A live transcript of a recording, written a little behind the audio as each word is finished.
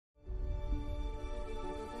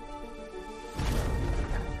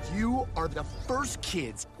are the first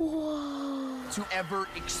kids to ever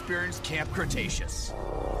experience Camp Cretaceous.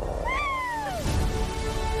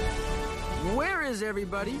 Where is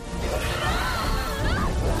everybody?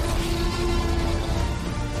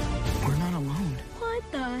 We're not alone. What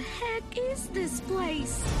the heck is this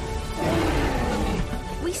place?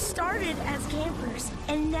 We started as campers,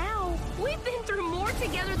 and now we've been through more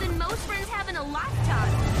together than most friends have in a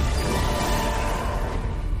lifetime.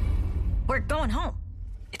 We're going home.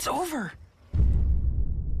 It's over.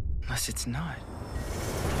 Unless it's not.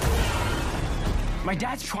 My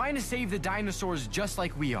dad's trying to save the dinosaurs just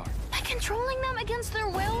like we are. By controlling them against their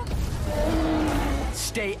will?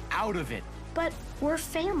 Stay out of it. But we're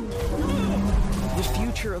family. The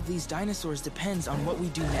future of these dinosaurs depends on what we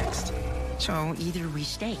do next. So either we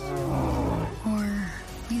stay Or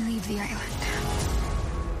we leave the island.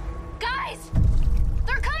 Guys!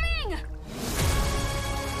 They're coming!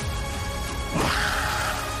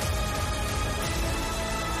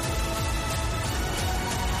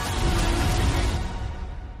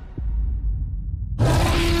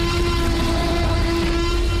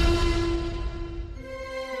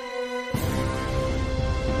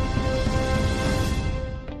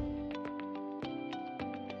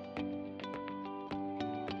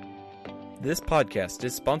 This podcast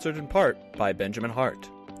is sponsored in part by Benjamin Hart.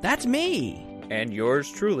 That's me! And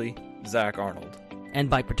yours truly, Zach Arnold. And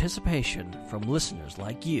by participation from listeners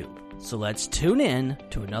like you. So let's tune in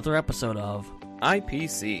to another episode of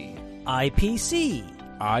IPC.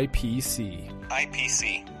 IPC. IPC.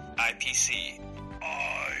 IPC. IPC.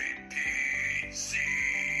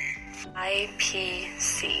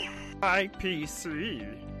 IPC.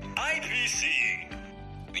 IPC. IPC.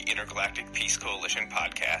 The Intergalactic Peace Coalition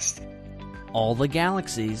podcast. All the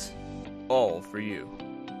galaxies. All for you.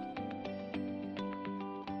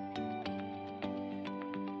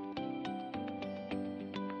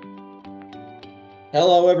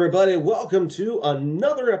 Hello, everybody. Welcome to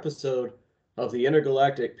another episode of the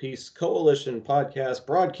Intergalactic Peace Coalition podcast,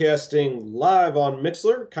 broadcasting live on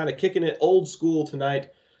Mixlr, kind of kicking it old school tonight,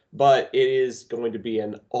 but it is going to be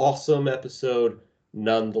an awesome episode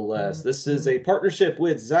nonetheless. This is a partnership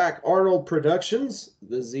with Zach Arnold Productions.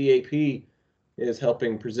 The ZAP is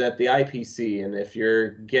helping present the IPC, and if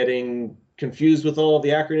you're getting confused with all of the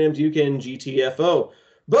acronyms, you can GTFO.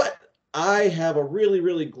 But I have a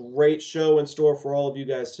really great show in store for all of you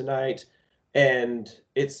guys tonight, and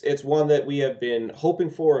it's one that we have been hoping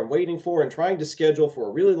for and waiting for and trying to schedule for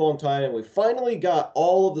a really long time, and we finally got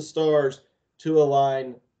all of the stars to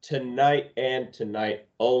align tonight and tonight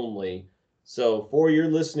only. So for your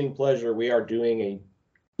listening pleasure, we are doing a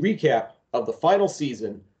recap of the final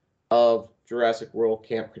season of Jurassic World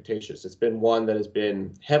Camp Cretaceous. It's been one that has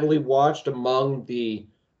been heavily watched among the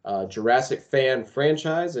Jurassic fan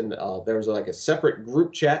franchise, and there was like a separate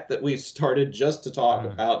group chat that we started just to talk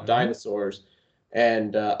about dinosaurs,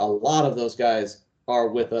 and a lot of those guys are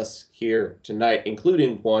with us here tonight,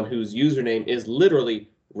 including one whose username is literally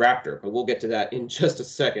Raptor, but we'll get to that in just a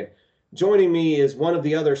second. Joining me is one of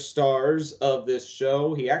the other stars of this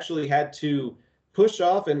show. He actually had to push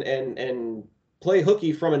off and play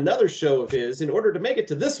hooky from another show of his in order to make it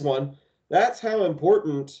to this one. That's how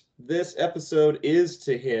important this episode is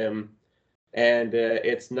to him. And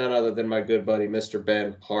it's none other than my good buddy, Mr.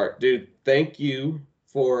 Ben Hart. Dude, thank you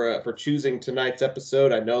for choosing tonight's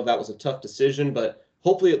episode. I know that was a tough decision, but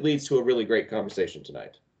hopefully it leads to a really great conversation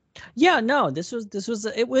tonight. Yeah, no,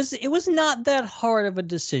 it was not that hard of a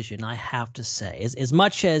decision, I have to say. As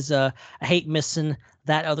much as I hate missing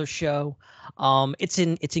that other show, it's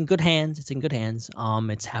in good hands. It's in good hands.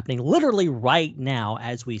 It's happening literally right now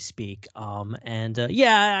as we speak.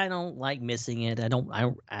 Yeah, I don't like missing it.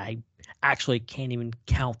 I actually can't even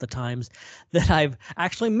count the times that I've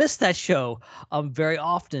actually missed that show very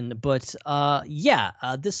often. But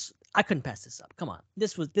this I couldn't pass this up. Come on.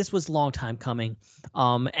 This was a long time coming.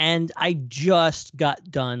 And I just got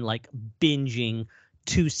done like binging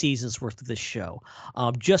 2 seasons worth of this show.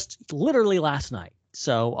 Just literally last night.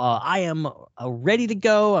 So I am ready to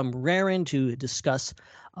go. I'm raring to discuss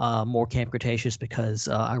more Camp Cretaceous because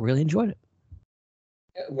I really enjoyed it.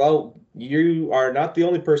 Well, you are not the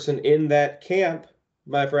only person in that camp,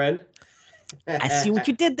 my friend. I see what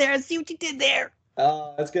you did there.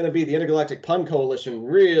 It's going to be the Intergalactic Pun Coalition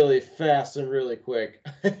really fast and really quick.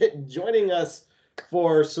 Joining us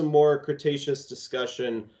for some more Cretaceous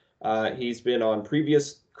discussion. He's been on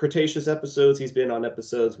previous Cretaceous episodes. He's been on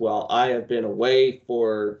episodes while I have been away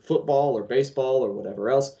for football or baseball or whatever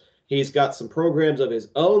else. He's got some programs of his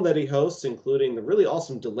own that he hosts, including the really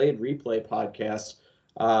awesome Delayed Replay podcast.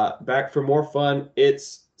 Back for more fun.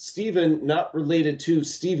 It's Steven, not related to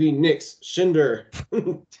Stevie Nicks Shinder.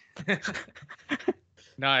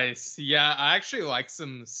 Nice. Yeah, I actually like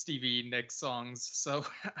some Stevie Nicks songs, so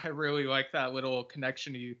I really like that little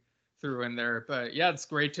connection you threw in there. But yeah, it's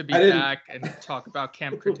great to be back and talk about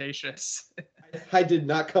Camp Cretaceous. I did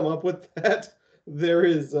not come up with that. There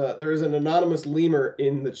is an anonymous lemur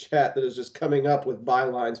in the chat that is just coming up with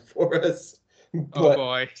bylines for us. But oh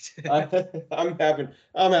boy. I'm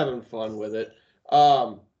having fun with it.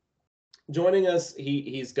 Joining us,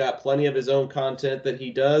 he's got plenty of his own content that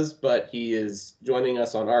he does, but he is joining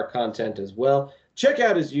us on our content as well. Check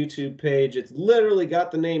out his YouTube page. It's literally got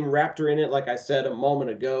the name Raptor in it, like I said a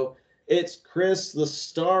moment ago. It's Chris, the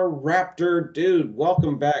Star Raptor dude.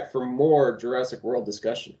 Welcome back for more Jurassic World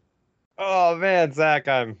discussion. Oh man, Zach,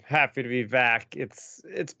 I'm happy to be back. It's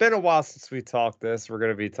been a while since we talked this. We're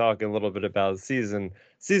going to be talking a little bit about season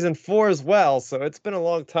 4 as well, so it's been a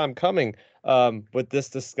long time coming with this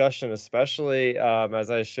discussion, especially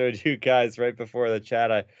as I showed you guys right before the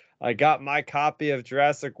chat. I got my copy of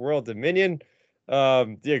Jurassic World Dominion,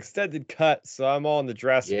 the extended cut, so I'm all in the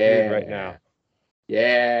Jurassic mood right now.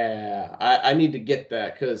 Yeah, I need to get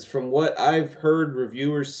that because from what I've heard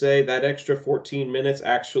reviewers say, that extra 14 minutes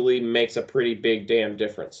actually makes a pretty big damn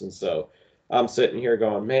difference. And so I'm sitting here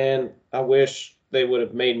going, man, I wish they would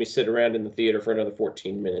have made me sit around in the theater for another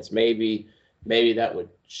 14 minutes. Maybe that would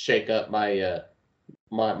shake up my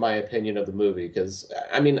my opinion of the movie because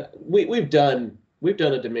I mean we've done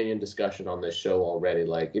a Dominion discussion on this show already.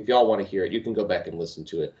 Like if y'all want to hear it, you can go back and listen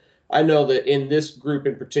to it. I know that in this group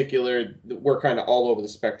in particular, we're kind of all over the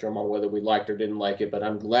spectrum on whether we liked or didn't like it, but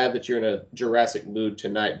I'm glad that you're in a Jurassic mood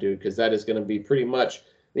tonight, dude, because that is going to be pretty much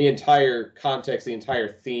the entire context, the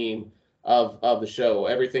entire theme of the show.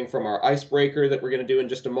 Everything from our icebreaker that we're going to do in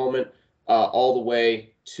just a moment, all the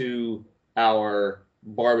way to our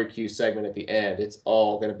barbecue segment at the end. It's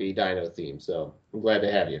all going to be dino themed, so I'm glad to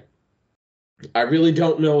have you. I really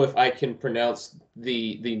don't know if I can pronounce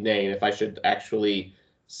the name, if I should actually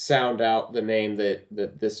sound out the name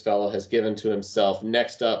that this fellow has given to himself.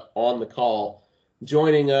 Next up on the call,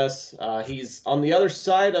 joining us, he's on the other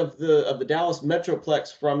side of the Dallas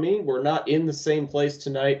Metroplex from me. We're not in the same place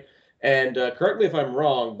tonight, and correct me if I'm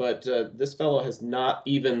wrong, but this fellow has not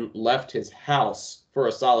even left his house for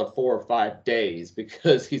a solid 4 or 5 days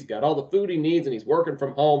because he's got all the food he needs and he's working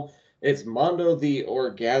from home. It's Mondo the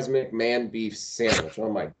Orgasmic Man Beef Sandwich. Oh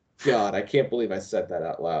my God, I can't believe I said that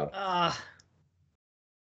out loud.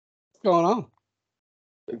 Going on?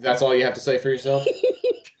 That's all you have to say for yourself?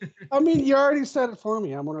 I mean, you already said it for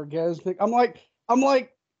me. I'm an orgasmic. I'm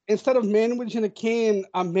like instead of manwich in a can,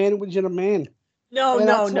 I'm manwich in a man. No,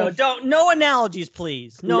 don't. No analogies,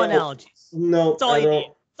 please. No analogies. No, that's all you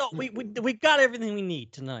need. So we got everything we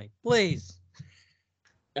need tonight, please.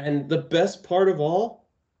 And the best part of all,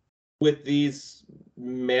 with these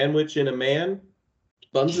manwich in a man,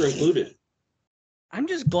 buns are included. I'm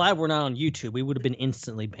just glad we're not on YouTube. We would have been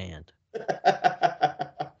instantly banned.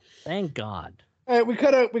 Thank God. Hey, we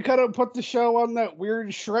could have put the show on that weird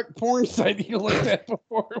Shrek porn site you looked at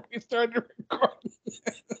before we started recording.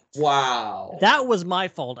 Wow. That was my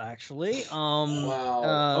fault, actually.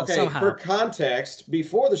 Wow. Okay, somehow. For context,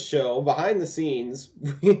 before the show, behind the scenes,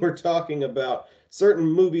 we were talking about certain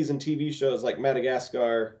movies and TV shows like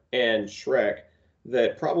Madagascar and Shrek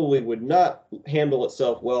that probably would not handle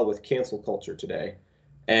itself well with cancel culture today.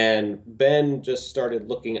 And Ben just started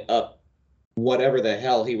looking up whatever the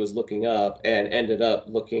hell he was looking up and ended up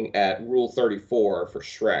looking at Rule 34 for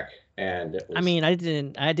Shrek. And it was... I mean, I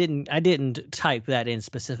didn't type that in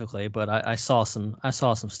specifically, but I saw some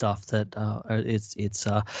stuff that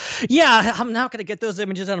yeah, I'm not going to get those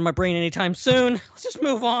images out of my brain anytime soon. Let's just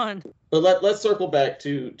move on. But let's circle back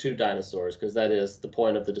to dinosaurs, because that is the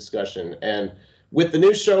point of the discussion. And with the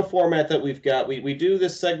new show format that we've got, we do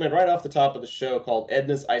this segment right off the top of the show called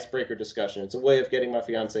Edna's Icebreaker Discussion. It's a way of getting my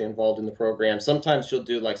fiance involved in the program. Sometimes she'll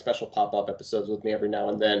do like special pop-up episodes with me every now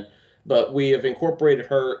and then, but we have incorporated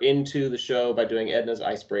her into the show by doing Edna's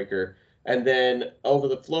Icebreaker. And then over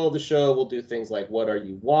the flow of the show, we'll do things like, what are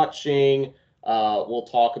you watching? We'll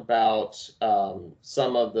talk about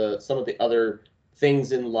some of the other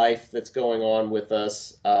things in life that's going on with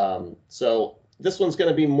us. So this one's going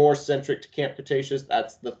to be more centric to Camp Cretaceous.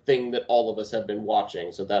 That's the thing that all of us have been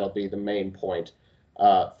watching. So that'll be the main point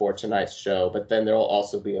for tonight's show. But then there will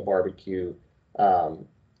also be a barbecue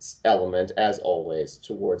element, as always,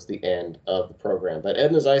 towards the end of the program. But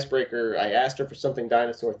Edna's Icebreaker, I asked her for something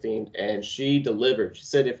dinosaur themed, and she delivered. She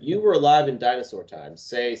said, if you were alive in dinosaur times,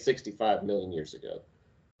 say 65 million years ago,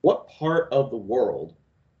 what part of the world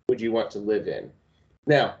would you want to live in?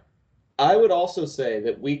 Now, I would also say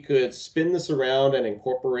that we could spin this around and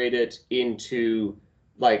incorporate it into,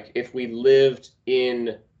 like, if we lived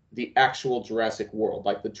in the actual Jurassic world,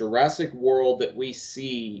 like the Jurassic world that we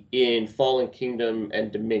see in Fallen Kingdom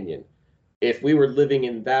and Dominion. If we were living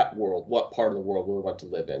in that world, what part of the world would we want to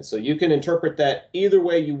live in? So you can interpret that either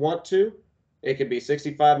way you want to. It could be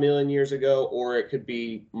 65 million years ago, or it could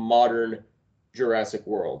be modern Jurassic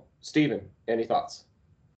World. Steven, any thoughts?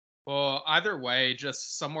 Well, either way,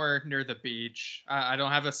 just somewhere near the beach. I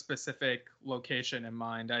don't have a specific location in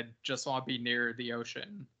mind. I just want to be near the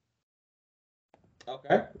ocean.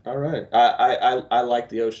 Okay, all right. I like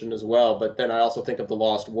the ocean as well, but then I also think of the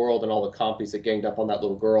Lost World and all the compies that ganged up on that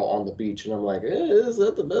little girl on the beach, and I'm like, is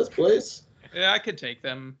that the best place? Yeah, I could take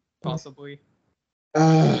them, possibly.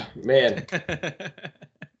 Man. It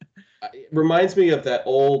reminds me of that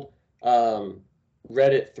old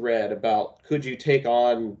Reddit thread about could you take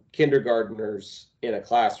on kindergartners in a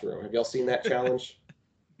classroom? Have y'all seen that challenge?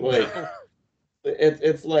 Like,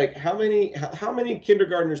 it's like how many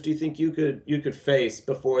kindergartners do you think you could face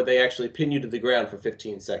before they actually pin you to the ground for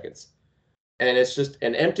 15 seconds? And it's just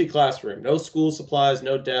an empty classroom, no school supplies,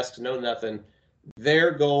 no desks, no nothing.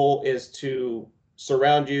 Their goal is to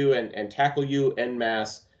surround you and tackle you en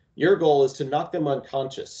masse. Your goal is to knock them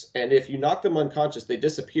unconscious. And if you knock them unconscious, they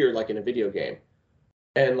disappear like in a video game.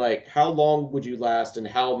 And like, how long would you last and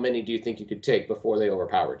how many do you think you could take before they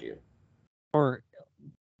overpowered you? Or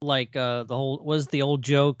like the old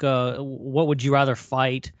joke, what would you rather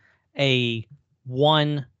fight? A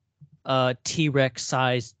one T-Rex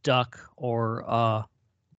sized duck or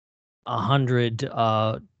 100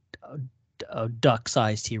 duck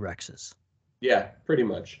sized T-Rexes? Yeah, pretty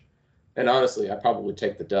much. And honestly, I'd probably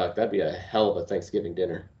take the duck. That'd be a hell of a Thanksgiving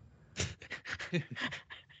dinner.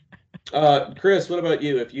 Chris, what about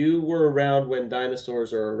you? If you were around when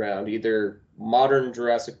dinosaurs are around, either modern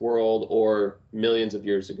Jurassic World or millions of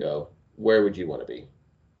years ago, where would you want to be?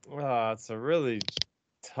 It's a really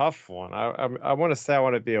tough one. I want to say I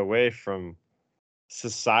want to be away from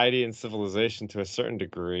society and civilization to a certain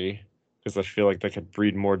degree because I feel like they could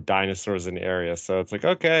breed more dinosaurs in the area. So it's like,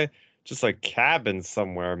 okay, just like cabins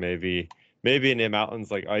somewhere, maybe in the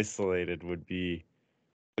mountains, like isolated, would be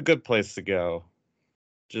a good place to go.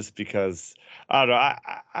 Just because, I don't know,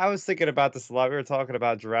 I was thinking about this a lot. We were talking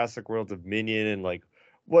about Jurassic World Dominion and like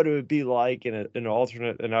what it would be like in an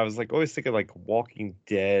alternate, and I was like always thinking like Walking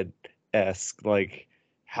Dead-esque, like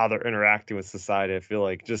how they're interacting with society. I feel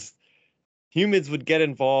like just humans would get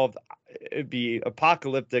involved. It'd be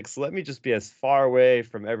apocalyptic, so let me just be as far away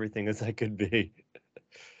from everything as I could be.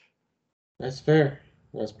 That's fair.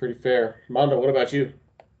 That's pretty fair. Mondo, what about you?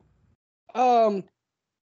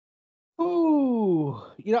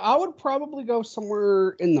 I would probably go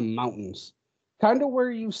somewhere in the mountains, kind of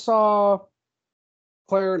where you saw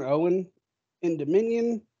Claire and Owen in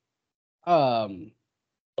Dominion.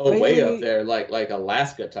 Way up there, like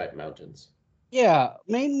Alaska type mountains. Yeah,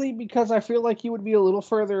 mainly because I feel like you would be a little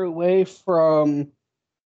further away from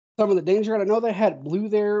some of the danger. And I know they had blue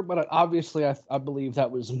there, but obviously I believe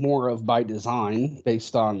that was more of by design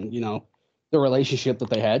based on, the relationship that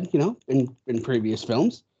they had, in previous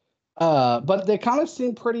films. But they kind of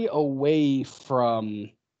seem pretty away from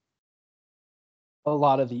a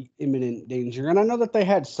lot of the imminent danger. And I know that they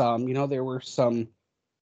had some, there were some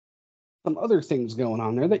other things going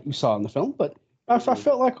on there that you saw in the film. But I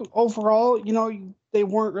felt like overall, they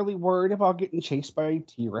weren't really worried about getting chased by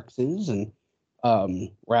T-Rexes and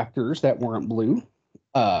raptors that weren't blue.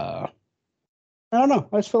 I don't know.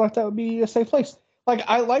 I just feel like that would be a safe place. Like,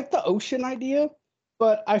 I like the ocean idea,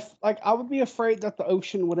 but I would be afraid that the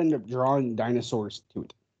ocean would end up drawing dinosaurs to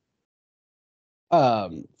it.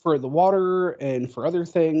 For the water and for other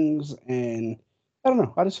things, and I don't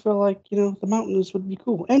know. I just feel like, the mountains would be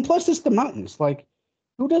cool. And plus, it's the mountains. Like,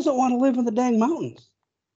 who doesn't want to live in the dang mountains?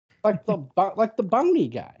 Like the bounty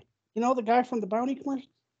guy. The guy from the bounty commercials?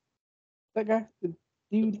 That guy? The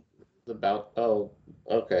dude? Oh,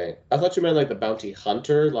 okay. I thought you meant like the bounty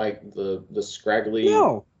hunter, like the scraggly...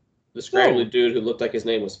 No. The scraggly dude who looked like his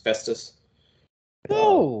name was Festus.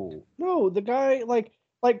 No, the guy like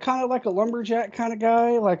kind of like a lumberjack kind of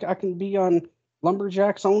guy. Like, I can be on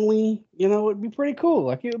lumberjacks only. It'd be pretty cool.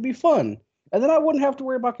 Like, it would be fun, and then I wouldn't have to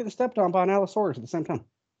worry about getting stepped on by an Allosaurus at the same time.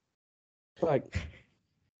 Like,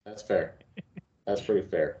 that's fair. That's pretty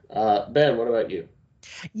fair. Ben, what about you?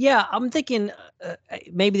 Yeah, I'm thinking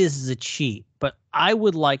maybe this is a cheat, but I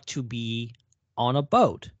would like to be on a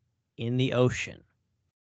boat in the ocean.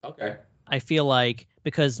 Okay. I feel like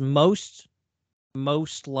because most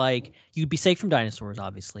like you'd be safe from dinosaurs,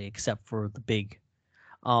 obviously, except for the big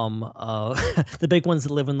The big ones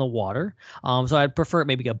that live in the water. So I'd prefer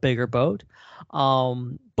maybe a bigger boat.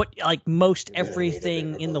 But like most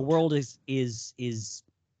everything in the world is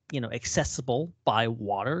accessible by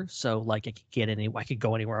water. So like I could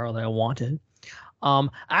go anywhere that I wanted. I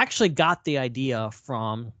actually got the idea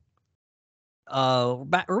from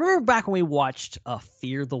remember back when we watched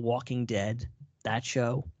Fear the Walking Dead, that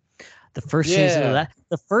show? The first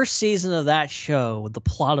season of that show, the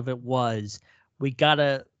plot of it was we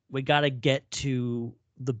gotta get to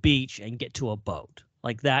the beach and get to a boat.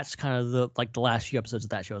 Like that's kind of the last few episodes of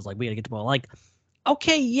that show is like we gotta get to a boat. Like,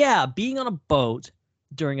 okay, yeah, being on a boat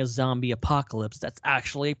during a zombie apocalypse, that's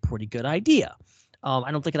actually a pretty good idea.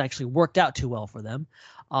 I don't think it actually worked out too well for them,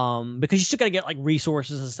 because you still gotta get like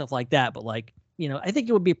resources and stuff like that. But like, I think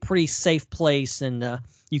it would be a pretty safe place, and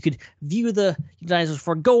you could view the dinosaurs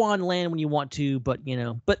for go on land when you want to, but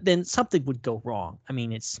then something would go wrong. I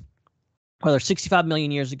mean, it's whether 65 million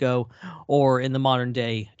years ago or in the modern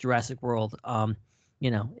day Jurassic world,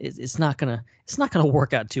 it's not gonna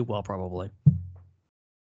work out too well probably.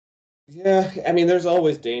 Yeah, I mean, there's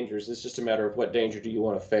always dangers. It's just a matter of what danger do you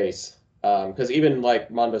want to face. Because even like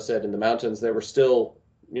Mondo said, in the mountains, there were still,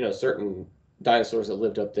 certain dinosaurs that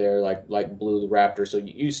lived up there, like Blue the raptor. So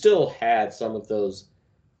you still had some of those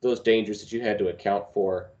dangers that you had to account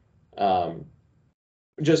for.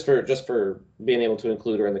 Just for being able to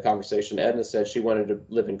include her in the conversation, Edna said she wanted to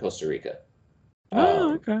live in Costa Rica.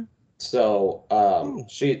 Okay. So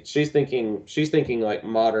she's thinking like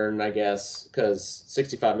modern, I guess, because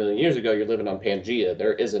 65 million years ago you're living on Pangea.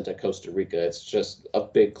 There isn't a Costa Rica. It's just a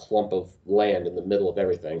big clump of land in the middle of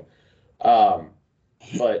everything.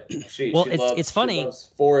 But she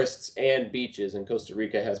loves forests and beaches, and Costa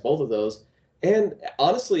Rica has both of those. And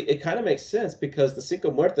honestly, it kind of makes sense because the Cinco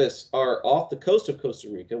Muertos are off the coast of Costa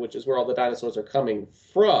Rica, which is where all the dinosaurs are coming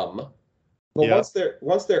from. But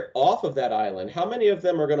once they're off of that island, how many of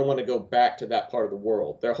them are going to want to go back to that part of the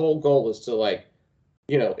world? Their whole goal is to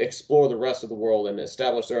explore the rest of the world and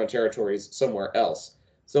establish their own territories somewhere else.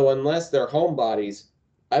 So unless they're homebodies,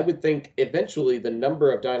 I would think eventually the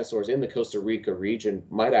number of dinosaurs in the Costa Rica region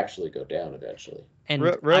might actually go down eventually. And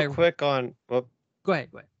real quick on go ahead.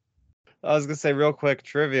 I was gonna say real quick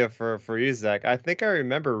trivia for you, Zach. I think I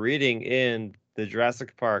remember reading in the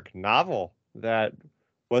Jurassic Park novel that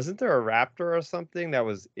wasn't there a raptor or something that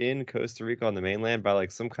was in Costa Rica on the mainland by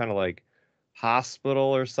like some kind of like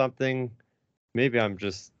hospital or something? Maybe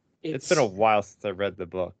it's been a while since I read the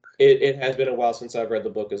book. It has been a while since I've read the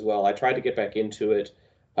book as well. I tried to get back into it.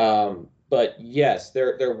 But yes,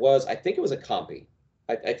 there was, I think it was a compy.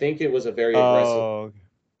 I think it was a very aggressive.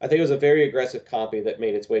 I think it was a very aggressive compy that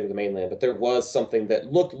made its way to the mainland, but there was something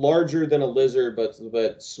that looked larger than a lizard,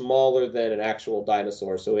 but smaller than an actual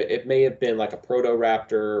dinosaur. So it may have been like a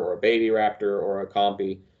proto-raptor or a baby raptor or a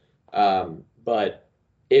compy. But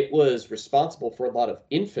it was responsible for a lot of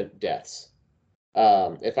infant deaths.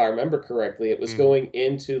 If I remember correctly, it was going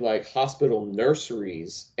into like hospital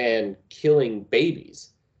nurseries and killing babies.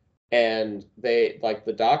 And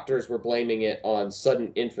the doctors were blaming it on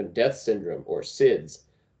sudden infant death syndrome or SIDS.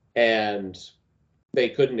 And they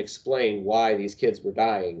couldn't explain why these kids were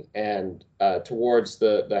dying. And towards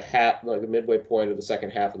the midway point of the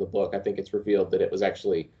second half of the book, I think it's revealed that it was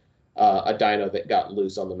actually a dino that got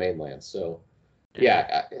loose on the mainland. So,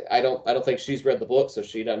 yeah, I don't think she's read the book, so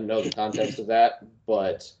she doesn't know the context of that.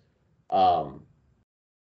 But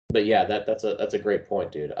yeah, that's a great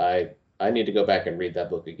point, dude. I need to go back and read that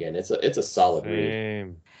book again. It's a solid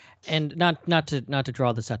read. And not to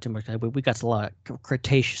draw this out too much, we got a lot of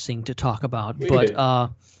Cretaceous to talk about. We but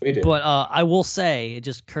do. I will say, it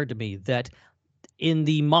just occurred to me that in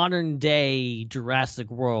the modern day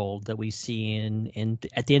Jurassic world that we see in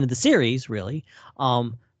at the end of the series, really,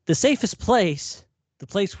 the safest place, the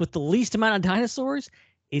place with the least amount of dinosaurs,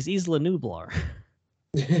 is Isla Nublar.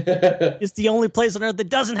 It's the only place on Earth that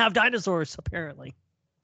doesn't have dinosaurs, apparently.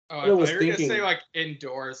 Oh, I thought you were going to say, like,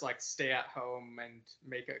 indoors, like, stay at home and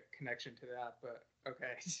make a connection to that, but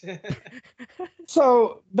okay.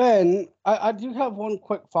 So, Ben, I do have one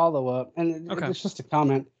quick follow-up, and it's just a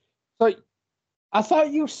comment. So, I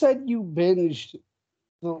thought you said you binged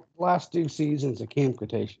the last 2 seasons of Camp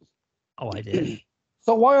Cretaceous. Oh, I did.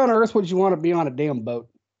 So, why on earth would you want to be on a damn boat?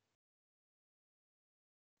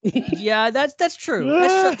 Yeah, that's true.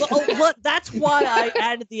 That's why I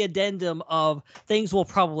added the addendum of things will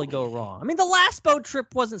probably go wrong. I mean, the last boat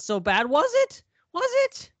trip wasn't so bad, was it? Was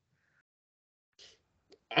it?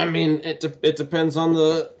 I mean, it depends on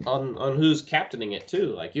on who's captaining it too.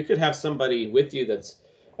 Like, you could have somebody with you that's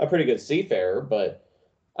a pretty good seafarer, but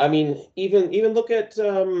I mean, even look at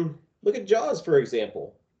Jaws, for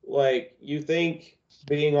example. Like, you think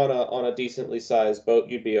being on a decently sized boat,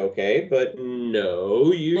 you'd be okay. But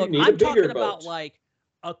no, you need I'm a bigger talking boat. about like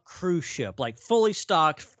a cruise ship, like fully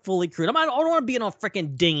stocked, fully crewed. I don't want to be in a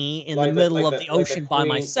freaking dinghy in the middle of the ocean by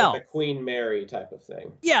myself. Like the Queen Mary type of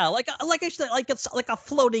thing. Yeah, like I said, like it's like a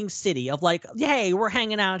floating city of like, hey, we're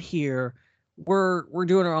hanging out here, we're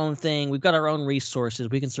doing our own thing, we've got our own resources,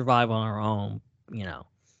 we can survive on our own.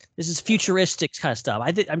 This is futuristic kind of stuff.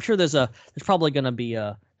 I'm sure there's probably going to be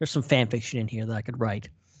there's some fan fiction in here that I could write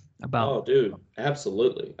about. Oh, dude,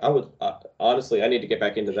 absolutely. I would honestly, I need to get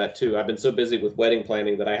back into that too. I've been so busy with wedding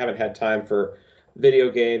planning that I haven't had time for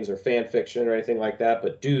video games or fan fiction or anything like that.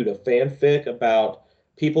 But dude, a fanfic about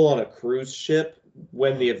people on a cruise ship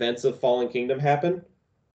when the events of Fallen Kingdom happen,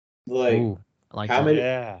 like, ooh, I like how that. many?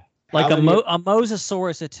 Yeah. Like a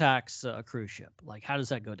Mosasaurus attacks a cruise ship. Like, how does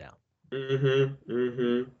that go down?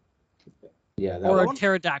 Yeah, or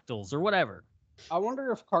pterodactyls or whatever. I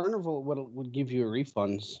wonder if Carnival would give you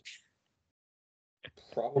refunds.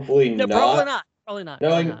 Probably No, not. Probably not.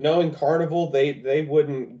 Knowing Carnival, they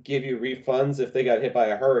wouldn't give you refunds if they got hit by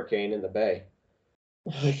a hurricane in the bay.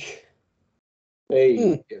 Like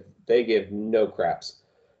they give no craps.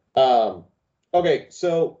 Okay,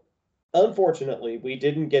 so unfortunately, we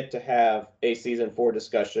didn't get to have a season 4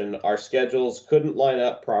 discussion. Our schedules couldn't line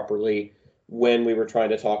up properly when we were trying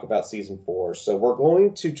to talk about season 4. So we're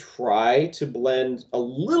going to try to blend a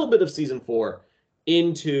little bit of season 4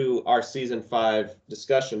 into our season 5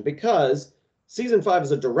 discussion, because season 5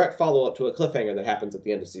 is a direct follow-up to a cliffhanger that happens at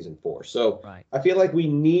the end of season 4. So I feel like we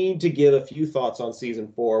need to give a few thoughts on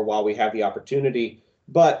season 4 while we have the opportunity.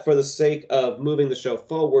 But for the sake of moving the show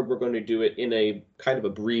forward, we're going to do it in a kind of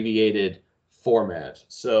abbreviated format.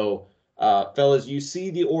 So, fellas, you see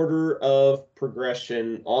the order of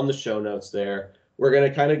progression on the show notes there. We're going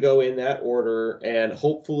to kind of go in that order, and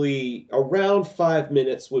hopefully around 5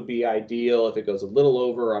 minutes would be ideal. If it goes a little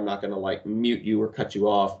over, I'm not going to like mute you or cut you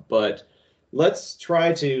off, but let's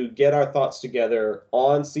try to get our thoughts together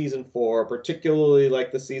on season 4, particularly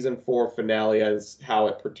like the season 4 finale as how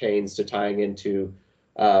it pertains to tying into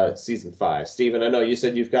season 5. Steven, I know you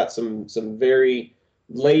said you've got some very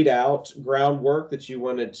laid out groundwork that you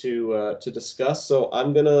wanted to discuss, so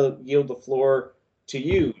I'm gonna yield the floor to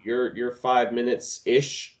you. Your 5 minutes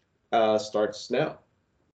ish starts now.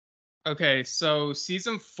 Okay, so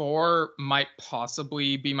season 4 might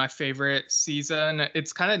possibly be my favorite season.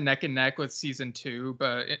 It's kind of neck and neck with season 2,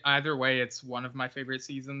 but either way, it's one of my favorite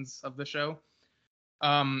seasons of the show.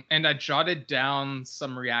 And I jotted down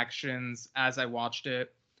some reactions as I watched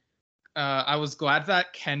it. I was glad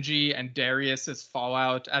that Kenji and Darius's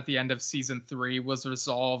fallout at the end of season 3 was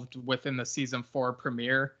resolved within the season 4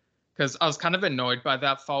 premiere, because I was kind of annoyed by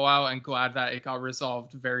that fallout and glad that it got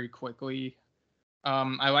resolved very quickly.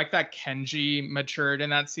 I like that Kenji matured in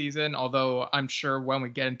that season, although I'm sure when we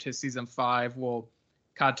get into season 5, we'll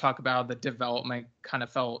kind of talk about the development kind of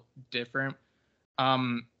felt different.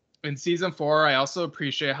 In season 4, I also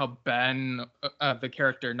appreciate how Ben, the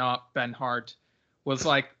character, not Ben Hart, was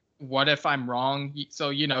like, what if I'm wrong?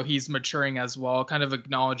 So, he's maturing as well, kind of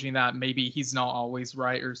acknowledging that maybe he's not always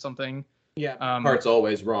right or something. Yeah, Hart's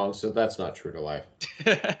always wrong, so that's not true to life.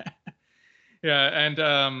 Yeah, and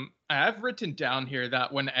I have written down here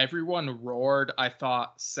that when everyone roared, I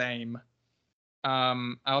thought same.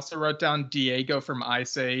 I also wrote down Diego from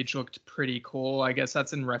Ice Age looked pretty cool. I guess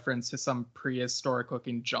that's in reference to some prehistoric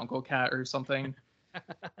looking jungle cat or something.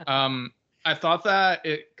 I thought that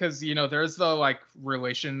because there's the like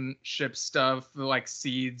relationship stuff, like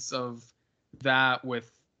seeds of that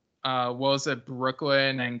with what was it,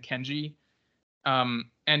 Brooklyn and Kenji.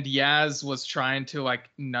 And Yaz was trying to like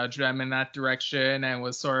nudge them in that direction and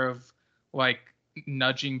was sort of like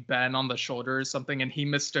nudging Ben on the shoulder or something, and he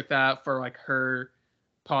mistook that for like her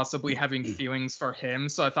possibly having feelings for him.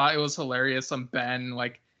 So I thought it was hilarious when Ben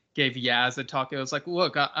like gave Yaz a talk. It was like,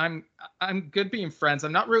 look, I'm good being friends.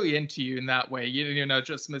 I'm not really into you in that way.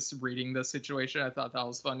 Just misreading the situation. I thought that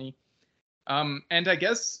was funny. And I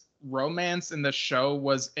guess romance in the show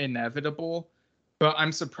was inevitable, but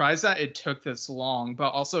I'm surprised that it took this long, but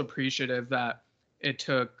also appreciative that it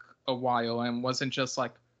took a while and wasn't just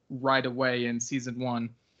like right away in season 1.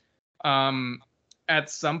 At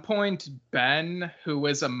some point, Ben, who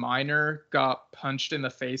is a minor, got punched in the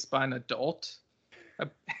face by an adult,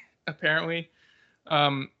 apparently.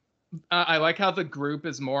 I like how the group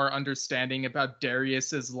is more understanding about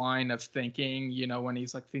Darius's line of thinking, when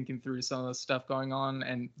he's like thinking through some of the stuff going on,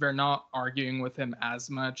 and they're not arguing with him as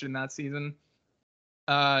much in that season.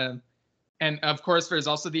 And of course, there's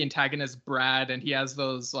also the antagonist, Brad, and he has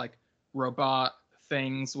those like robot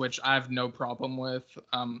things, which I have no problem with.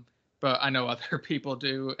 But I know other people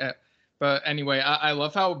do. But anyway, I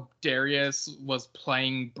love how Darius was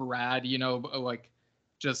playing Brad, you know, like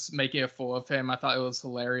just making a fool of him. I thought it was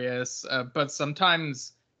hilarious. But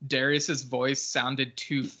sometimes Darius's voice sounded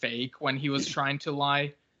too fake when he was trying to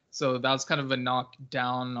lie. So that was kind of a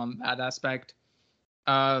knockdown on that aspect.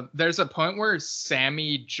 There's a point where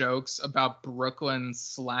Sammy jokes about Brooklyn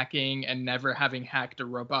slacking and never having hacked a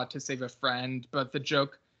robot to save a friend, but the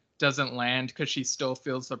joke doesn't land because she still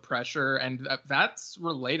feels the pressure, and that's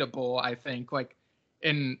relatable. I think, like,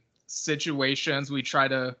 in situations we try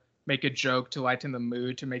to make a joke to lighten the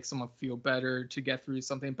mood, to make someone feel better, to get through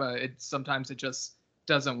something, but sometimes it just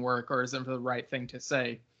doesn't work or isn't the right thing to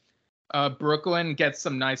say. Brooklyn gets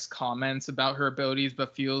some nice comments about her abilities,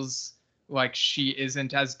 but feels like she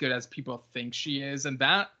isn't as good as people think she is, and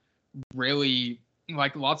that really,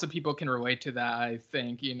 like, lots of people can relate to that. I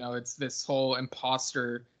think, you know, it's this whole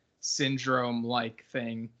imposter syndrome like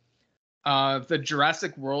thing. The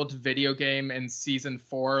Jurassic World video game in season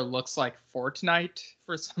 4 looks like Fortnite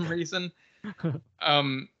for some reason.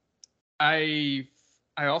 I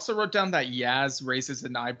also wrote down that Yaz raises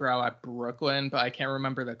an eyebrow at Brooklyn, but I can't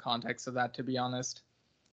remember the context of that, to be honest.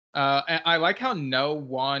 I like how no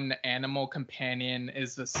one animal companion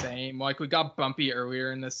is the same. Like, we got Bumpy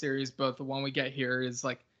earlier in the series, but the one we get here is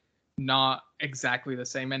like not exactly the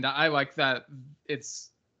same, and I like that it's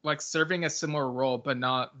like serving a similar role but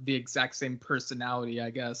not the exact same personality, I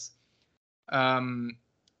guess.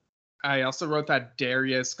 I also wrote that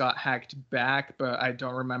Darius got hacked back, but I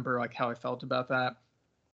don't remember like how I felt about that.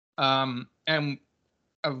 And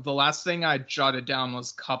the last thing I jotted down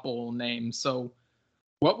was couple names. So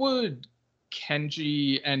what would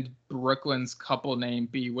Kenji and Brooklyn's couple name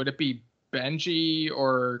be? Would it be Benji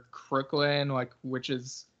or Crooklyn? Like, which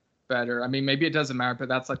is better? I mean, maybe it doesn't matter, but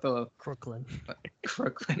that's like the Crooklyn.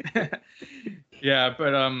 Crooklyn. Yeah,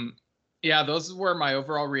 but yeah, those were my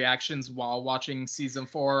overall reactions while watching season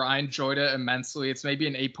 4. I enjoyed it immensely. It's maybe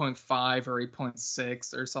an 8.5 or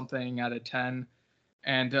 8.6 or something out of 10.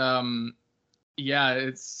 And yeah,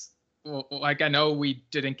 it's, well, like, I know we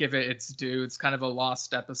didn't give it its due. It's kind of a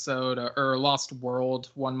lost episode, or a lost world,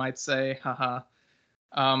 one might say. Haha.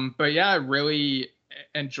 But yeah, I really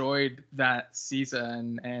enjoyed that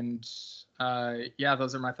season, and yeah,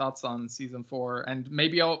 those are my thoughts on season 4. And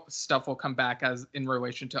maybe stuff will come back as in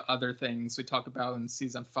relation to other things we talk about in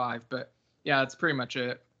season 5. But yeah, that's pretty much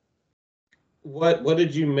it. What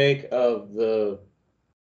did you make of the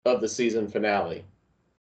season finale?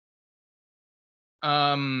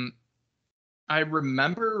 I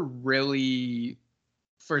remember really,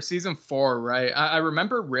 for season 4, right? I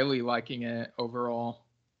remember really liking it overall.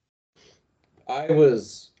 I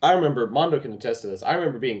remember, Mondo can attest to this. I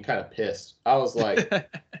remember being kind of pissed. I was like,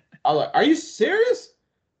 are you serious?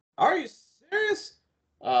 Are you serious?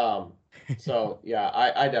 So yeah,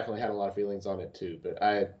 I definitely had a lot of feelings on it too, but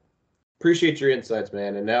I appreciate your insights,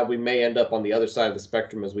 man. And now we may end up on the other side of the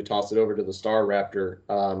spectrum as we toss it over to the Star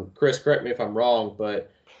Raptor. Chris, correct me if I'm wrong,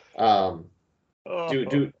 but do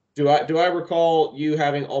I recall you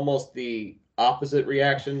having almost the opposite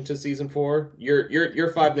reaction to season 4?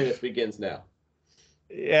 Your 5 minutes begins now.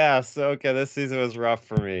 Yeah, so okay, this season was rough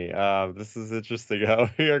for me. This is interesting how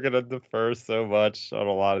we are going to defer so much on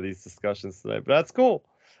a lot of these discussions today, but that's cool.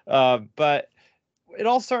 But it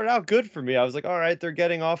all started out good for me. I was like, all right, they're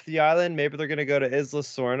getting off the island. Maybe they're going to go to Isla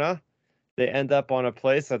Sorna. They end up on a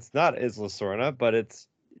place that's not Isla Sorna, but it's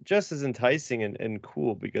just as enticing and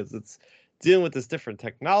cool because it's dealing with this different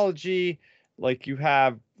technology. Like, you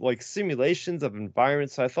have like simulations of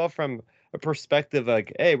environments. So I thought from a perspective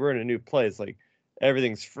like, hey, we're in a new place. Like,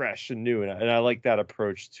 everything's fresh and new, and I like that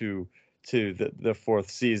approach to the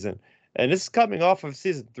 4th season. And this is coming off of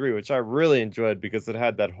season 3, which I really enjoyed because it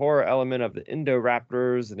had that horror element of the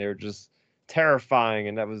Indoraptors, and they were just terrifying.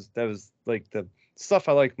 And that was like the stuff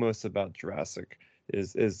I like most about Jurassic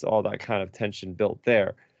is all that kind of tension built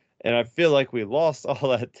there. And I feel like we lost all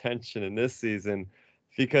that tension in this season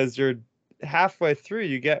because you're halfway through,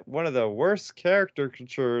 you get one of the worst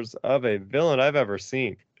caricatures of a villain I've ever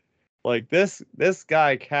seen. Like, this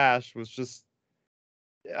guy Cash was just,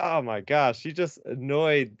 oh my gosh, he just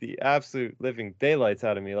annoyed the absolute living daylights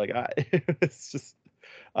out of me. Like, it's just,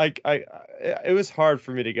 it was hard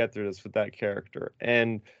for me to get through this with that character.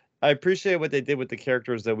 And I appreciate what they did with the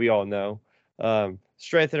characters that we all know,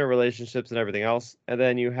 strengthen our relationships and everything else. And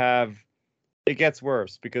then it gets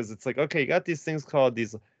worse because it's like, okay, you got these things called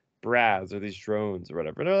these Brads or these drones or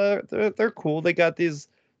whatever. They're cool. They got this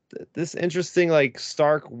interesting, like,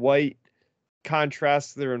 stark white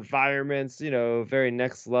contrast to their environments, very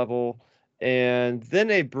next level. And then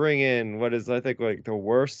they bring in what is, I think, like the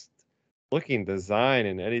worst looking design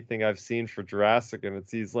in anything I've seen for Jurassic, and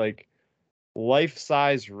it's these like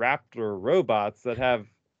life-size raptor robots that have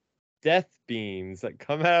death beams that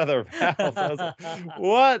come out of their mouths. I was like,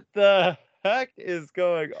 what the heck is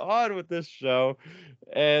going on with this show?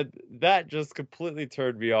 And that just completely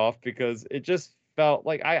turned me off because it just felt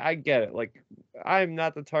like I get it. Like, I'm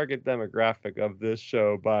not the target demographic of this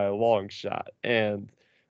show by a long shot. And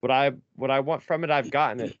what I want from it, I've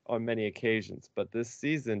gotten it on many occasions. But this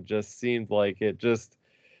season just seemed like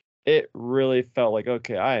it really felt like,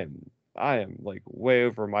 okay, I am like way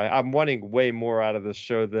over I'm wanting way more out of this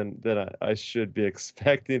show than I should be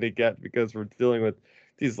expecting to get, because we're dealing with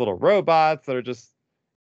these little robots that are just,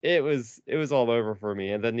 it was all over for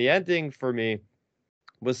me. And then the ending for me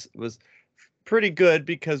was pretty good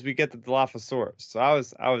because we get the Dilophosaurus. So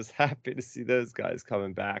I was happy to see those guys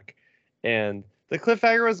coming back. And the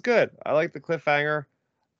cliffhanger was good. I like the cliffhanger.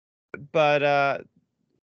 But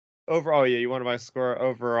overall, yeah, you wanted my score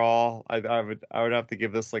overall. I would have to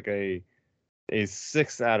give this like a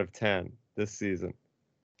 6 out of 10 this season.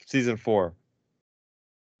 Season 4.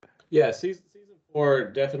 Yeah, season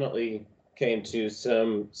 4 definitely came to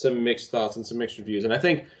some mixed thoughts and some mixed reviews. And I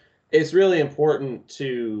think it's really important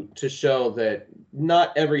to show that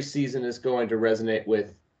not every season is going to resonate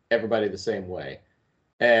with everybody the same way.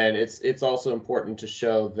 And it's also important to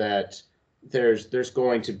show that there's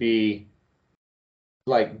going to be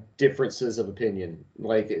like differences of opinion.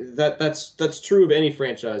 Like that's true of any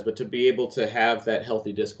franchise, but to be able to have that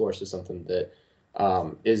healthy discourse is something that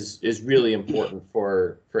is really important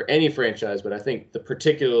for any franchise, but I think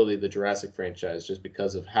particularly the Jurassic franchise, just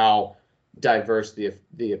because of how diverse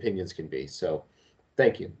the opinions can be. So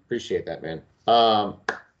thank you. Appreciate that, man.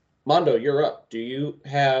 Mondo, you're up. Do you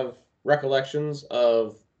have recollections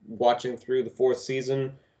of watching through the 4th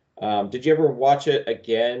season? Did you ever watch it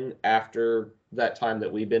again after that time that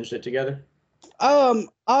we binged it together?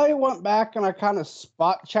 I went back and I kind of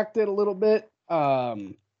spot checked it a little bit.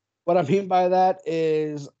 What I mean by that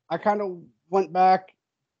is I kind of went back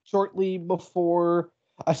shortly before.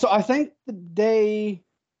 So I think the day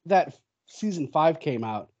that season 5 came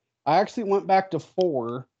out, I actually went back to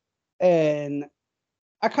 4 and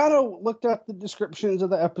I kind of looked at the descriptions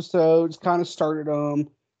of the episodes, kind of started them,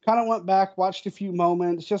 kind of went back, watched a few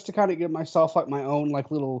moments just to kind of give myself like my own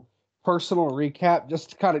like little personal recap,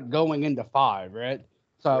 just kind of going into 5, right?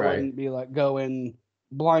 So I wouldn't be like going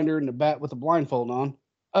blinder into bat with a blindfold on.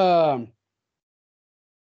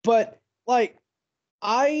 But like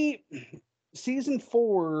season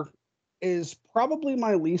 4 is probably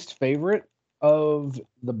my least favorite of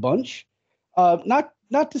the bunch.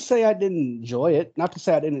 Not to say I didn't enjoy it, not to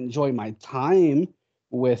say I didn't enjoy my time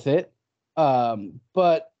with it.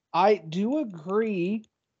 But I do agree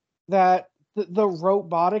that the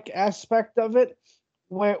robotic aspect of it,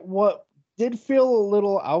 what did feel a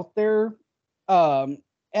little out there, and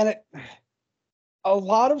a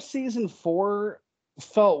lot of season 4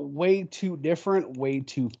 felt way too different, way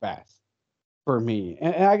too fast for me.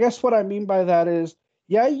 And I guess what I mean by that is,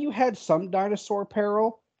 yeah, you had some dinosaur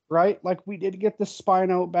peril, right? Like we did get the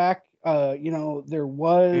Spino back. There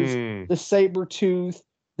was the saber tooth.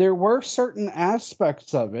 There were certain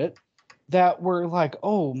aspects of it that were like,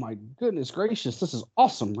 oh my goodness gracious, this is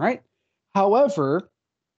awesome, right? However,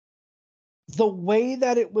 the way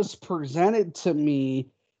that it was presented to me,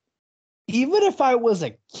 even if I was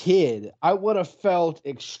a kid, I would have felt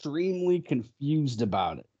extremely confused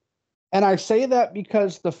about it. And I say that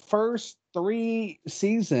because the first 3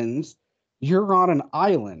 seasons, you're on an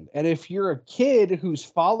island. And if you're a kid who's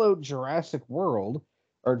followed Jurassic World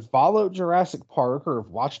or followed Jurassic Park or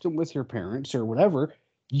have watched them with your parents or whatever,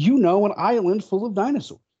 you know an island full of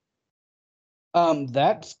dinosaurs.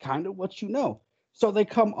 That's kind of what you know. So they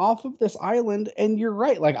come off of this island, and you're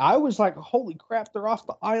right. Like, I was like, holy crap, they're off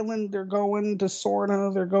the island. They're going to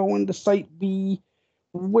Sorna. They're going to Site B.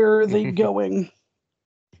 Where are they going?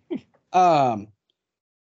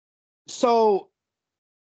 So,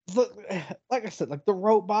 like I said, like the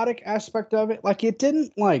robotic aspect of it, like it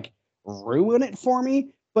didn't like ruin it for me,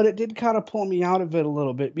 but it did kind of pull me out of it a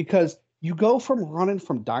little bit because you go from running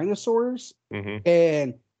from dinosaurs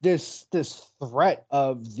and this threat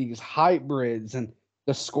of these hybrids and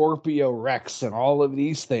the Scorpio Rex and all of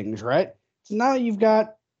these things, right? So now you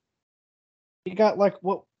got like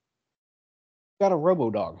what got a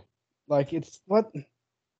Robo-Dog. Like it's what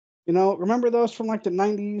remember those from like the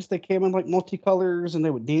 90s? They came in like multicolors and they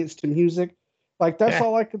would dance to music. Like that's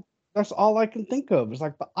all I can think of. It's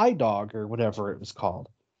like the iDog or whatever it was called.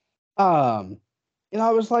 I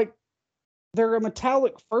was like, they're a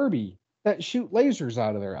metallic Furby that shoot lasers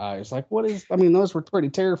out of their eyes. Like, those were pretty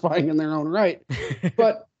terrifying in their own right.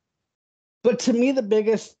 But But to me, the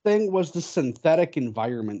biggest thing was the synthetic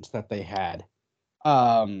environments that they had.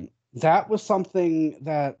 That was something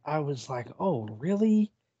that I was like, oh,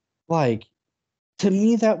 really? Like, to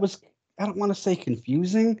me, that was, I don't want to say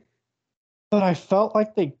confusing, but I felt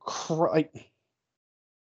like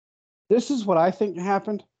this is what I think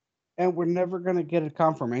happened, and we're never going to get a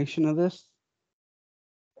confirmation of this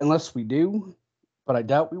unless we do, but I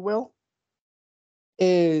doubt we will,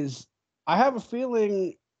 is I have a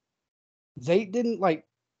feeling they didn't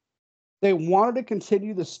they wanted to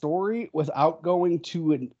continue the story without going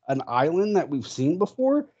to an island that we've seen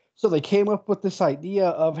before. So they came up with this idea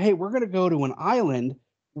of, hey, we're going to go to an island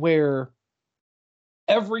where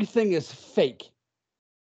everything is fake.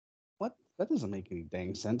 What? That doesn't make any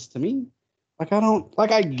dang sense to me. Like,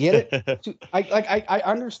 I get it. I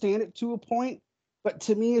understand it to a point, but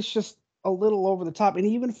to me, it's just a little over the top. And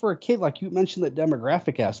even for a kid, like you mentioned, the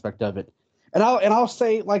demographic aspect of it. And I'll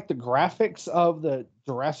say, like, the graphics of the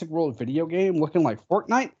Jurassic World video game looking like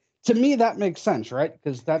Fortnite, to me that makes sense, right?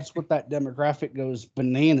 Because that's what that demographic goes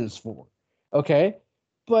bananas for. Okay?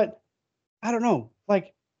 But I don't know.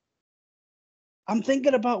 Like, I'm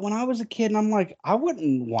thinking about when I was a kid and I'm like, I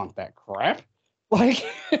wouldn't want that crap. Like,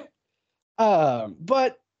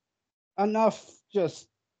 but enough just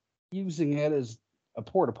using it as a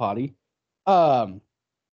porta potty.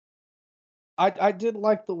 I did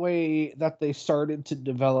like the way that they started to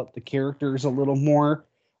develop the characters a little more.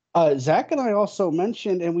 Zach and I also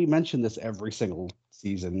mentioned, and we mentioned this every single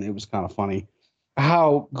season, it was kind of funny,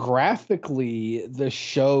 how graphically the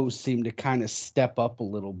show seemed to kind of step up a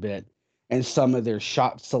little bit and some of their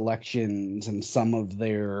shot selections and some of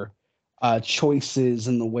their choices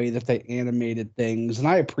and the way that they animated things. And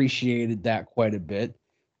I appreciated that quite a bit,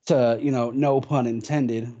 to, no pun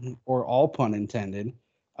intended or all pun intended,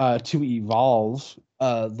 to evolve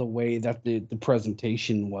the way that the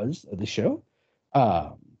presentation was of the show.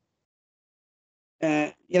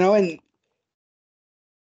 And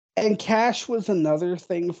Cash was another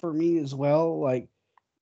thing for me as well. Like,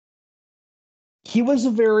 he was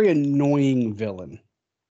a very annoying villain.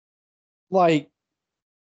 Like,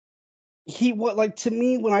 to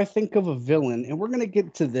me, when I think of a villain, and we're going to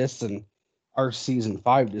get to this in our season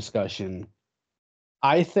 5 discussion,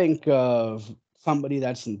 I think of somebody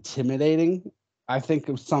that's intimidating. I think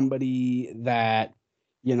of somebody that,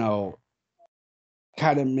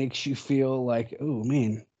 kind of makes you feel like, oh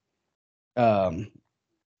man,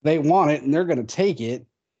 they want it and they're going to take it.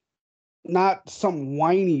 Not some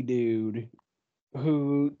whiny dude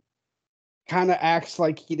who kind of acts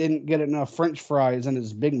like he didn't get enough French fries in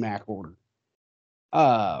his Big Mac order.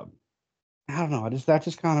 I don't know. That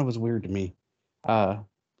just kind of was weird to me.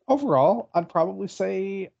 Overall, I'd probably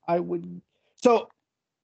say I would. So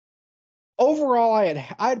overall,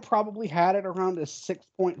 I'd probably had it around a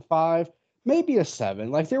 6.5, maybe a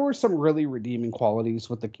 7. Like, there were some really redeeming qualities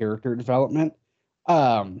with the character development.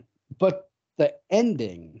 But the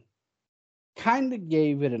ending kind of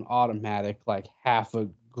gave it an automatic, like, half a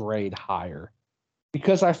grade higher,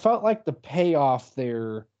 because I felt like the payoff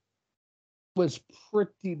there was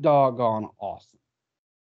pretty doggone awesome.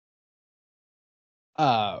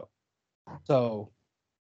 So,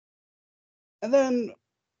 and then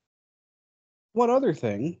one other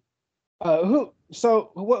thing, who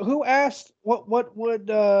asked what would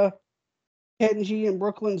Kenji and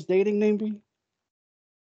Brooklyn's dating name be?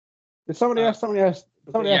 Did somebody ask? Somebody asked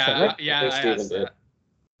that, right? Yeah, I asked that.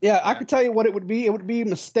 Yeah, I could tell you what it would be. It would be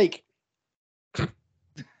Mistake.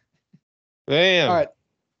 Damn. All right.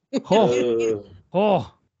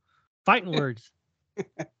 Oh, fighting words.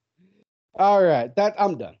 All right,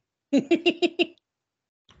 I'm done.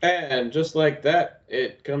 And just like that,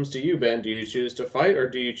 it comes to you, Ben. Do you choose to fight or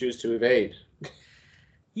do you choose to evade?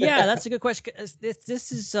 Yeah, that's a good question.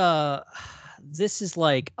 This is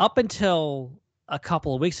like, up until a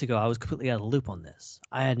couple of weeks ago, I was completely out of the loop on this.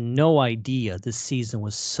 I had no idea this season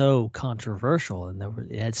was so controversial and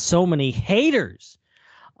it had so many haters.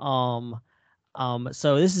 So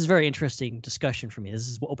this is a very interesting discussion for me. This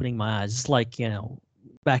is opening my eyes. It's like,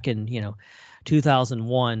 back in,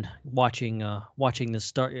 2001 watching the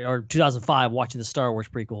 2005 watching the Star Wars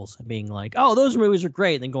prequels and being like, oh, those movies are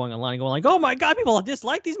great, and then going online and going like, oh my god, people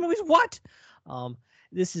dislike these movies, what?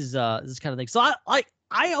 This is kind of thing. So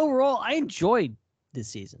I overall I enjoyed this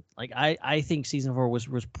season. Like, I think season 4 was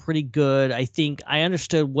pretty good. I think I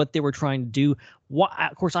understood what they were trying to do.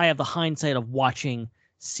 Of course, I have the hindsight of watching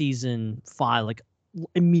season 5 like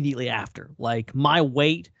immediately after. Like, my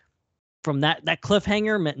wait from that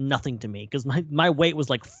cliffhanger meant nothing to me, because my wait was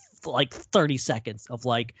like 30 seconds of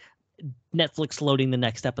like Netflix loading the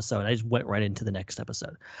next episode. I just went right into the next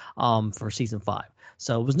episode for season 5.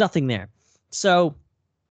 So it was nothing there. So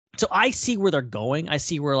I see where they're going. I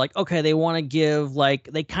see where, like, okay, they want to give, like,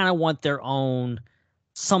 they kind of want their own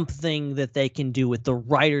something that they can do with. The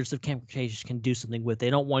writers of Camp Cretaceous can do something with. They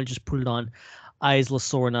don't want to just put it on Isla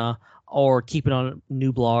Sorna or keep it on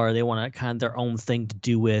Nublar. They want to kind of their own thing to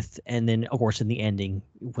do with. And then, of course, in the ending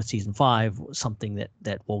with season 5, something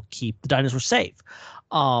that will keep the dinosaurs safe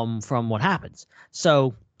from what happens.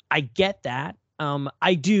 So I get that. I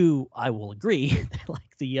will agree.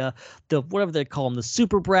 Like the whatever they call them, the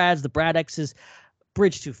Super Brads, the Brad X's,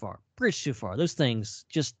 bridge too far. Those things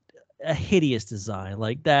just a hideous design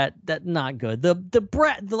like that not good.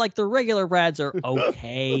 The regular Brads are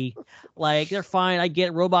okay. Like, they're fine. I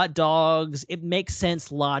get robot dogs. It makes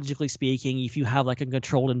sense logically speaking. If you have like a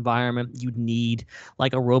controlled environment, you'd need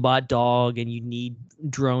like a robot dog and you need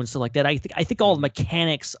drones, stuff like that. I think all the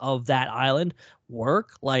mechanics of that island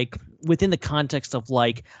work, like within the context of,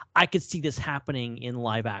 like, I could see this happening in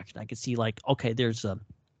live action. I could see, like, okay, there's a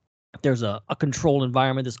controlled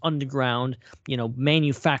environment, this underground,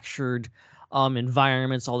 manufactured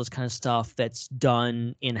environments, all this kind of stuff that's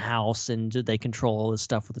done in-house, and they control all this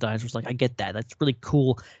stuff with the dinosaurs. Like, I get that. That's really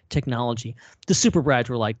cool technology. The Super Brads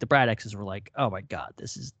were like, the Brad X's were like, oh my God,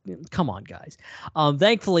 come on, guys.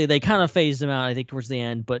 Thankfully, they kind of phased them out, I think, towards the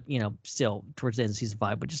end, but, still towards the end of season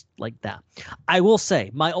 5, but just like that. I will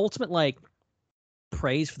say, my ultimate, like,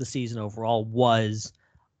 praise for the season overall was,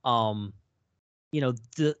 the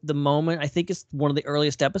moment, I think it's one of the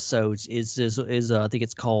earliest episodes is I think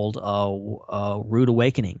it's called Rude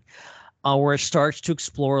Awakening, where it starts to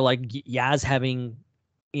explore, like, Yaz having,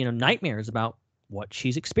 nightmares about what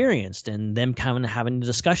she's experienced, and them kind of having a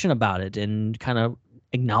discussion about it, and kind of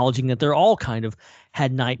acknowledging that they're all kind of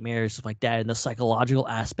had nightmares, stuff like that, and the psychological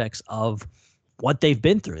aspects of what they've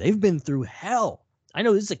been through. They've been through hell. I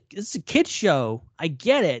know this is a kid's show. I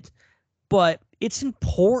get it, but it's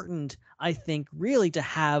important, I think, really, to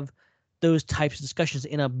have those types of discussions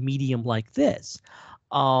in a medium like this.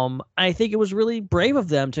 I think it was really brave of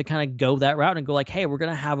them to kind of go that route and go like, hey, we're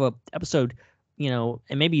going to have a episode, and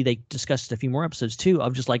maybe they discussed a few more episodes too,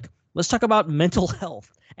 of just like, let's talk about mental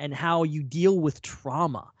health and how you deal with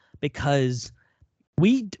trauma, because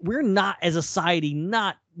we're not, as a society,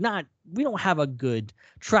 we don't have a good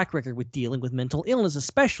track record with dealing with mental illness,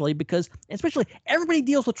 especially everybody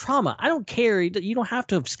deals with trauma. I don't care. You don't have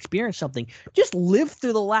to have experienced something. Just live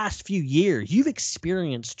through the last few years. You've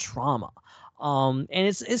experienced trauma. And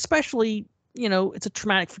it's especially, it's a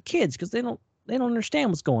traumatic for kids because they don't understand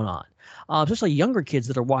what's going on. Especially younger kids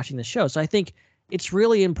that are watching the show. So I think it's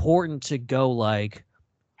really important to go like,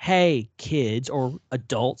 hey, kids or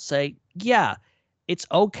adults, say, yeah, it's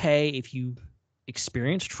okay if you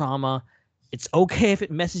experience trauma. It's okay if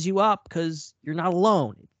it messes you up, because you're not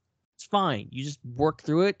alone. It's fine. You just work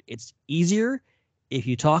through it. It's easier if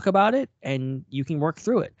you talk about it, and you can work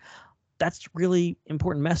through it. That's really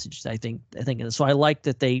important message, I think. And so I like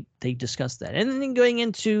that they discussed that. And then going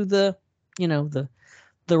into the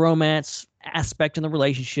romance aspect and the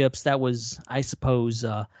relationships, that was, I suppose,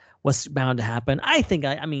 was bound to happen. I think,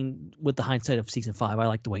 I mean, with the hindsight of season 5, I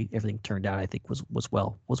like the way everything turned out. I think was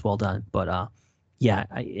well done. But yeah,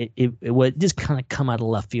 it would just kind of come out of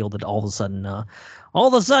left field that all of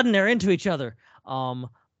a sudden they're into each other.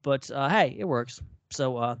 But hey, it works.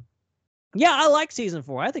 So yeah, I like season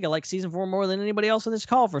 4. I think I like season 4 more than anybody else on this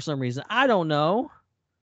call for some reason. I don't know.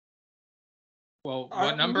 Well,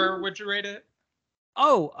 what number would you rate it?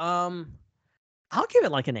 Oh, I'll give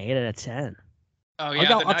it like an 8 out of 10. Oh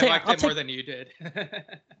yeah, I liked it more than you did.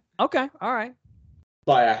 Okay, all right.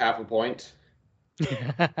 By a half a point.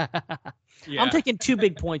 Yeah. I'm taking 2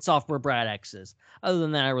 big points off where Brad X is. Other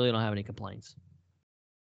than that, I really don't have any complaints.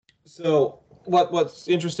 So what's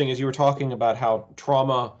interesting is you were talking about how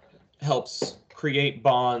trauma helps create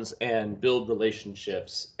bonds and build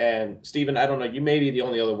relationships. And Stephen, I don't know, you may be the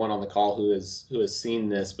only other one on the call who has seen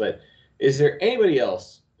this, but is there anybody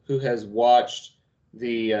else who has watched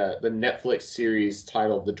the Netflix series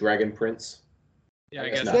titled The Dragon Prince? Yeah, I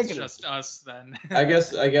guess it's just us then. I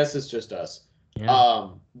guess it's just us. Yeah.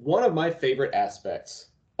 One of my favorite aspects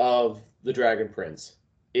of The Dragon Prince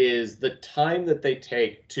is the time that they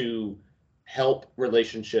take to help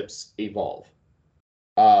relationships evolve.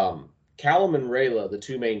 Callum and Rayla, the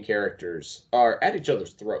 2 main characters, are at each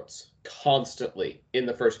other's throats constantly in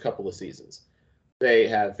the first couple of seasons. They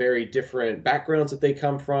have very different backgrounds that they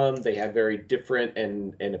come from. They have very different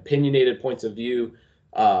and opinionated points of view,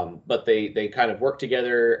 but they kind of work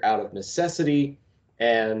together out of necessity,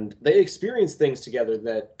 and they experience things together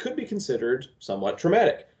that could be considered somewhat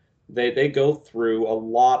traumatic. They go through a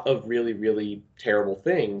lot of really, really terrible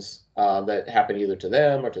things that happen either to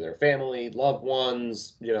them or to their family, loved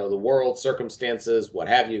ones, the world, circumstances, what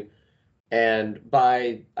have you. And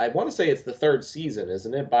I want to say it's the third season,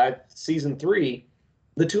 isn't it? By season 3,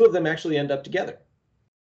 the two of them actually end up together.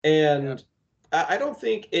 And I don't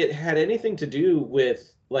think it had anything to do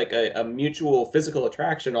with like a mutual physical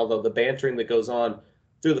attraction, although the bantering that goes on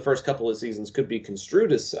through the first couple of seasons could be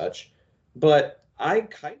construed as such. But I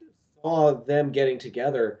kind of saw them getting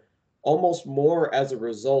together almost more as a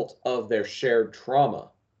result of their shared trauma,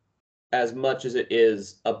 as much as it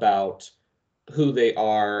is about who they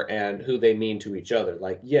are and who they mean to each other.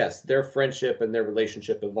 Like, yes, their friendship and their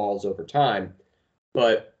relationship evolves over time,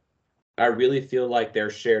 but I really feel like their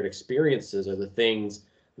shared experiences are the things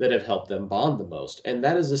that have helped them bond the most. And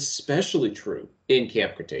that is especially true in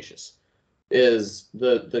Camp Cretaceous. Is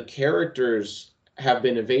the characters have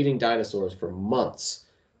been evading dinosaurs for months.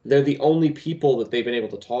 They're the only people that they've been able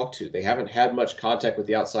to talk to. They haven't had much contact with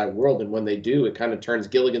the outside world, and when they do, it kind of turns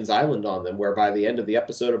Gilligan's Island on them, where by the end of the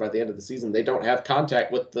episode or by the end of the season, they don't have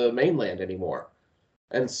contact with the mainland anymore.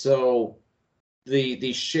 And so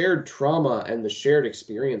the shared trauma and the shared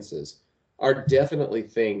experiences are definitely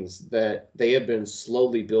things that they have been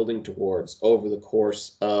slowly building towards over the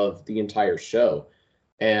course of the entire show.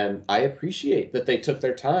 And I appreciate that they took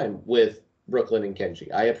their time with Brooklyn and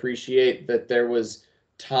Kenji. I appreciate that there was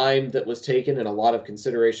time that was taken and a lot of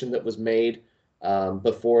consideration that was made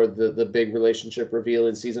before the big relationship reveal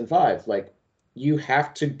in season 5. Like, you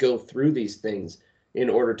have to go through these things in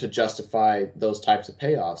order to justify those types of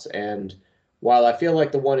payoffs. And while I feel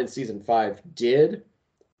like the one in season 5 did,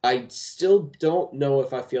 I still don't know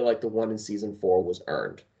if I feel like the one in season 4 was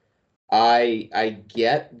earned. I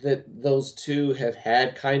get that those two have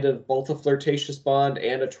had kind of both a flirtatious bond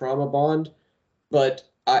and a trauma bond, but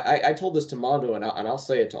I told this to Mondo, and I'll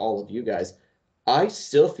say it to all of you guys. I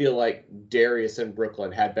still feel like Darius and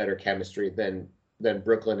Brooklyn had better chemistry than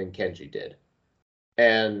Brooklyn and Kenji did.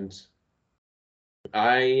 And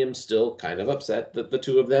I am still kind of upset that the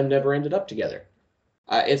two of them never ended up together.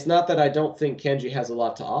 It's not that I don't think Kenji has a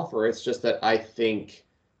lot to offer. It's just that I think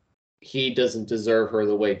he doesn't deserve her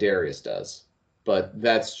the way Darius does. But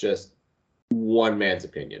that's just one man's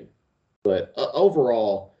opinion. But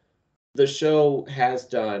overall, the show has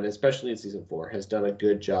done, especially in season 4, has done a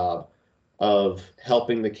good job of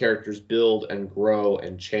helping the characters build and grow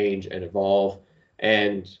and change and evolve.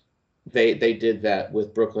 And they did that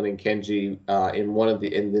with Brooklyn and Kenji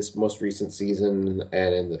in this most recent season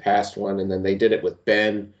and in the past one, and then they did it with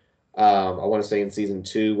Ben. I want to say in season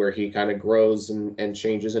 2, where he kind of grows and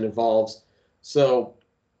changes and evolves. So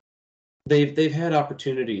they've had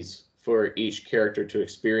opportunities for each character to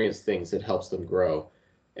experience things that helps them grow.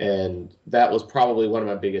 And that was probably one of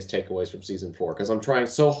my biggest takeaways from season 4, because I'm trying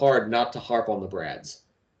so hard not to harp on the Brads.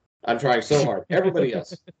 I'm trying so hard. Everybody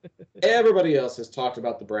else has talked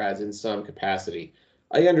about the Brads in some capacity.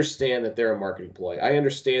 I understand that they're a marketing ploy. I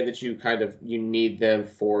understand that you need them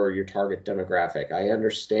for your target demographic. I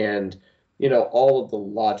understand, all of the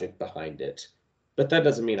logic behind it. But that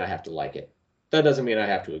doesn't mean I have to like it. That doesn't mean I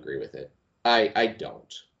have to agree with it. I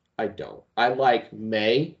don't. I like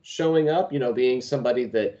May showing up, being somebody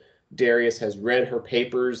that Darius has read her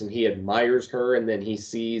papers and he admires her, and then he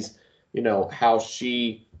sees, how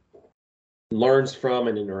she learns from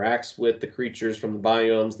and interacts with the creatures from the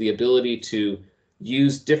biomes, the ability to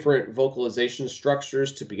use different vocalization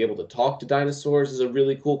structures to be able to talk to dinosaurs is a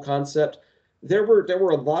really cool concept. There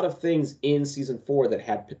were a lot of things in season 4 that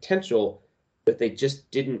had potential that they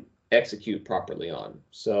just didn't execute properly on.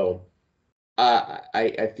 So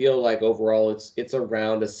I feel like overall it's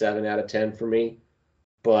around a 7 out of 10 for me,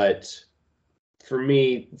 but for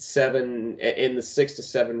me, 7 in the 6 to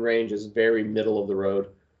 7 range is very middle of the road.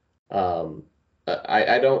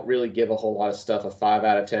 I don't really give a whole lot of stuff a 5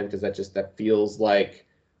 out of 10, because that feels like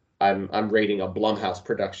I'm rating a Blumhouse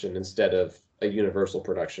production instead of a Universal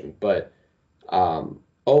production. But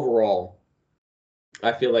overall,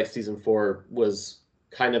 I feel like season 4 was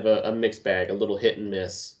kind of a mixed bag, a little hit and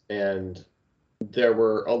miss, and there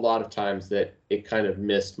were a lot of times that it kind of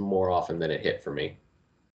missed more often than it hit for me.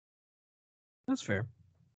 That's fair.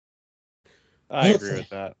 I agree with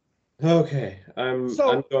that. Okay, I'm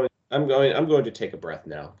going to take a breath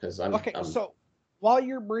now, because I'm So while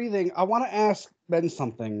you're breathing, I want to ask Ben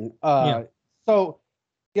something. So,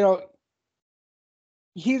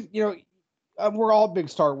 he's, we're all big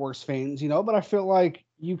Star Wars fans, but I feel like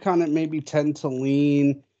you kind of maybe tend to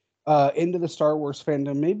lean into the Star Wars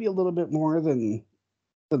fandom maybe a little bit more than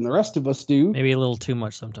the rest of us do. Maybe a little too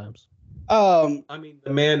much sometimes. I mean,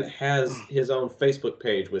 the man has his own Facebook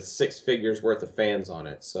page with 6 figures worth of fans on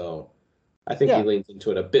it, so I think he leans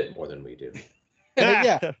into it a bit more than we do.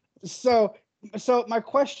 Yeah. So my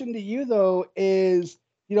question to you though is,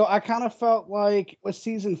 I kind of felt like with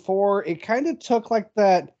season 4, it kind of took like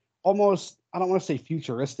that almost, I don't want to say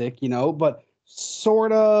futuristic, but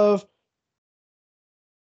sort of.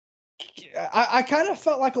 I kind of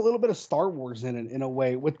felt like a little bit of Star Wars in it in a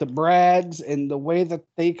way with the Brads and the way that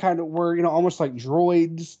they kind of were, almost like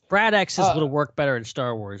droids. Brad X's would have worked better in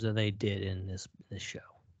Star Wars than they did in this show.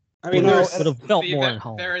 I mean, would have felt more at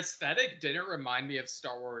home. Their aesthetic didn't remind me of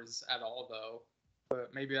Star Wars at all, though.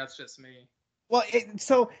 But maybe that's just me. Well,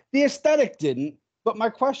 so the aesthetic didn't. But my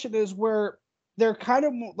question is where they're kind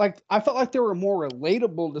of like, I felt like they were more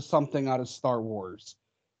relatable to something out of Star Wars.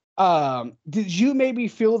 Did you maybe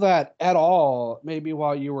feel that at all, maybe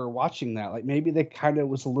while you were watching that? Like maybe they kind of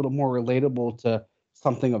was a little more relatable to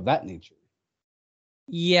something of that nature?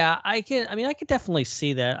 Yeah, I could definitely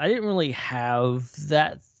see that. I didn't really have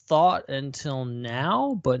that thought until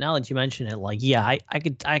now, but now that you mention it, like, yeah, I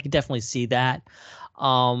could definitely see that.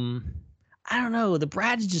 I don't know. The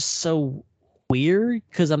Brad's just so weird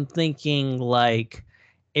because I'm thinking like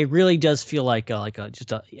it really does feel like and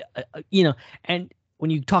when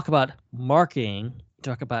you talk about marketing,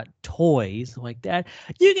 talk about toys like that,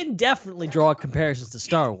 you can definitely draw comparisons to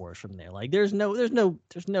Star Wars from there. Like there's no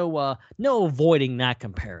avoiding that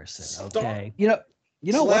comparison. Okay. You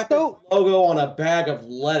know what though? Logo on a bag of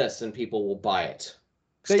lettuce and people will buy it.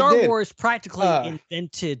 Star Wars practically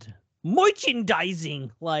invented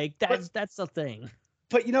merchandising. Like that's the thing.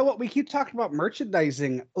 But you know what? We keep talking about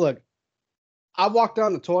merchandising. Look, I walk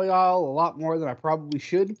down the toy aisle a lot more than I probably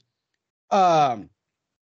should.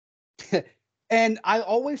 And I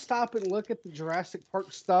always stop and look at the Jurassic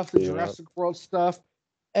Park stuff, the Jurassic World stuff.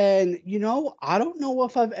 And, I don't know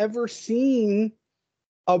if I've ever seen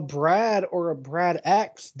a Brad or a Brad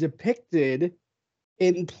X depicted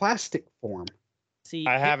in plastic form. See,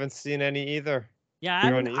 I haven't seen any either.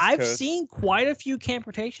 Yeah, I've seen quite a few Camp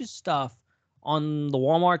Cretaceous stuff on the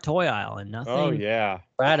Walmart toy aisle and nothing. Oh, yeah.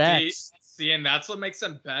 Brad X. See, and that's what makes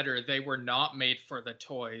them better. They were not made for the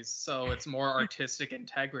toys, so it's more artistic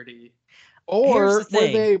integrity. Or were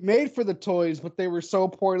they made for the toys, but they were so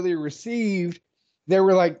poorly received, they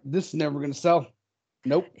were like, this is never going to sell.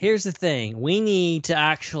 Nope. Here's the thing. We need to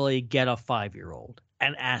actually get a 5-year-old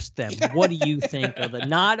and ask them, what do you think of it?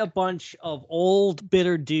 Not a bunch of old,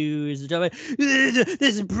 bitter dudes.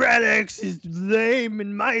 This Brad X is lame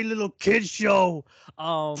in my little kid show.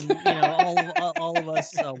 All of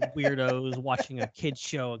us weirdos watching a kid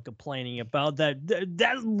show and complaining about that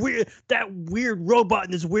weird robot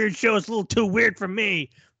in this weird show is a little too weird for me.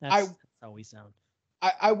 That's how we sound.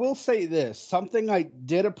 I will say this. Something I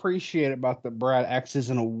did appreciate about the Brad X's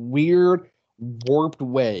in a weird, warped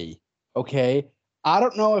way. Okay? I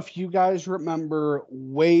don't know if you guys remember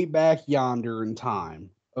way back yonder in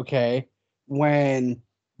time, okay, when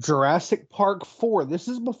Jurassic Park 4, this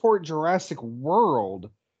is before Jurassic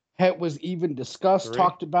World was even discussed,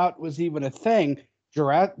 talked about, was even a thing,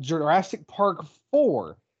 Jurassic Park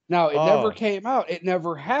 4. Now, it never came out. It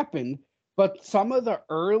never happened. But some of the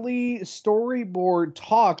early storyboard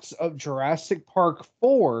talks of Jurassic Park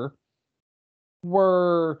 4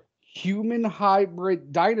 were human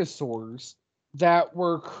hybrid dinosaurs that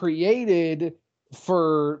were created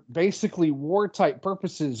for basically war type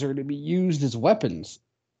purposes or to be used as weapons.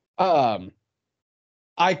 I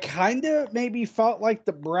kind of maybe felt like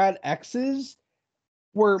the Brad X's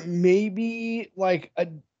were maybe like I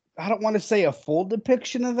don't want to say a full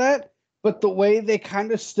depiction of that, but the way they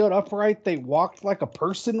kind of stood upright, they walked like a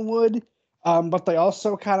person would, but they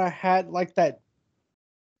also kind of had like that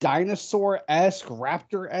dinosaur-esque,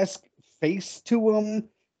 raptor-esque face to them.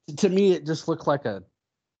 To me, it just looked like a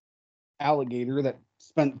alligator that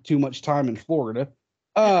spent too much time in Florida.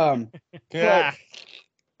 To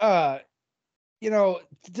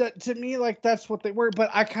me, like that's what they were. But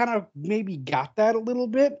I kind of maybe got that a little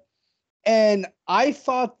bit, and I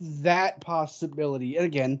thought that possibility. And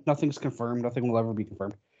again, nothing's confirmed. Nothing will ever be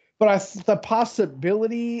confirmed. But the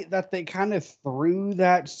possibility that they kind of threw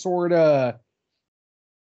that sort of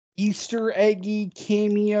Easter eggy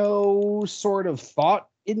cameo sort of thought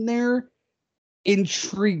in there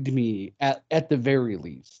intrigued me at the very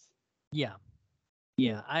least. Yeah.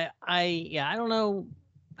 I don't know.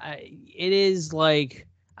 It is like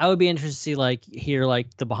I would be interested to see hear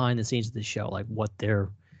the behind the scenes of the show, like what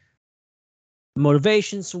their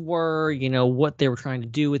motivations were, what they were trying to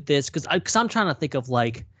do with this. Because I'm trying to think of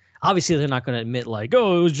obviously they're not going to admit it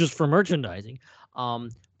was just for merchandising.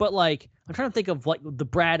 But I'm trying to think of what the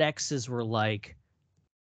Brad X's were like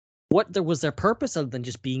what there was their purpose other than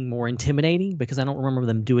just being more intimidating, because I don't remember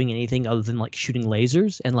them doing anything other than like shooting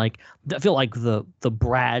lasers. And like I feel like the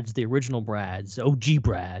Brads, the original Brads, OG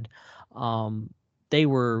Brad, they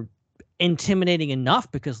were intimidating enough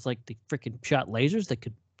because like they freaking shot lasers that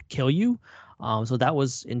could kill you. So that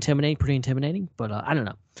was intimidating, pretty intimidating. But I don't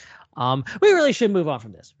know. We really should move on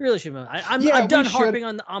from this. We really should move on. I'm done harping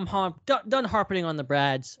on done harping on the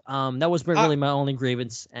Brads. That was really my only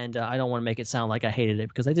grievance, and I don't want to make it sound like I hated it,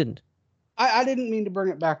 because I didn't. I didn't mean to bring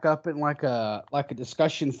it back up in like a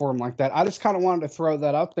discussion forum like that. I just kind of wanted to throw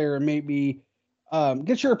that out there and maybe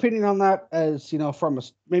get your opinion on that, as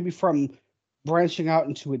from branching out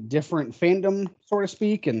into a different fandom, so to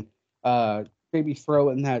speak, and maybe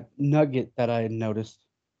throw in that nugget that I had noticed.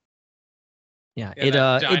 Yeah,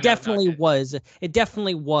 it definitely was. It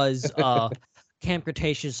definitely was Camp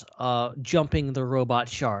Cretaceous jumping the robot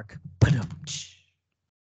shark.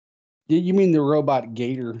 You mean the robot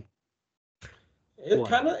gator? It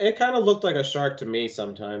kind of looked like a shark to me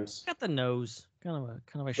sometimes. Got the nose, kind of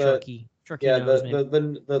a sharky nose.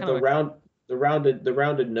 The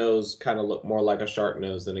rounded nose kind of looked more like a shark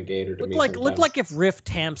nose than a gator to me. Looked like if Riff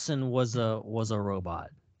Tamson was a robot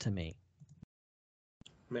to me.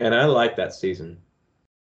 Man, I like that season.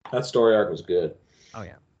 That story arc was good. Oh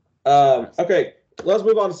yeah. Okay, let's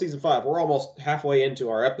move on to season 5. We're almost halfway into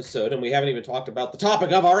our episode, and we haven't even talked about the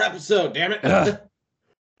topic of our episode. Damn it!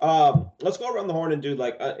 Let's go around the horn and do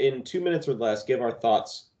in 2 minutes or less, give our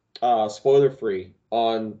thoughts, spoiler free,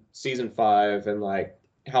 on season 5 and like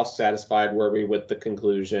how satisfied were we with the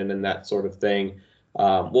conclusion and that sort of thing.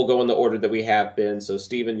 We'll go in the order that we have been. So,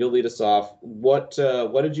 Steven, you'll lead us off. What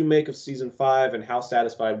did you make of season 5, and how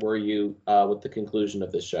satisfied were you with the conclusion of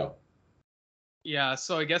this show? Yeah,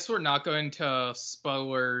 so I guess we're not going to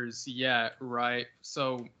spoilers yet, right?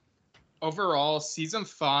 So, overall, season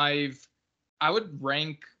 5, I would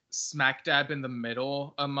rank smack dab in the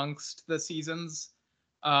middle amongst the seasons.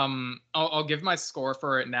 I'll give my score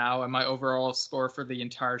for it now and my overall score for the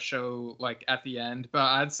entire show like at the end, but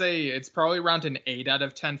I'd say it's probably around an 8 out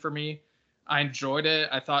of 10 for me. I enjoyed it.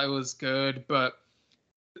 I thought it was good, but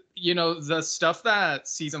the stuff that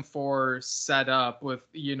season 4 set up with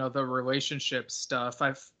the relationship stuff,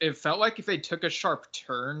 it felt like if they took a sharp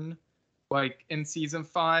turn like in season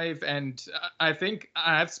 5, and I think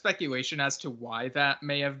I have speculation as to why that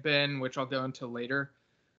may have been, which I'll go into later,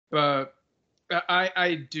 but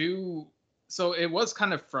I do. So it was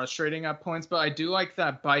kind of frustrating at points, but I do like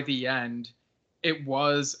that by the end, it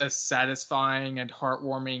was a satisfying and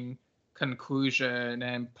heartwarming conclusion,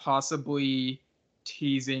 and possibly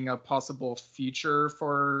teasing a possible future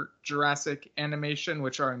for Jurassic animation,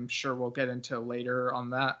 which I'm sure we'll get into later on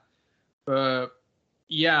that. But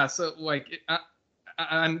yeah, so like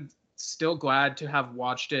I'm still glad to have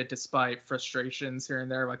watched it despite frustrations here and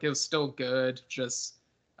there. Like it was still good, just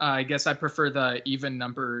I guess I prefer the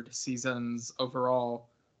even-numbered seasons overall,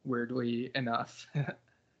 weirdly enough.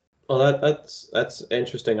 Well, that's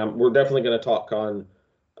interesting. We're definitely going to talk on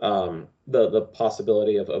the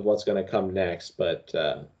possibility of what's going to come next, but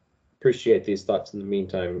appreciate these thoughts in the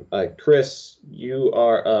meantime. Chris, you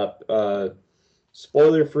are up.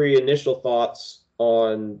 Spoiler-free initial thoughts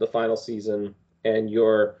on the final season and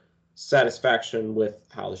your satisfaction with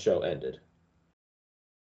how the show ended.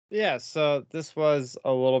 Yeah, so this was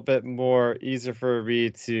a little bit more easier for me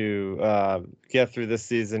to get through this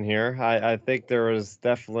season here. I think there was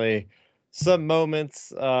definitely some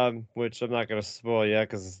moments, which I'm not going to spoil yet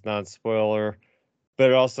because it's not a spoiler, but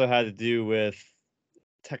it also had to do with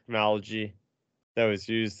technology that was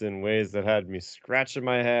used in ways that had me scratching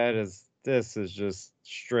my head as this is just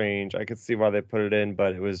strange. I could see why they put it in,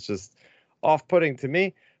 but it was just off-putting to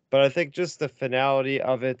me. But I think just the finality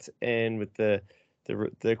of it, and with the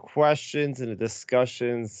questions and the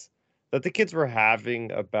discussions that the kids were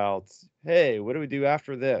having about, hey, what do we do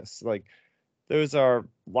after this? Like, those are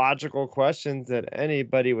logical questions that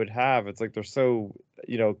anybody would have. It's like they're so,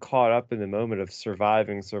 caught up in the moment of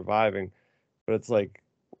surviving. But it's like,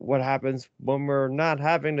 what happens when we're not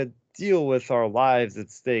having to deal with our lives at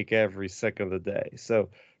stake every second of the day? So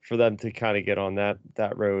for them to kind of get on that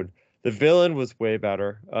road, the villain was way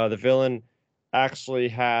better. The villain actually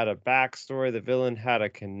had a backstory. The villain had a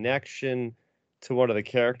connection to one of the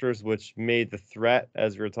characters, which made the threat,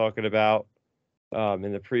 as we were talking about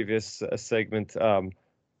in the previous segment,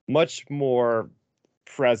 much more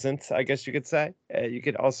present, I guess you could say. You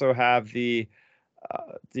could also have the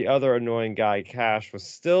other annoying guy, Cash, was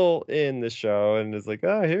still in the show, and is like,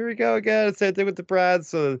 oh, here we go again. Same thing with the Brad.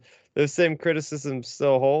 So the same criticism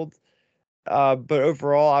still holds. But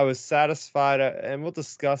overall, I was satisfied, and we'll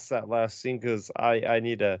discuss that last scene because I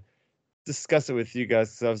need to discuss it with you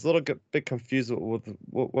guys because I was a little bit confused with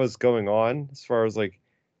what was going on as far as like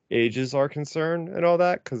ages are concerned and all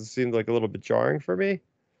that, because it seemed like a little bit jarring for me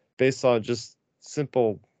based on just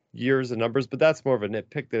simple years and numbers. But that's more of a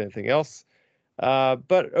nitpick than anything else.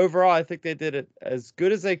 But overall, I think they did it as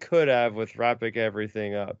good as they could have with wrapping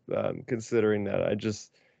everything up. Considering that, I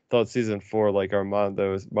just thought season 4, like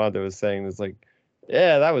Mondo was saying, was like,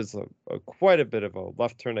 yeah, that was quite a bit of a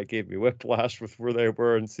left turn that gave me whiplash with where they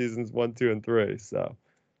were in seasons 1, 2, and 3. So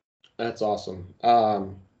that's awesome.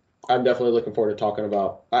 I'm definitely looking forward to talking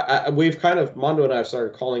about. We've kind of Mondo and I have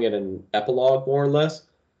started calling it an epilogue, more or less,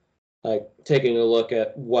 like taking a look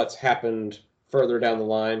at what's happened further down the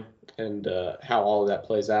line and how all of that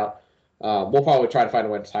plays out. We'll probably try to find a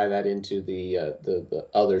way to tie that into the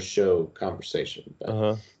other show conversation.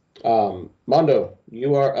 But, Mondo,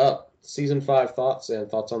 you are up. Season 5 thoughts and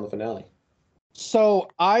thoughts on the finale. So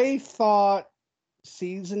I thought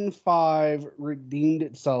season 5 redeemed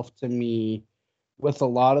itself to me with a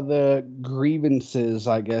lot of the grievances,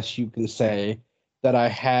 I guess you can say, that I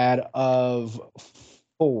had of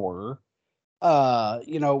 4.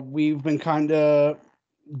 We've been kind of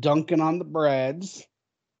dunking on the Brads.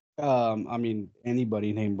 I mean,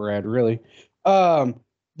 anybody named Brad, really.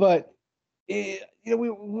 But we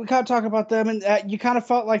kind of talk about them, and you kind of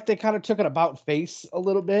felt like they kind of took it about face a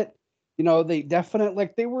little bit. They definitely,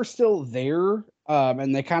 like, they were still there,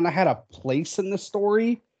 and they kind of had a place in the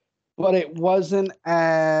story, but it wasn't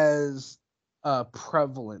as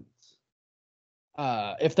prevalent,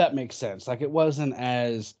 if that makes sense. Like, it wasn't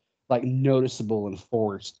as like noticeable and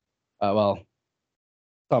forced. Well,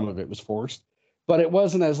 some of it was forced, but it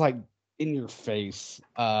wasn't as like in your face.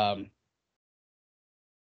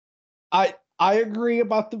 I agree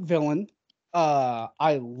about the villain.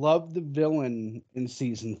 I love the villain in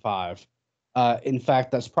season 5. In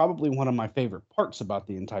fact, that's probably one of my favorite parts about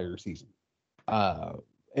the entire season.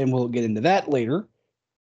 And we'll get into that later.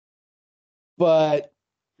 But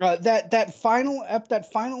that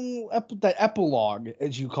epilogue,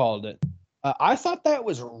 as you called it, I thought that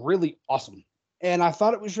was really awesome, and I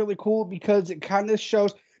thought it was really cool because it kind of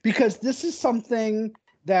shows, because this is something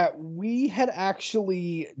that we had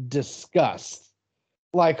actually discussed.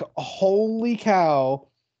 Like, holy cow,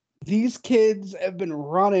 these kids have been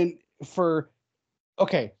running for.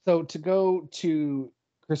 Okay, so to go to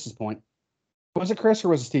Chris's point, was it Chris or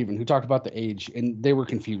was it Steven who talked about the age and they were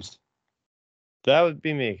confused? That would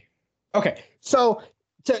be me. Okay, so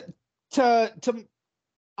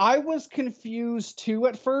I was confused too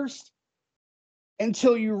at first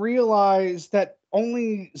until you realize that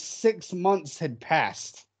only 6 months had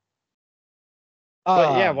passed.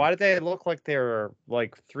 But yeah, why did they look like they were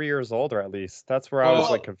like 3 years older at least? That's where I was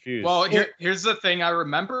like confused. Well, here's the thing. I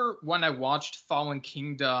remember when I watched Fallen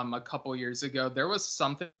Kingdom a couple years ago, there was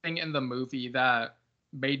something in the movie that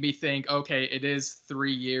made me think, okay, it is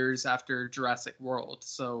 3 years after Jurassic World.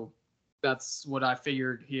 So that's what I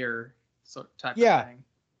figured here. So type of thing.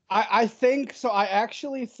 I think so. I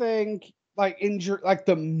actually think like like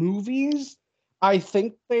the movies, I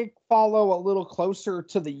think they follow a little closer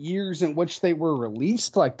to the years in which they were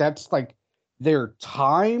released. Like that's like their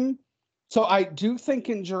time. So I do think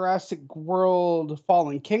in Jurassic World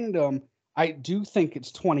Fallen Kingdom, I do think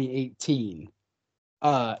it's 2018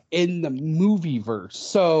 in the movie verse.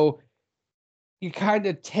 So you kind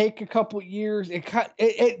of take a couple years.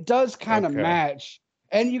 It does kind of match,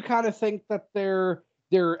 and you kind of think that they're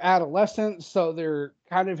adolescents, so they're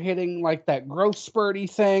kind of hitting like that growth spurty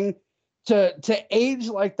thing. To age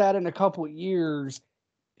like that in a couple years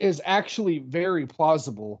is actually very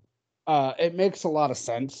plausible. It makes a lot of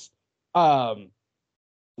sense. But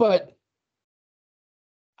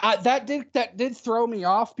that did throw me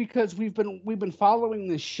off because we've been following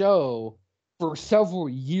this show for several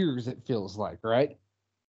years. It feels like, right?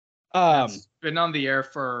 It's been on the air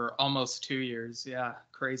for almost 2 years. Yeah,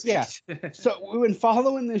 crazy. Yeah. So we've been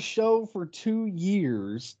following this show for 2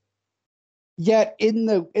 years. Yet in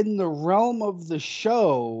the realm of the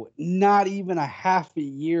show, not even a half a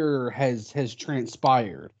year has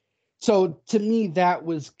transpired. So to me, that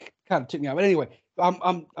was kind of took me out. But anyway,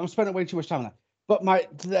 I'm spending way too much time on that. But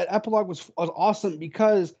that epilogue was awesome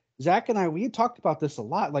because Zach and I, we had talked about this a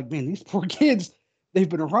lot. Like, man, these poor kids, they've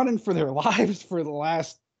been running for their lives for the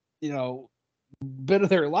last, bit of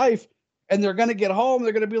their life, and they're gonna get home.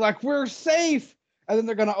 They're gonna be like, we're safe. And then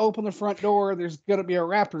they're going to open the front door. There's going to be a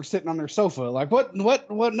raptor sitting on their sofa. Like, what,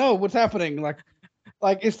 no, what's happening? Like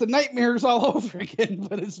it's the nightmares all over again,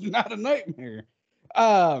 but it's not a nightmare.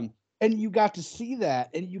 And you got to see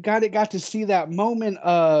that. And you got to see that moment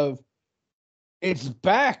of it's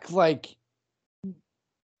back. Like,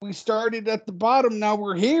 we started at the bottom. Now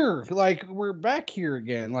we're here. Like, we're back here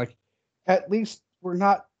again. Like, at least we're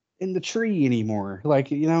not in the tree anymore.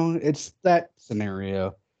 Like, it's that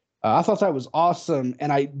scenario. I thought that was awesome.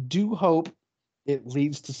 And I do hope it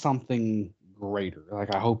leads to something greater.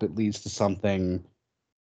 Like, I hope it leads to something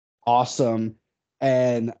awesome.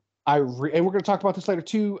 And and we're going to talk about this later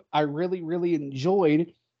too. I really, really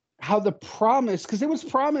enjoyed how because it was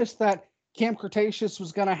promised that Camp Cretaceous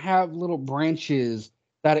was going to have little branches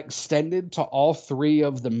that extended to all 3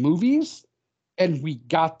 of the movies. And we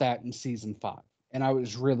got that in season 5. And I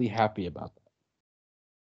was really happy about that.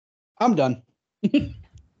 I'm done.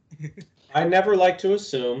 I never like to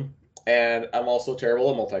assume, and I'm also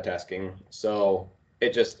terrible at multitasking. So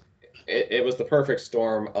it was the perfect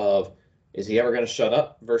storm of, is he ever going to shut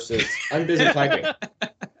up versus I'm busy typing.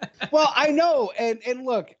 Well, I know, and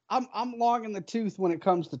look, I'm long in the tooth when it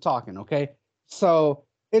comes to talking. Okay, so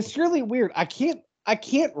it's really weird. I can't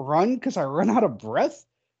run because I run out of breath,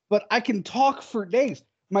 but I can talk for days.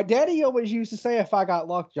 My daddy always used to say, if I got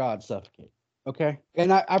lockjaw, I'd suffocate. Okay,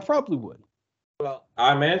 and I probably would. Well,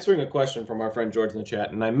 I'm answering a question from our friend George in the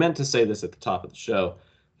chat, and I meant to say this at the top of the show.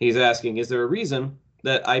 He's asking, is there a reason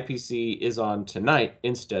that IPC is on tonight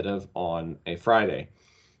instead of on a Friday?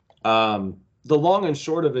 The long and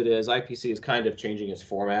short of it is IPC is kind of changing its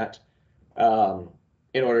format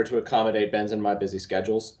in order to accommodate Ben's and my busy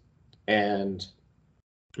schedules. And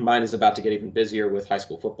mine is about to get even busier with high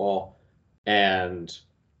school football. And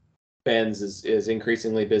Ben's is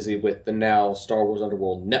increasingly busy with the now Star Wars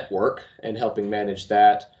Underworld Network and helping manage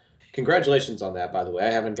that. Congratulations on that, by the way.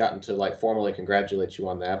 I haven't gotten to formally congratulate you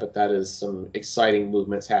on that, but that is some exciting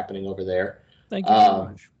movements happening over there. Thank you very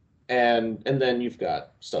much. And then you've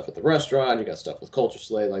got stuff at the restaurant, you got stuff with Culture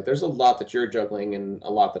Slate. Like, there's a lot that you're juggling and a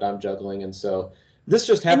lot that I'm juggling, and so this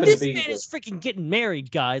just happened to be. This man is freaking getting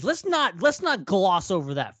married, guys. Let's not gloss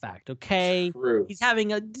over that fact, okay? True. He's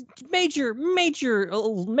having a making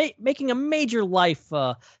a major life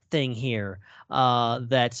thing here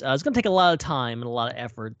that is going to take a lot of time and a lot of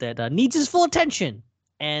effort that needs his full attention,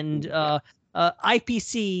 and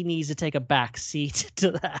IPC needs to take a back seat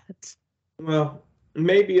to that. Well,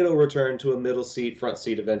 maybe it'll return to a middle seat, front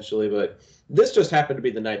seat eventually, but this just happened to be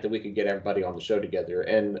the night that we could get everybody on the show together.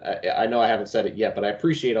 And I know I haven't said it yet, but I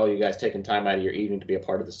appreciate all you guys taking time out of your evening to be a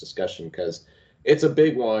part of this discussion, because it's a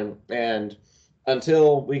big one. And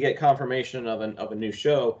until we get confirmation of a new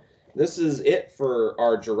show, this is it for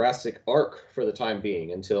our Jurassic arc for the time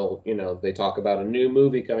being, until, they talk about a new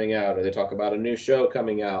movie coming out or they talk about a new show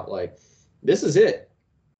coming out. Like, this is it.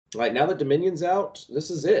 Like, now that Dominion's out, this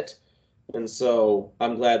is it. And so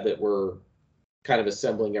I'm glad that we're kind of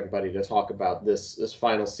assembling everybody to talk about this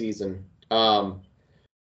final season. I'm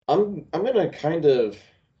gonna kind of,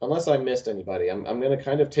 unless I missed anybody, I'm gonna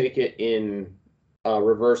kind of take it in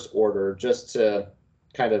reverse order just to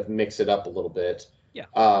kind of mix it up a little bit. Yeah.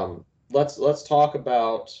 Let's talk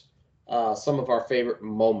about some of our favorite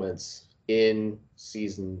moments in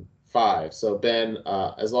season 5. So Ben,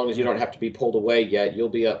 as long as you don't have to be pulled away yet, you'll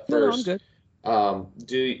be up first. No, I'm good.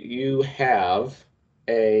 Do you have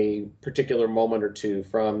a particular moment or two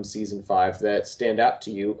from season 5 that stand out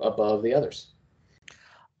to you above the others?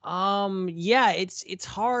 Yeah, it's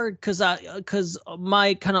hard because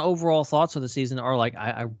my kind of overall thoughts of the season are like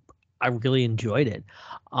I really enjoyed it.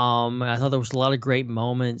 I thought there was a lot of great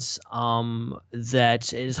moments.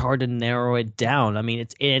 That it's hard to narrow it down. I mean,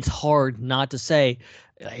 it's hard not to say.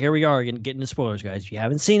 Here we are getting into spoilers, guys. If you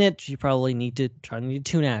haven't seen it, you probably need to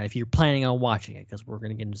tune out if you're planning on watching it, because we're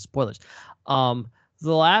going to get into spoilers.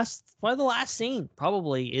 The last scene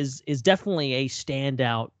probably is definitely a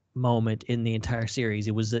standout moment in the entire series.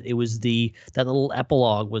 It was that little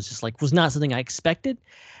epilogue was not something I expected,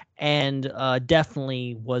 and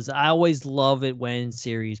definitely was. I always love it when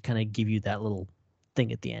series kind of give you that little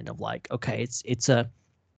thing at the end of like, okay, it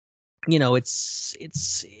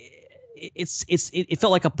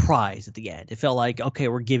felt like a prize at the end. It felt like, okay,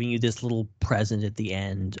 we're giving you this little present at the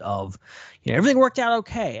end of, everything worked out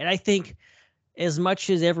okay. And I think as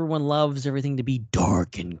much as everyone loves everything to be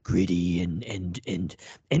dark and gritty and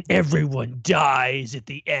everyone dies at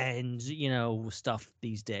the end, stuff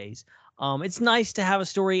these days, it's nice to have a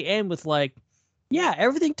story end with like, yeah,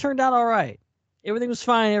 everything turned out all right. Everything was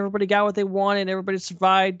fine. Everybody got what they wanted. Everybody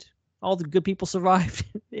survived. All the good people survived.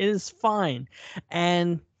 It is fine.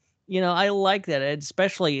 And I like that,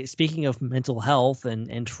 especially speaking of mental health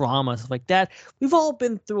and trauma, stuff like that. We've all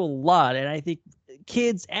been through a lot, and I think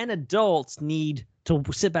kids and adults need to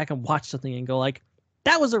sit back and watch something and go like,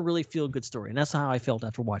 that was a really feel-good story. And that's how I felt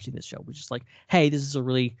after watching this show, which is like, hey, this is a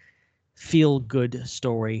really feel-good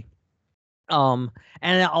story.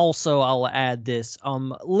 And also I'll add this.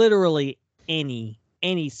 Literally any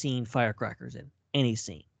scene Firecracker's in, any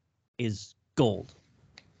scene is gold.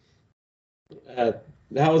 That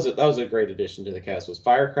was a great addition to the cast. Was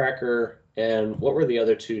Firecracker, and what were the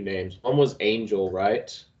other two names? One was Angel,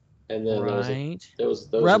 right? And then there was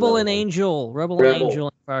Rebel and Angel, Rebel and Angel,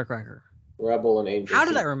 and Firecracker. Rebel and Angel. How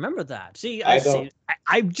did I remember that? See, I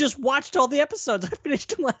just watched all the episodes. I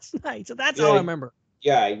finished them last night, so that's how I remember.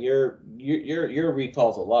 Yeah, your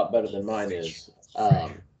recall's a lot better than mine is.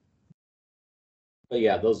 But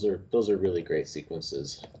yeah, those are really great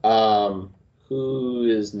sequences. Who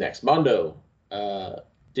is next? Mondo.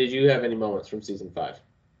 Did you have any moments from season 5?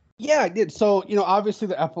 Yeah, I did. So, obviously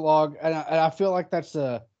the epilogue, and I feel like that's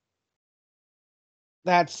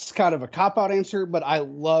kind of a cop-out answer, but I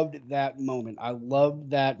loved that moment. I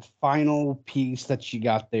loved that final piece that you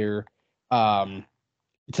got there,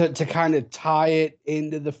 to kind of tie it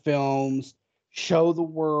into the films, show the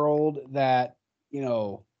world that,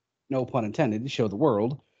 no pun intended, to show the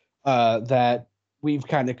world that we've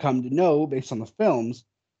kind of come to know based on the films.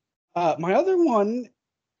 My other one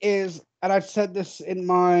is, and I've said this in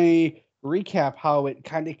my recap, how it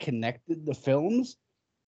kind of connected the films.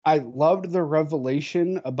 I loved the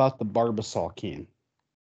revelation about the Barbasol can.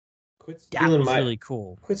 Really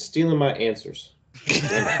cool. Quit stealing my answers.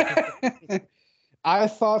 I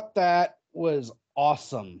thought that was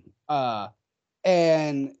awesome.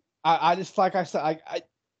 And I just, like I said,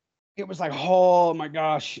 it was like, oh my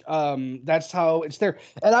gosh, that's how it's there.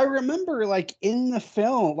 And I remember, like, in the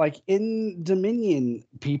film, like in Dominion,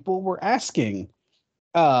 people were asking,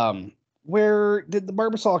 where did the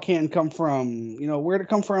Barbasol can come from? Where'd it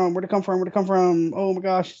come from? Where'd it come from? Where'd it come from? Oh my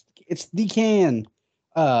gosh, it's the can.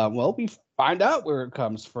 Well, we find out where it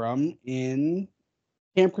comes from in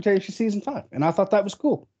Camp Cretaceous season 5, and I thought that was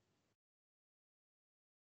cool.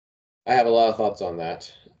 I have a lot of thoughts on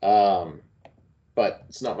that. But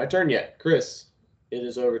it's not my turn yet. Chris, it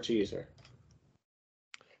is over to you, sir.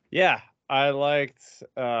 Yeah, I liked,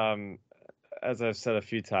 as I've said a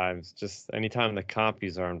few times, just anytime the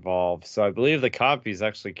compies are involved. So I believe the compies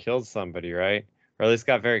actually killed somebody, right? Or at least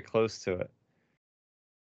got very close to it.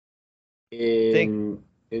 In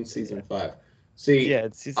season 5. See, yeah,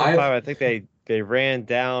 in season 5, I think they ran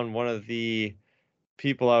down one of the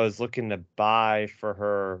people I was looking to buy for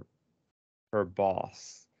her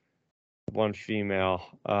boss. One female.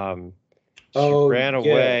 She ran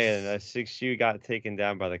away, and I think she got taken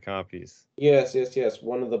down by the compies. Yes.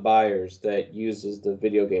 One of the buyers that uses the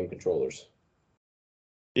video game controllers.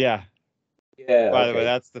 Yeah. Yeah. By the way,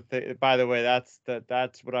 that's the thing. By the way, that's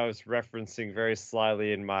what I was referencing very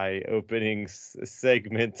slyly in my opening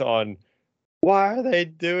segment on why are they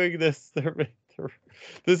doing this?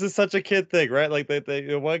 This is such a kid thing, right? Like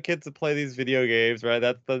they want kids to play these video games, right?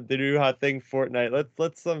 That's the new hot thing, Fortnite.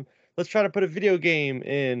 Let's try to put a video game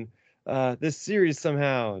in this series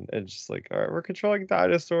somehow. And just like, all right, we're controlling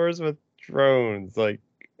dinosaurs with drones. Like,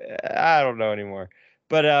 I don't know anymore.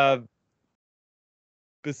 But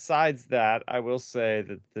besides that, I will say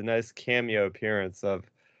that the nice cameo appearance of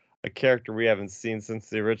a character we haven't seen since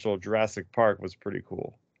the original Jurassic Park was pretty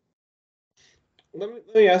cool. Let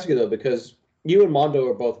me ask you, though, because you and Mondo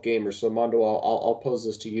are both gamers, so Mondo, I'll pose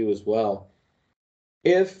this to you as well.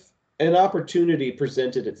 If an opportunity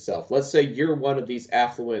presented itself, let's say you're one of these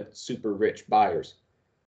affluent, super rich buyers.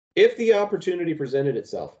 If the opportunity presented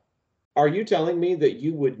itself, are you telling me that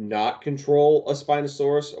you would not control a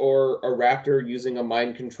Spinosaurus or a raptor using a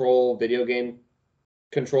mind control video game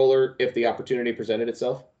controller if the opportunity presented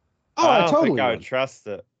itself? Oh, I don't totally think I would trust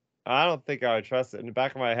it. I don't think I would trust it. In the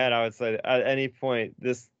back of my head, I would say at any point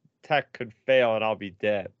this tech could fail and I'll be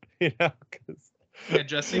dead. Yeah, it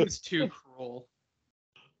just seems too cruel.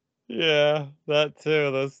 Yeah, that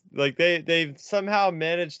too. Those they somehow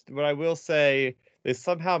managed. What I will say, they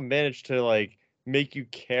somehow managed to like make you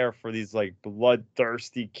care for these like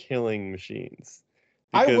bloodthirsty killing machines.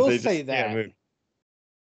 I will say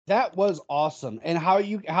that was awesome, and how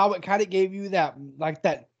it kind of gave you that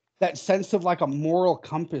sense of like a moral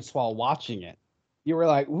compass while watching it. You were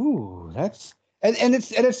like, ooh, that's and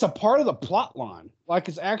it's a part of the plot line. Like,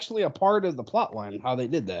 it's actually a part of the plot line how they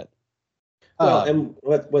did that. Well, and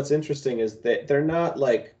what's interesting is that they're not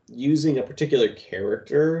like using a particular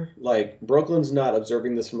character. Like, Brooklyn's not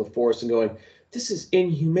observing this from a forest and going, "This is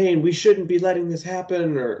inhumane. We shouldn't be letting this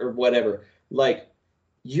happen," or whatever. Like,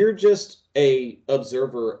 you're just a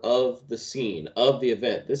observer of the scene, of the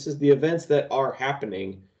event. This is the events that are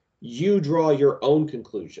happening. You draw your own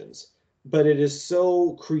conclusions, but it is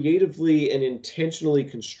so creatively and intentionally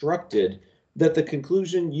constructed that the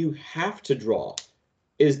conclusion you have to draw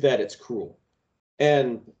is that it's cruel.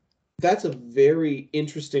 And that's a very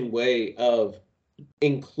interesting way of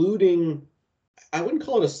including, I wouldn't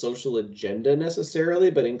call it a social agenda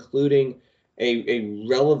necessarily, but including a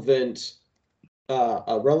relevant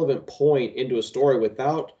point into a story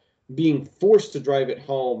without being forced to drive it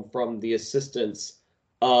home from the assistance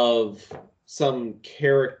of some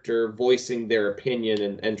character voicing their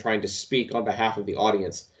opinion and trying to speak on behalf of the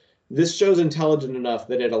audience. This show's intelligent enough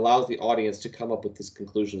that it allows the audience to come up with these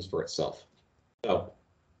conclusions for itself. So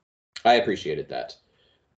I appreciated that.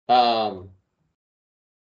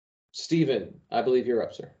 Steven, I believe you're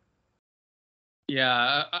up, sir.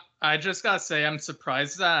 Yeah, I just gotta say I'm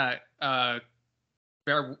surprised that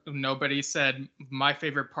nobody said my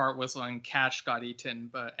favorite part was when Cash got eaten,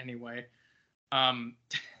 but anyway.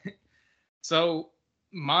 So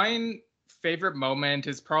mine favorite moment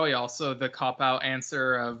is probably also the cop-out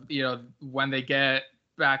answer of, when they get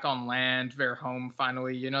back on land, they're home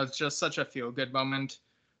finally, it's just such a feel-good moment.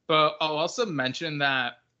 But I'll also mention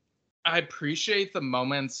that I appreciate the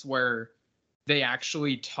moments where they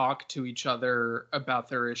actually talk to each other about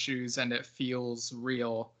their issues and it feels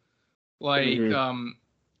real. Like,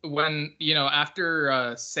 when,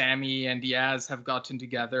 after Sammy and Diaz have gotten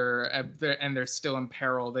together and they're still in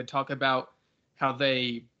peril, they talk about how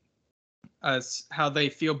they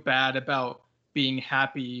feel bad about being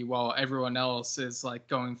happy while everyone else is like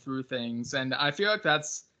going through things. And I feel like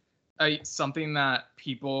that's something that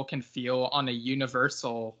people can feel on a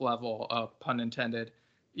universal level, pun intended.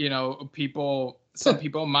 Some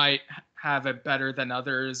people might have it better than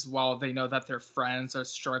others while they know that their friends are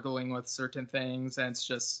struggling with certain things, and it's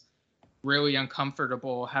just really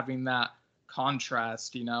uncomfortable having that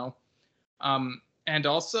contrast, and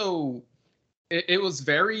also it was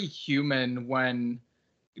very human when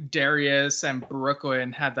Darius and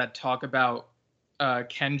Brooklyn had that talk about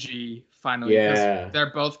Kenji finally, because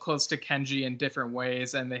they're both close to Kenji in different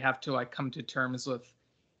ways, and they have to like come to terms with,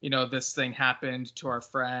 this thing happened to our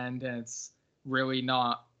friend and it's really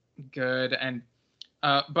not good. And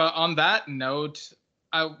but on that note,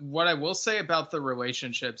 what I will say about the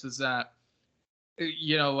relationships is that,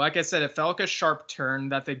 like I said, it felt like a sharp turn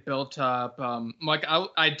that they built up. Like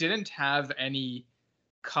I didn't have any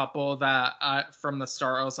couple that from the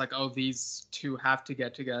start I was like, oh, these two have to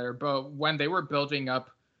get together. But when they were building up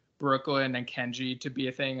Brooklyn and Kenji to be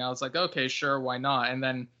a thing, I was like, okay, sure, why not? And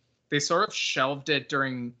then they sort of shelved it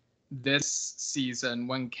during this season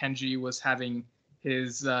when Kenji was having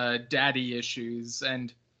his daddy issues.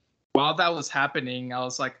 And while that was happening, I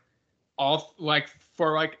was like,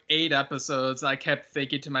 for like 8 episodes, I kept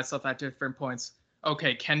thinking to myself at different points,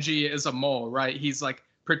 okay, Kenji is a mole, right? He's like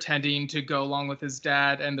pretending to go along with his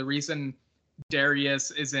dad. And the reason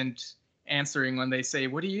Darius isn't answering when they say,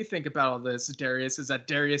 what do you think about all this, Darius, is that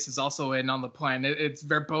Darius is also in on the plan.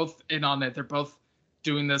 They're both in on it. They're both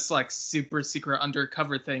doing this like super secret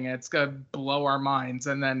undercover thing, and it's gonna blow our minds.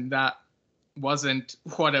 And then that wasn't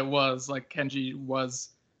what it was. Like, Kenji was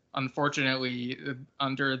unfortunately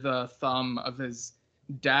under the thumb of his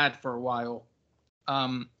dad for a while.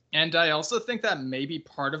 And I also think that maybe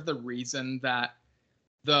part of the reason that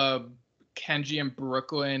the Kenji and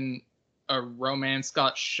Brooklyn romance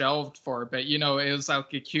got shelved for a bit, it was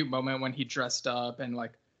like a cute moment when he dressed up and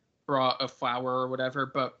like brought a flower or whatever,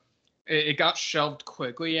 but it got shelved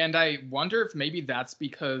quickly. And I wonder if maybe that's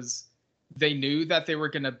because they knew that they were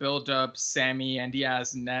going to build up Sammy and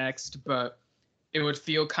Diaz next, but it would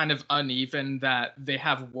feel kind of uneven that they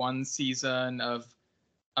have one season of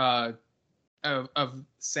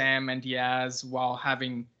Sam and Diaz while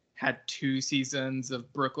having had 2 seasons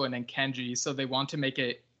of Brooklyn and Kenji. So they want to make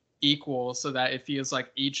it equal so that it feels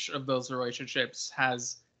like each of those relationships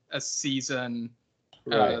has a season,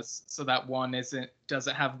 right? So that one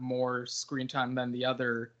doesn't have more screen time than the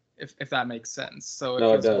other, if that makes sense. So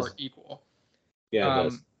it feels more equal. Yeah, it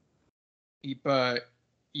does. But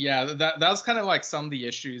yeah, that was kind of like some of the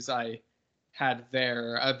issues I had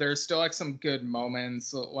there. There's still like some good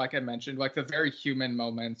moments, like I mentioned, like the very human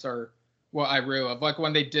moments are what I really love. Like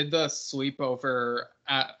when they did the sleepover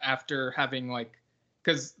after having like,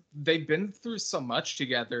 because they've been through so much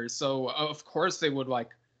together, so of course they would like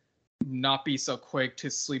not be so quick to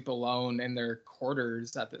sleep alone in their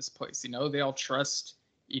quarters at this place. They all trust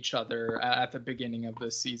each other at the beginning of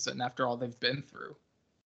this season after all they've been through.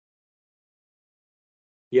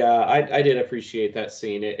 Yeah, I did appreciate that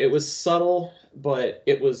scene. It was subtle, but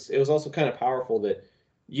it was also kind of powerful that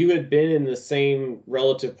you had been in the same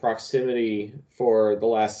relative proximity for the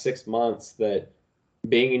last 6 months, that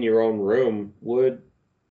being in your own room would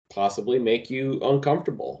possibly make you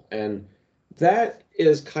uncomfortable. And that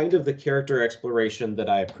is kind of the character exploration that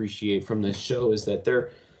I appreciate from this show, is that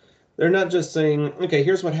They're not just saying, okay,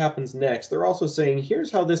 here's what happens next. They're also saying,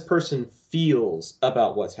 here's how this person feels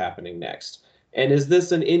about what's happening next. And is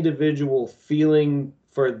this an individual feeling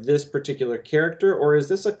for this particular character, or is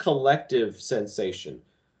this a collective sensation?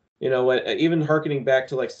 You know, even harkening back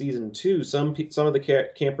to like season 2, some of the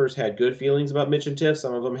campers had good feelings about Mitch and Tiff.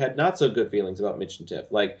 Some of them had not so good feelings about Mitch and Tiff.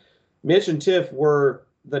 Like Mitch and Tiff were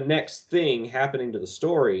the next thing happening to the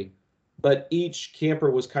story, but each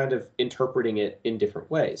camper was kind of interpreting it in different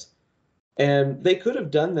ways. And they could have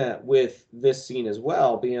done that with this scene as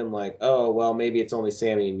well, being like, oh, well, maybe it's only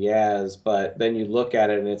Sammy and Yaz, but then you look at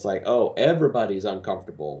it and it's like, oh, everybody's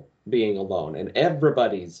uncomfortable being alone, and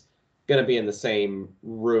everybody's going to be in the same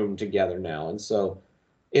room together now. And so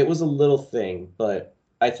it was a little thing, but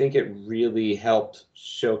I think it really helped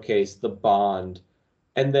showcase the bond.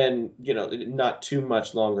 And then, you know, not too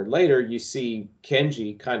much longer later, you see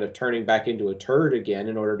Kenji kind of turning back into a turd again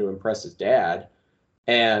in order to impress his dad.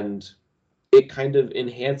 And it kind of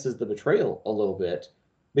enhances the betrayal a little bit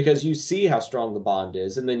because you see how strong the bond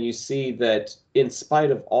is, and then you see that in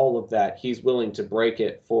spite of all of that, he's willing to break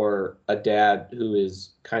it for a dad who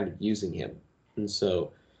is kind of using him. And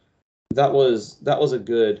so that was a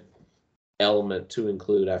good element to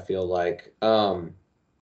include, I feel like.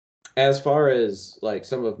 As far as like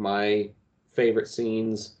some of my favorite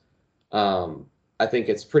scenes, I think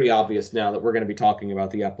it's pretty obvious now that we're going to be talking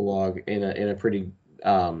about the epilogue in a pretty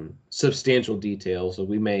substantial detail, so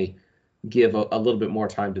we may give a little bit more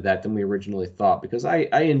time to that than we originally thought, because I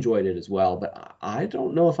enjoyed it as well, but I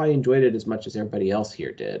don't know if I enjoyed it as much as everybody else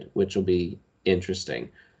here did, which will be interesting.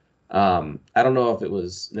 I don't know if it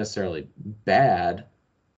was necessarily bad.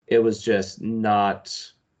 It was just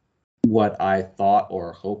not what I thought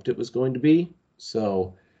or hoped it was going to be.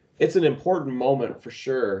 So it's an important moment for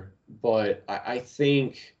sure, but I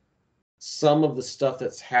think some of the stuff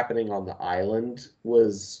that's happening on the island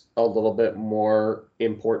was a little bit more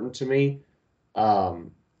important to me.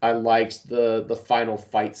 I liked the final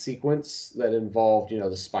fight sequence that involved, you know,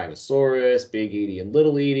 the Spinosaurus, Big Edie, and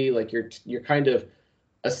Little Edie. Like you're kind of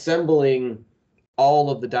assembling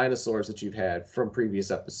all of the dinosaurs that you've had from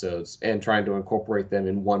previous episodes and trying to incorporate them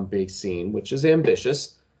in one big scene, which is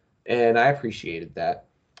ambitious, and I appreciated that.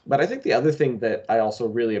 But I think the other thing that I also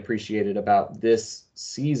really appreciated about this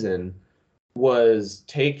season was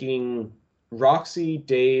taking Roxy,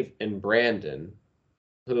 Dave, and Brandon,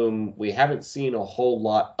 whom we haven't seen a whole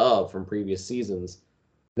lot of from previous seasons.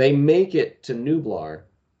 They make it to Nublar,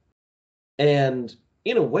 and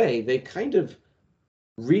in a way, they kind of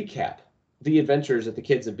recap the adventures that the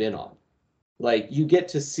kids have been on. Like, you get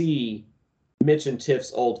to see Mitch and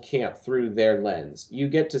Tiff's old camp through their lens. You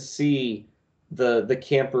get to see the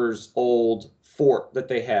campers' old fort that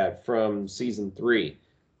they had from season 3.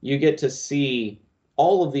 You get to see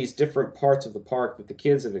all of these different parts of the park that the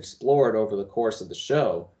kids have explored over the course of the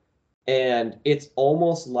show. And it's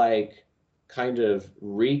almost like kind of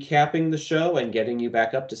recapping the show and getting you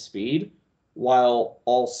back up to speed, while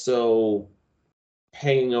also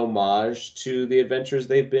paying homage to the adventures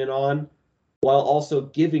they've been on, while also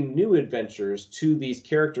giving new adventures to these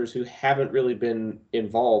characters who haven't really been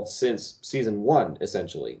involved since season 1,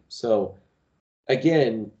 essentially. So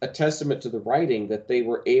again, a testament to the writing that they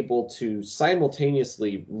were able to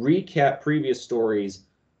simultaneously recap previous stories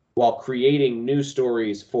while creating new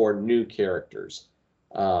stories for new characters.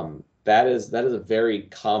 That is a very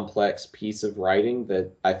complex piece of writing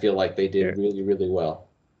that I feel like they did really, really well.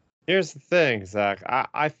 Here's the thing, Zach.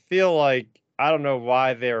 I feel like, I don't know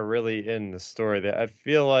why they're really in the story. I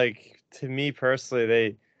feel like, to me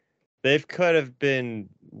personally, they could have been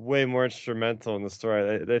way more instrumental in the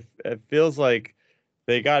story. It feels like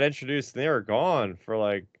they got introduced and they were gone for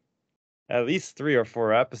like at least 3 or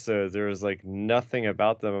 4 episodes. There was like nothing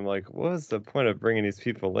about them. I'm like, what was the point of bringing these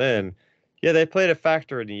people in? Yeah, they played a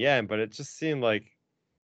factor in the end, but it just seemed like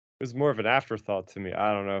it was more of an afterthought to me.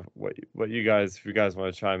 I don't know what you guys, if you guys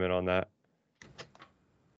want to chime in on that.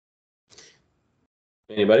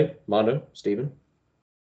 Anybody? Mondo? Steven?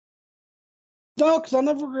 No, because I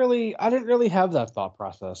didn't really have that thought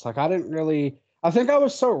process. Like, I think I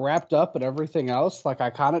was so wrapped up in everything else, like I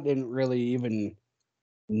kind of didn't really even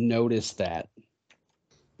notice that.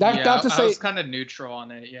 Not to say, I was kind of neutral on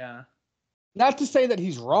it, yeah. Not to say that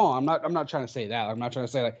he's wrong. I'm not trying to say that. I'm not trying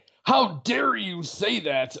to say like, how dare you say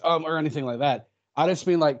that, or anything like that. I just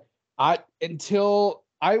mean like, until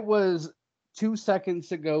I was 2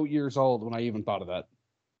 seconds ago years old when I even thought of that.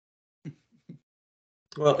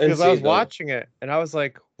 Well, because I was watching it and I was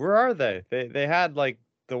like, where are they? They had like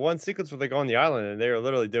the one sequence where they go on the island and they were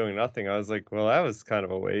literally doing nothing. I was like, well, that was kind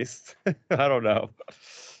of a waste. I don't know.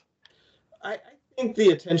 I think the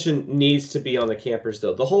attention needs to be on the campers,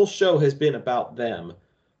 though. The whole show has been about them,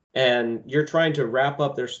 and you're trying to wrap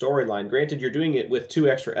up their storyline. Granted, you're doing it with 2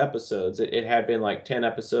 extra episodes. It had been like 10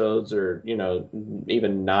 episodes, or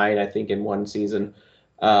even 9, I think, in one season.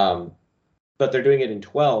 But they're doing it in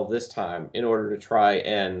 12 this time in order to try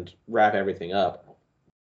and wrap everything up.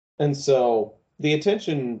 And so the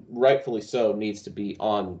attention, rightfully so, needs to be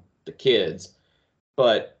on the kids.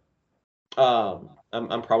 But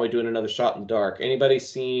I'm probably doing another shot in the dark. Anybody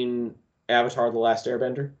seen Avatar: The Last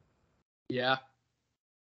Airbender? Yeah.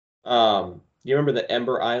 You remember the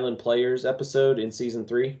Ember Island Players episode in season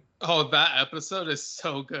 3? Oh, that episode is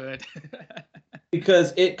so good.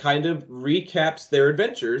 Because it kind of recaps their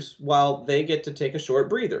adventures while they get to take a short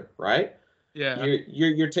breather, right? Yeah.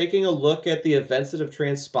 You're taking a look at the events that have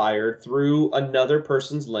transpired through another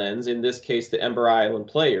person's lens, in this case, the Ember Island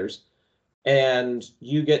Players, and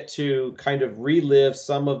you get to kind of relive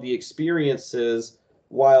some of the experiences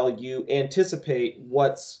while you anticipate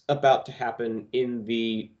what's about to happen in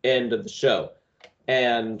the end of the show.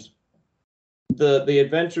 And the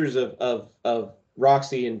adventures of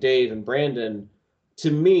Roxy and Dave and Brandon, to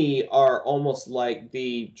me, are almost like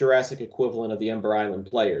the Jurassic equivalent of the Ember Island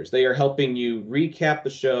Players. They are helping you recap the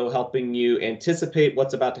show, helping you anticipate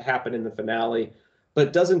what's about to happen in the finale,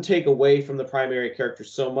 but doesn't take away from the primary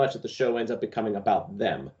characters so much that the show ends up becoming about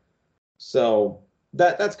them. So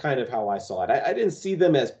that's kind of how I saw it. I didn't see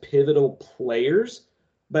them as pivotal players,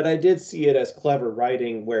 but I did see it as clever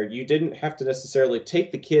writing where you didn't have to necessarily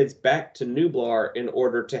take the kids back to Nublar in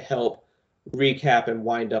order to help recap and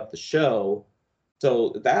wind up the show.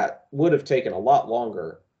 So that would have taken a lot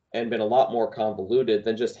longer and been a lot more convoluted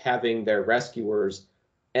than just having their rescuers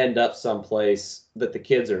end up someplace that the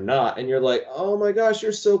kids are not. And you're like, oh my gosh,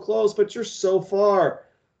 you're so close, but you're so far.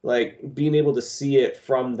 Like, being able to see it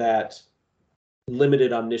from that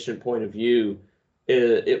limited, omniscient point of view,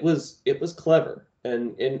 it was clever.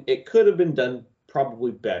 And it could have been done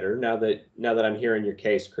probably better now that I'm hearing your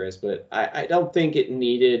case, Chris. But I don't think it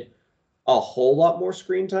needed a whole lot more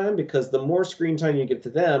screen time, because the more screen time you give to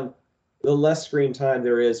them, the less screen time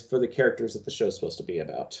there is for the characters that the show's supposed to be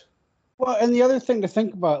about. Well, and the other thing to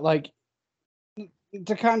think about, like,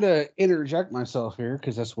 to kind of interject myself here,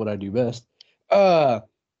 because that's what I do best, I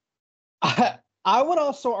would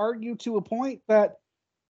also argue to a point that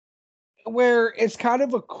where it's kind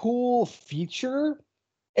of a cool feature,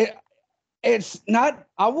 it's not,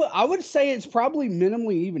 I would say it's probably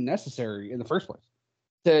minimally even necessary in the first place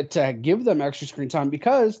to give them extra screen time,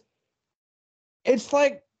 because it's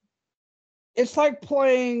like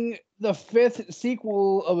playing the 5th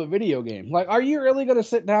sequel of a video game. Like, are you really going to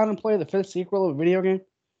sit down and play the 5th sequel of a video game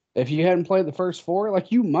if you hadn't played the first 4?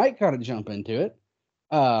 Like, you might kind of jump into it.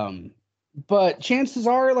 But chances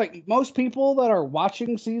are, like, most people that are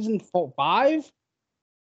watching season 5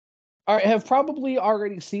 have probably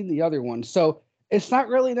already seen the other one. So it's not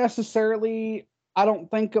really necessarily, I don't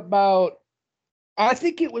think about, I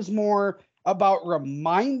think it was more about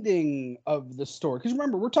reminding of the story. Because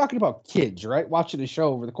remember, we're talking about kids, right? Watching a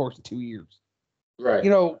show over the course of 2 years. Right.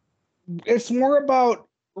 It's more about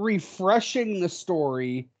refreshing the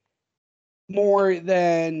story more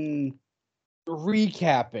than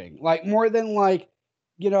recapping. Like, more than like,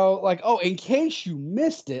 oh, in case you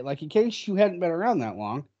missed it, like in case you hadn't been around that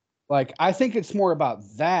long. Like, I think it's more about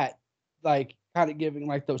that, like, kind of giving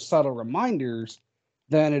like those subtle reminders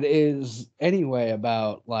than it is anyway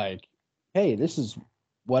about like, hey, this is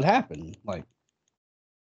what happened, like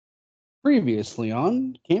previously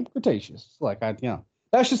on Camp Cretaceous. Like,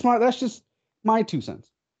 that's just my 2 cents.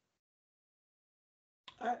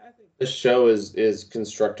 I think the show is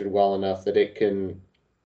constructed well enough that it can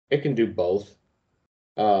do both.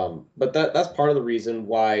 But that's part of the reason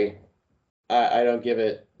why I don't give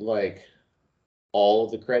it like all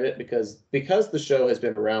of the credit, because the show has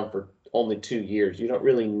been around for only 2 years. You don't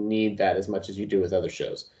really need that as much as you do with other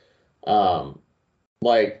shows.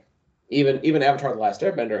 Like even Avatar: The Last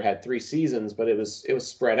Airbender had 3 seasons, but it was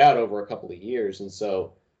spread out over a couple of years, and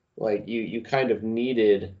so like you kind of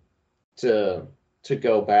needed to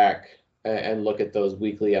go back and look at those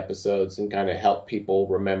weekly episodes and kind of help people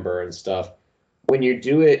remember and stuff. When you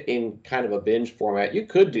do it in kind of a binge format, you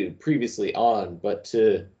could do previously on, but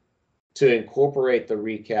to incorporate the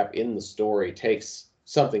recap in the story takes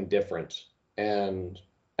something different. And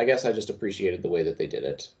I guess I just appreciated the way that they did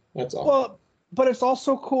it. That's all. Well, but it's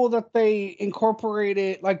also cool that they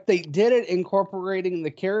incorporated, like they did it incorporating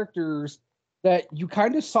the characters that you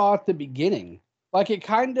kind of saw at the beginning. Like, it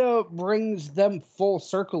kind of brings them full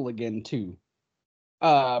circle again too.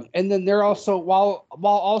 And then they're also, while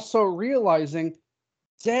also realizing,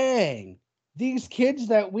 dang, these kids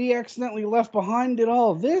that we accidentally left behind did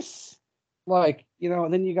all this. Like,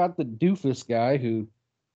 and then you got the doofus guy who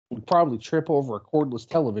would probably trip over a cordless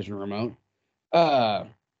television remote. So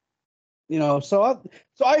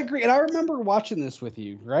I agree. And I remember watching this with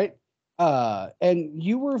you, right? And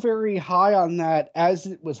you were very high on that as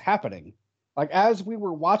it was happening. Like, as we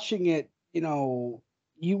were watching it, you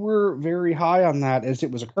were very high on that as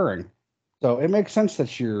it was occurring. So it makes sense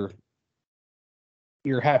that you're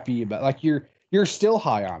happy about, like, you're still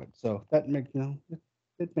high on it. So that makes,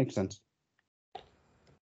 it makes sense.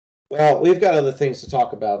 Well, we've got other things to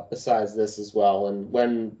talk about besides this as well. And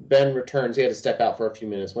when Ben returns, he had to step out for a few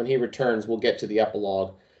minutes. When he returns, we'll get to the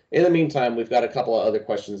epilogue. In the meantime, we've got a couple of other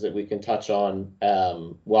questions that we can touch on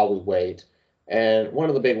while we wait. And one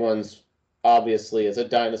of the big ones, obviously, is a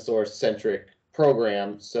dinosaur-centric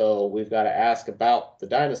program. So we've got to ask about the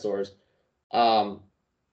dinosaurs.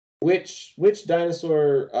 Which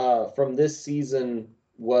dinosaur from this season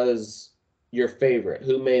was your favorite?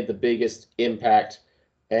 Who made the biggest impact?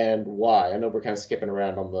 And why? I know we're kind of skipping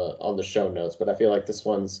around on the show notes, but I feel like this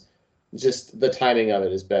one's just the timing of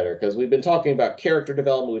it is better because we've been talking about character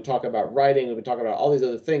development, we've talked about writing, we've been talking about all these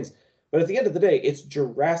other things, but at the end of the day, it's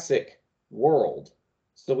Jurassic World,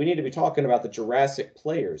 so we need to be talking about the Jurassic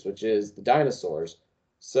players, which is the dinosaurs.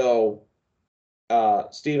 So,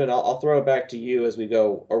 Steven, I'll throw it back to you as we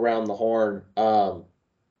go around the horn.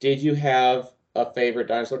 Did you have a favorite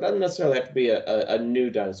dinosaur? It doesn't necessarily have to be a new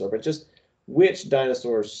dinosaur, but just which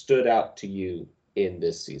dinosaurs stood out to you in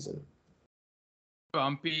this season?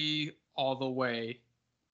 Bumpy all the way.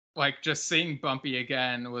 Like, just seeing Bumpy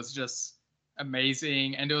again was just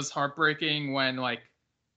amazing. And it was heartbreaking when, like,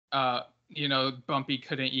 Bumpy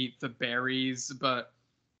couldn't eat the berries. But,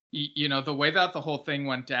 the way that the whole thing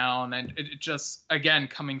went down, and it just, again,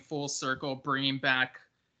 coming full circle, bringing back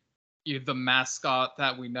the mascot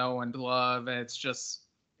that we know and love. And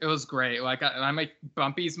it was great. Like,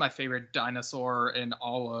 Bumpy's my favorite dinosaur in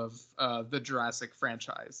all of the Jurassic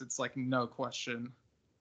franchise. It's like no question.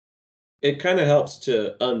 It kind of helps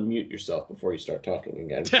to unmute yourself before you start talking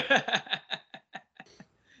again.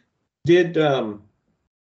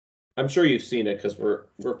 I'm sure you've seen it because we're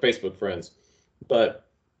Facebook friends, but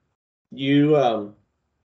you, I'm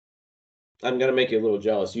gonna make you a little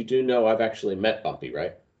jealous. You do know I've actually met Bumpy,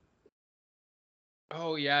 right?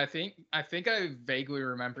 Oh yeah, I think I vaguely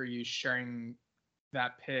remember you sharing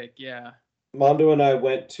that pic. Yeah. Mondo and I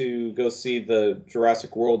went to go see the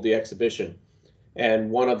Jurassic World, the exhibition, and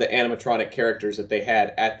one of the animatronic characters that they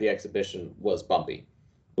had at the exhibition was Bumpy,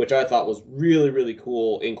 which I thought was really, really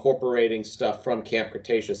cool, incorporating stuff from Camp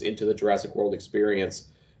Cretaceous into the Jurassic World experience.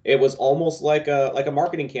 It was almost like a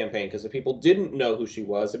marketing campaign, because if people didn't know who she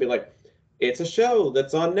was, they'd be like, it's a show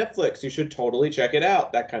that's on Netflix, you should totally check it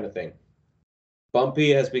out, that kind of thing. Bumpy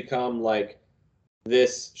has become like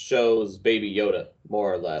this show's Baby Yoda,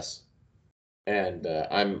 more or less, and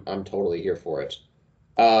I'm totally here for it.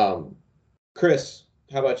 Chris,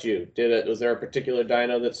 how about you? Was there a particular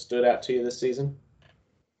dino that stood out to you this season?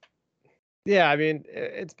 Yeah, I mean,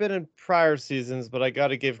 it's been in prior seasons, but I got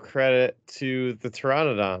to give credit to the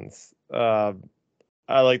Pteranodons. I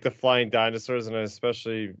like the flying dinosaurs, and I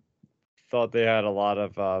especially thought they had a lot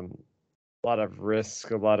of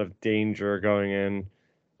risk, a lot of danger going in.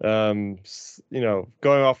 Going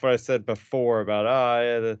off what I said before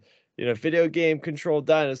about video game controlled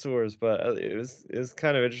dinosaurs, but it was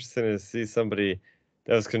kind of interesting to see somebody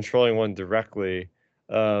that was controlling one directly.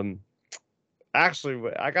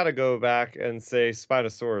 Actually, I got to go back and say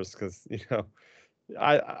Spinosaurus because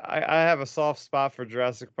I have a soft spot for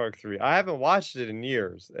Jurassic Park 3. I haven't watched it in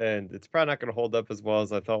years, and it's probably not going to hold up as well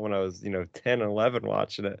as I thought when I was 10 and 11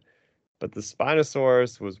 watching it. But the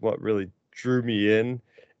Spinosaurus was what really drew me in,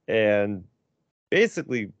 and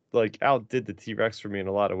basically like outdid the T-Rex for me in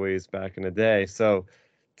a lot of ways back in the day. So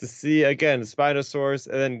to see again Spinosaurus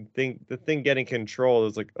and then the thing getting controlled,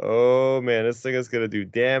 is like, oh man, this thing is gonna do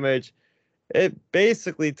damage. It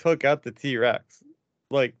basically took out the T-Rex.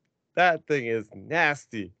 Like, that thing is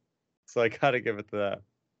nasty. So I gotta give it to that.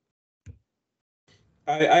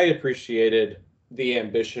 I appreciated the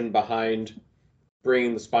ambition behind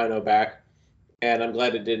bringing the Spino back, and I'm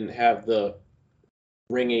glad it didn't have the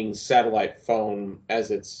ringing satellite phone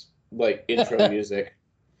as its like intro music.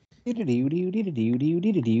 There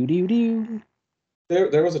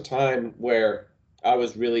was a time where I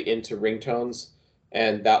was really into ringtones,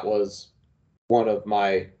 and that was one of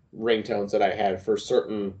my ringtones that I had for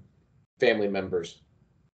certain family members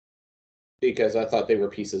because I thought they were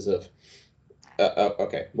pieces of.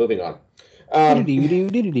 Okay, moving on.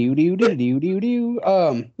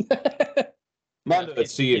 Mondo,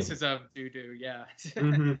 let's see you. Pieces of doo-doo, yeah.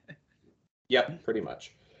 Mm-hmm. Yep, pretty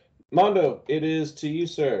much. Mondo, it is to you,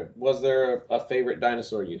 sir. Was there a favorite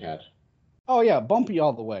dinosaur you had? Oh yeah, Bumpy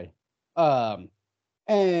all the way.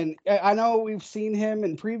 And I know we've seen him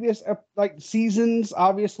in previous seasons.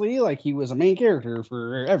 Obviously, like he was a main character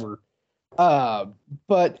forever.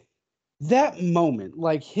 But that moment,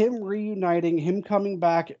 like him reuniting, him coming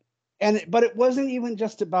back, but it wasn't even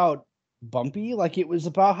just about Bumpy. Like it was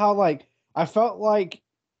about how like I felt like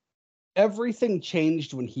everything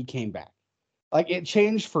changed when he came back. Like it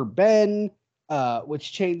changed for Ben,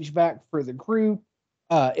 which changed back for the group.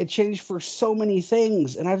 It changed for so many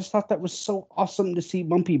things, and I just thought that was so awesome to see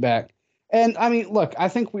Bumpy back. And I mean, look, I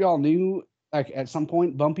think we all knew like at some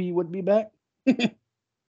point Bumpy would be back.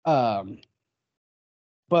 um,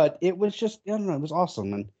 but it was just I don't know, it was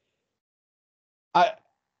awesome, and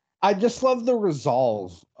I just love the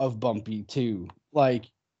resolve of Bumpy too, like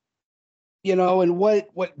and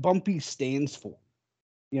what Bumpy stands for.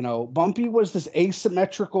 Bumpy was this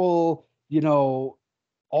asymmetrical,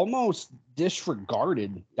 almost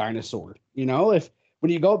disregarded dinosaur. If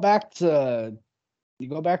when you go back to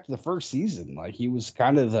the first season, like he was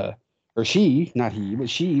kind of or she, not he, but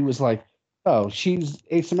she was like, oh, she's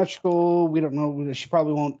asymmetrical. We don't know. She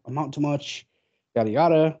probably won't amount to much. Yada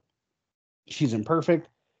yada. She's imperfect,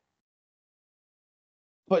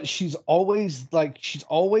 but she's always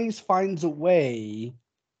finds a way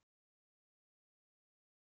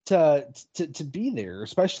to be there,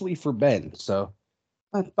 especially for Ben. So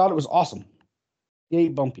I thought it was awesome. Yay,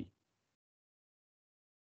 Bumpy.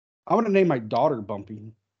 I want to name my daughter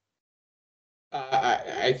Bumpy.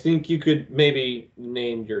 I think you could maybe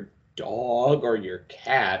name your dog or your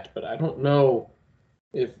cat, but I don't know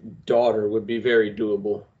if daughter would be very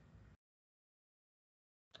doable.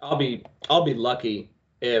 I'll be lucky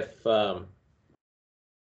if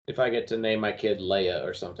I get to name my kid Leia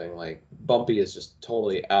or something. Like Bumpy is just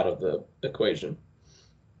totally out of the equation.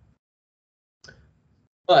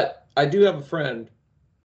 But I do have a friend,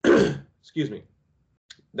 excuse me,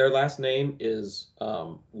 their last name is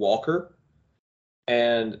Walker,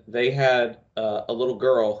 and they had a little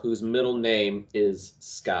girl whose middle name is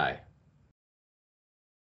Sky.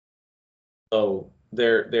 So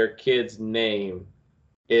their kid's name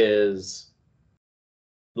is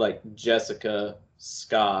like Jessica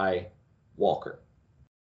Sky Walker.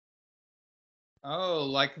 Oh,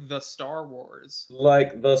 like the Star Wars.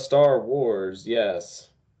 Like the Star Wars, yes.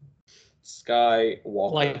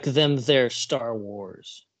 Skywalker. Like them, their Star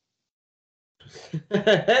Wars.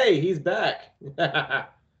 Hey, he's back.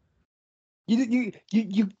 You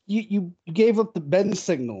gave up the Ben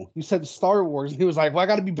signal. You said Star Wars, and he was like, "Well, I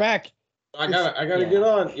got to be back. I gotta get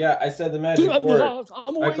on." Yeah, I said the magic word.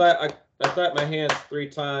 I clapped my hands 3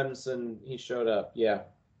 times, and he showed up. Yeah.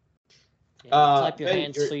 You clap your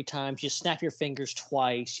hands 3 times. You snap your fingers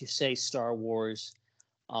twice. You say Star Wars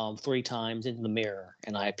 3 times into the mirror,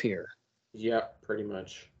 and I appear. Yeah, pretty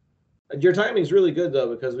much. Your timing's really good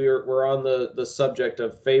though, because we're on the subject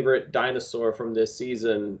of favorite dinosaur from this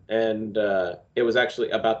season, and it was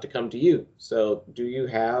actually about to come to you. So, do you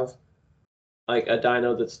have like a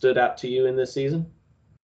dino that stood out to you in this season?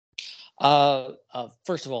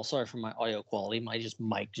 First of all, sorry for my audio quality. My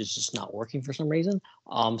mic is just not working for some reason.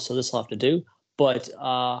 So this will have to do. But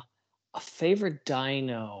a favorite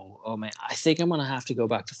dino. Oh man, I think I'm gonna have to go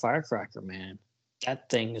back to Firecracker, man. That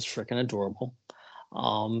thing is freaking adorable.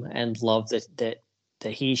 And love that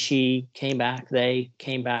she came back. They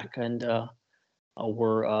came back and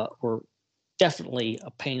were definitely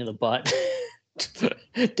a pain in the butt.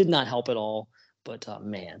 Did not help at all. But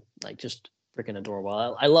man, like just freaking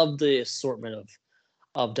adorable. I love the assortment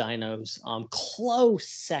of dinos. Close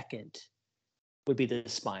second would be the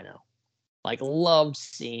Spino. Like loved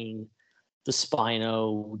seeing the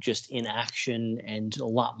Spino just in action, and a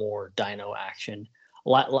lot more dino action, a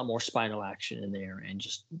lot more Spino action in there, and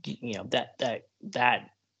just that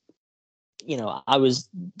I was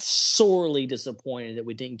sorely disappointed that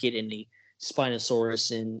we didn't get any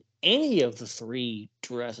Spinosaurus in any of the 3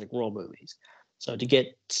 Jurassic World movies. So to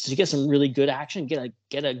get some really good action, get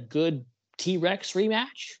a good T-Rex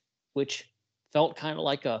rematch, which felt kind of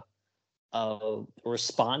like a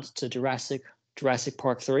response to Jurassic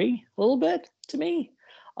Park 3 a little bit to me,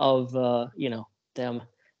 of them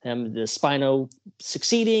the Spino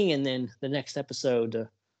succeeding, and then the next episode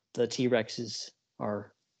the T-Rexes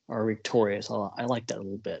are victorious. I like that a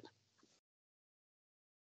little bit.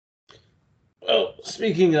 Well,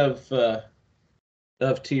 speaking of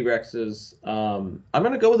T-Rexes, I'm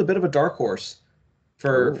going to go with a bit of a dark horse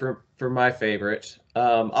for my favorite.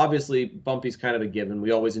 Obviously, Bumpy's kind of a given.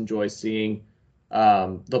 We always enjoy seeing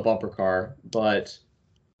the bumper car, but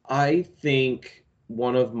I think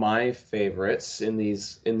one of my favorites in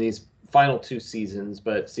these final 2 seasons,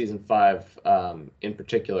 but season 5 in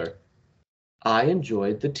particular. I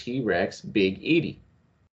enjoyed the T-Rex Big Edie.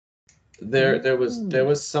 There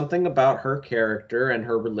was something about her character and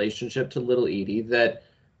her relationship to little Edie that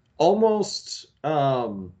almost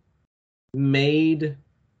made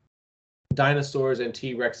dinosaurs and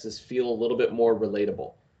T-Rexes feel a little bit more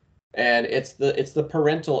relatable. And it's the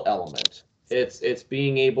parental element. It's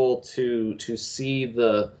being able to see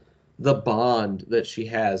the bond that she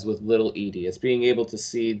has with little Edie. It's being able to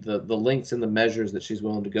see the lengths and the measures that she's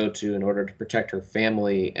willing to go to in order to protect her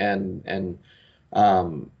family. And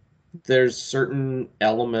there's certain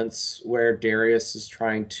elements where Darius is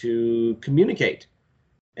trying to communicate,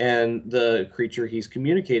 and the creature he's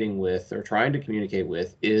communicating with or trying to communicate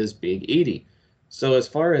with is Big Edie. So as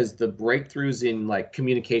far as the breakthroughs in like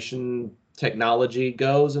communication technology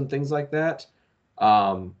goes and things like that,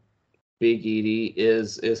 Big Edie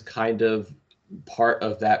is kind of part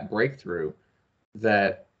of that breakthrough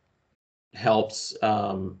that helps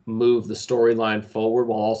move the storyline forward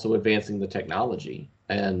while also advancing the technology.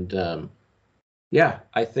 And yeah,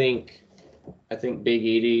 I think Big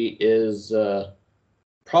Edie is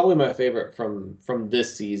probably my favorite from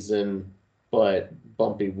this season, but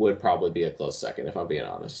Bumpy would probably be a close second if I'm being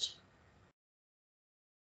honest.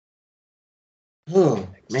 Oh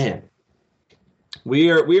man, we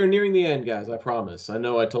are nearing the end, guys. I promise. I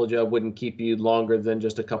know I told you I wouldn't keep you longer than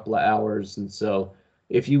just a couple of hours, and so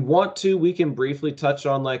if you want to, we can briefly touch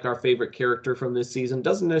on like our favorite character from this season.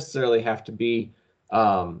 Doesn't necessarily have to be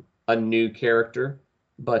a new character,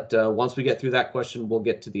 but once we get through that question, we'll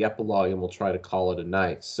get to the epilogue and we'll try to call it a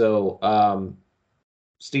night. So,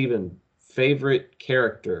 Steven, favorite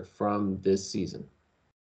character from this season?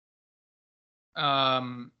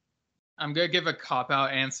 I'm gonna give a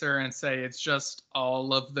cop-out answer and say it's just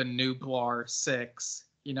all of the Nublar 6.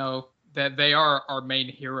 You know, that they are our main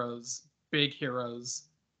heroes, big heroes,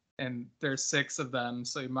 and there's 6 of them,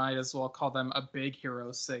 so you might as well call them a Big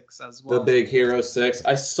Hero 6 as well. The Big Hero 6.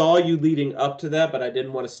 I saw you leading up to that, but I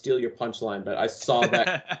didn't want to steal your punchline. But I saw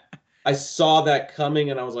that. I saw that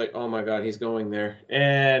coming, and I was like, "Oh my god, he's going there,"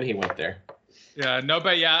 and he went there. Yeah, no,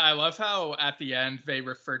 but yeah, I love how at the end they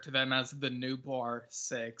refer to them as the Nublar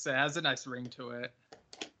 6. It has a nice ring to it.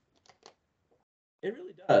 It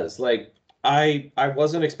really does. Like, I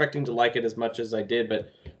wasn't expecting to like it as much as I did,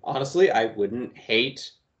 but honestly, I wouldn't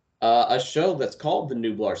hate a show that's called the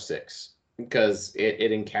Nublar 6 because it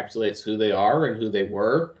encapsulates who they are and who they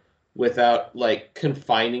were without like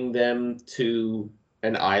confining them to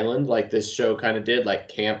an island like this show kind of did, like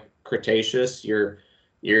Camp Cretaceous. You're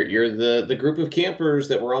the group of campers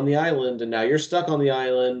that were on the island, and now you're stuck on the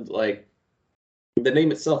island. Like, the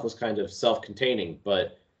name itself was kind of self-containing,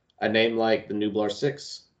 but a name like the Nublar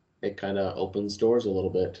 6, it kind of opens doors a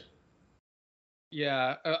little bit.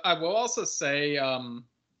 Yeah, I will also say,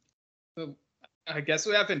 I guess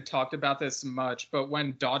we haven't talked about this much, but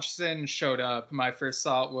when Dodgson showed up, my first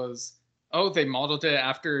thought was, oh, they modeled it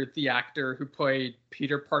after the actor who played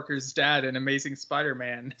Peter Parker's dad in Amazing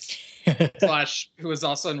Spider-Man, / who was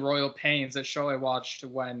also in Royal Pains, a show I watched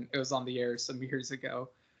when it was on the air some years ago.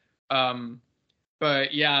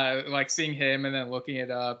 But yeah, like seeing him and then looking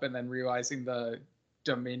it up and then realizing the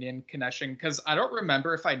Dominion connection, because I don't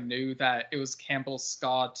remember if I knew that it was Campbell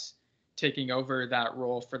Scott taking over that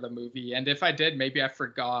role for the movie. And if I did, maybe I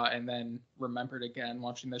forgot and then remembered again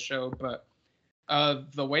watching the show. But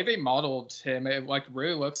the way they modeled him, it like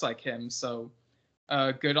really looks like him. So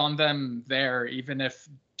good on them there, even if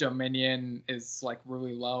Dominion is like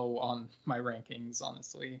really low on my rankings,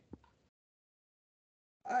 honestly.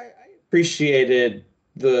 I appreciated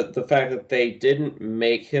the fact that they didn't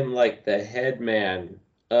make him like the head man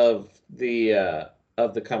of the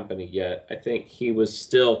company yet. I think he was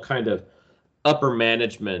still kind of upper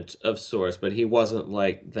management of sorts, but he wasn't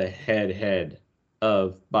like the head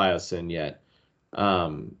of Biosyn yet.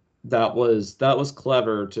 That was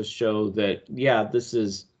clever to show that, yeah, this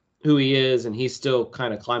is who he is, and he's still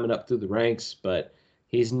kind of climbing up through the ranks, but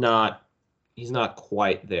he's not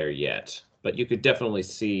quite there yet. But you could definitely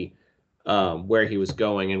see where he was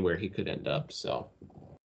going and where he could end up. So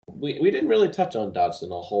we didn't really touch on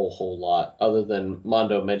Dodgson a whole lot, other than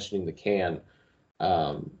Mondo mentioning the can.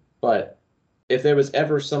 But if there was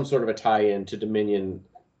ever some sort of a tie-in to Dominion,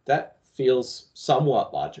 that feels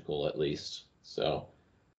somewhat logical, at least. So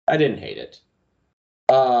I didn't hate it.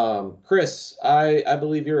 Chris, I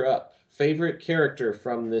believe you're up. Favorite character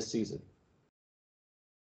from this season?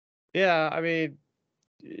 Yeah, I mean,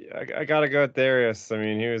 I gotta go with Darius. I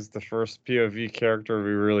mean, he was the first POV character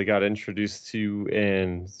we really got introduced to,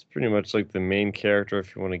 and it's pretty much like the main character,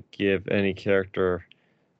 if you want to give any character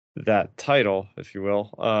that title, if you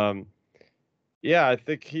will. Yeah, I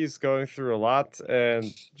think he's going through a lot,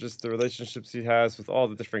 and just the relationships he has with all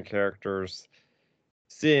the different characters,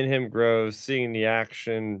 seeing him grow, seeing the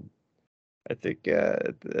action. I think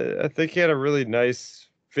he had a really nice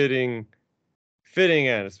fitting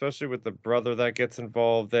in, especially with the brother that gets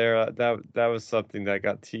involved there. That was something that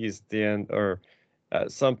got teased at the end or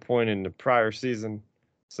at some point in the prior season.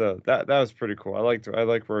 So that was pretty cool. I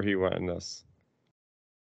like where he went in this.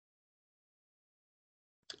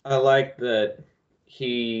 I like that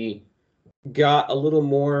he got a little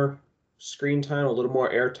more screen time, a little more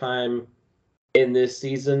airtime in this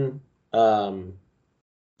season.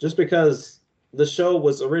 Just because the show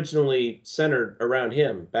was originally centered around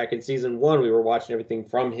him. Back in season 1, we were watching everything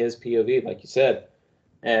from his POV, like you said.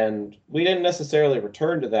 And we didn't necessarily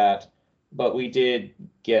return to that, but we did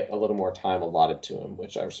get a little more time allotted to him,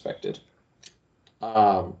 which I respected.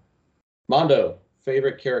 Mondo,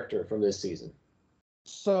 favorite character from this season?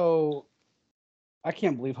 So, I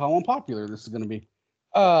can't believe how unpopular this is going to be.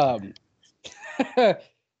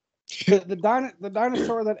 The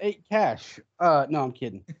dinosaur that ate Cash. No, I'm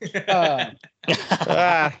kidding. I'm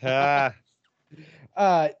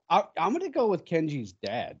going to go with Kenji's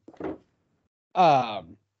dad. Wow.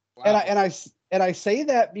 And I say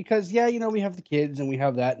that because we have the kids and we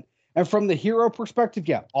have that, and from the hero perspective,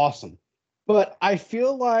 awesome. But I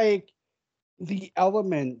feel like the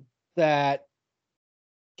element that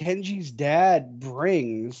Kenji's dad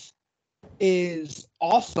brings is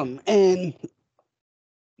awesome, and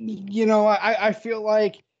I feel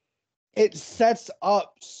like it sets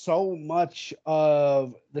up so much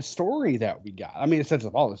of the story that we got. I mean, it sets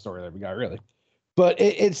up all the story that we got, really, but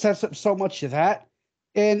it sets up so much of that,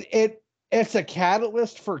 and it's a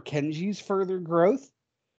catalyst for Kenji's further growth,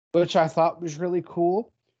 which I thought was really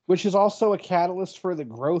cool. Which is also a catalyst for the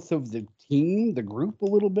growth of the team, the group, a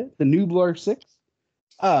little bit, the Noobler Six.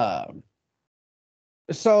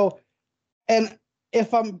 So, and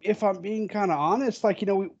if I'm being kind of honest, like,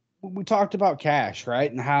 we talked about Cash,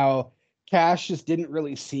 right? And how Cash just didn't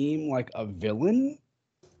really seem like a villain.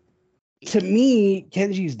 To me,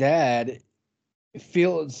 Kenji's dad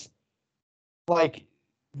feels like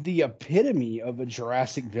the epitome of a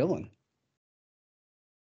Jurassic villain.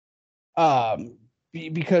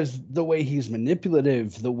 Because the way he's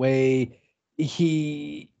manipulative, the way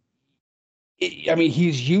he's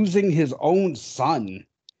using his own son,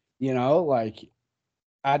 like,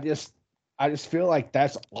 I just feel like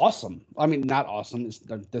that's awesome. I mean, not awesome. It's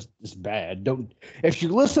bad. If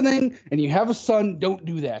you're listening and you have a son, don't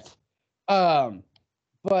do that.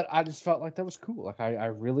 But I just felt like that was cool. Like, I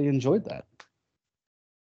really enjoyed that.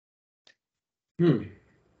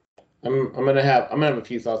 I'm gonna have a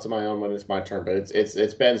few thoughts of my own when it's my turn, but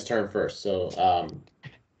it's Ben's turn first. So,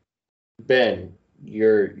 Ben,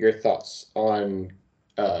 your thoughts on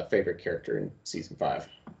favorite character in season 5?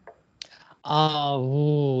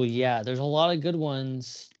 There's a lot of good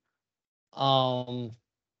ones.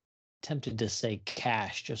 Tempted to say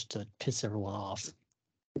Cash just to piss everyone off.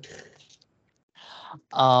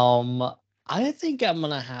 I think I'm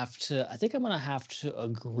gonna have to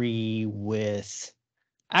agree with.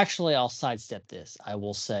 Actually, I'll sidestep this. I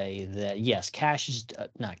will say that yes,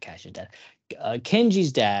 not Cash's dad.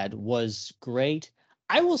 Kenji's dad was great.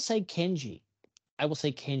 I will say Kenji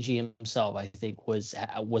himself, I think, was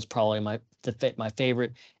probably my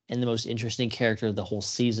favorite and the most interesting character of the whole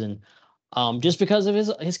season, just because of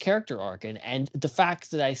his character arc and the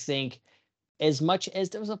fact that I think, as much as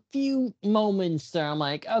there was a few moments there, I'm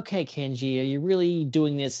like, okay, Kenji, are you really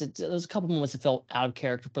doing this? There's a couple moments that felt out of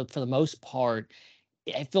character, but for the most part,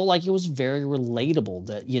 I feel like it was very relatable.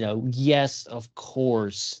 That yes, of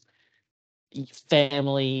course,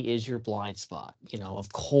 family is your blind spot.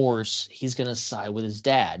 Of course, he's going to side with his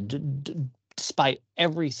dad, despite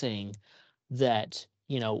everything that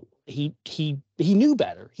he knew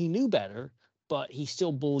better. He knew better, but he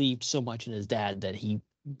still believed so much in his dad that he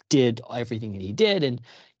did everything that he did. And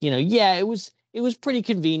it was pretty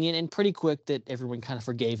convenient and pretty quick that everyone kind of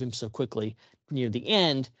forgave him so quickly near the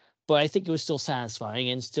end. But I think it was still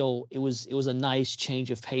satisfying, and still it was a nice change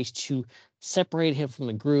of pace to separate him from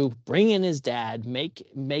the group, bring in his dad, make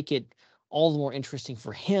it all the more interesting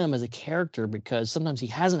for him as a character, because sometimes he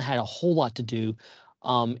hasn't had a whole lot to do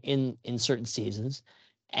in certain seasons,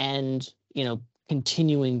 and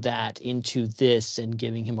continuing that into this and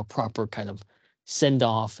giving him a proper kind of send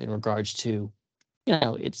off in regards to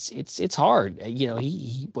it's hard.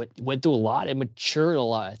 He went through a lot and matured a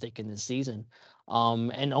lot, I think, in this season.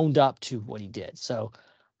 and owned up to what he did. So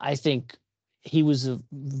I think he was a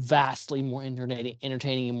vastly more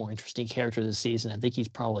entertaining and more interesting character this season. I think he's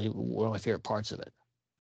probably one of my favorite parts of it.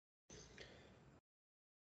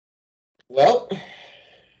 Well,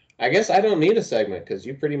 I guess I don't need a segment because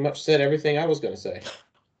you pretty much said everything I was going to say.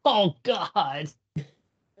 Oh, God.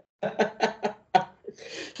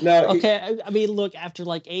 No. Okay, I mean, look, after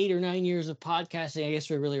like 8 or 9 years of podcasting, I guess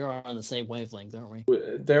we really are on the same wavelength, aren't we?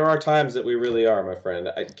 There are times that we really are, my friend.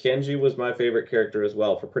 Kenji was my favorite character as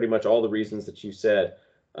well for pretty much all the reasons that you said,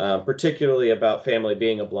 particularly about family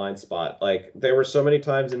being a blind spot. Like, there were so many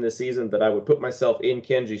times in this season that I would put myself in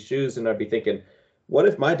Kenji's shoes and I'd be thinking, what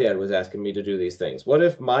if my dad was asking me to do these things? What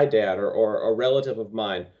if my dad or a relative of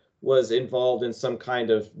mine was involved in some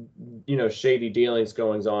kind of, shady dealings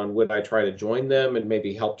goings on? Would I try to join them and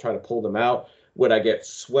maybe help try to pull them out? Would I get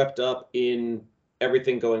swept up in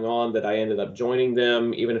everything going on that I ended up joining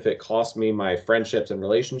them, even if it cost me my friendships and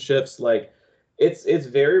relationships? Like, it's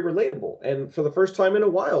very relatable. And for the first time in a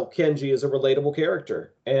while, Kenji is a relatable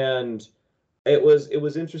character. And it was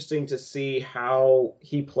interesting to see how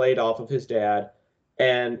he played off of his dad,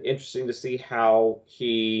 and interesting to see how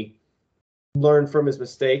he learned from his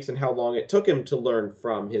mistakes and how long it took him to learn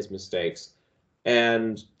from his mistakes,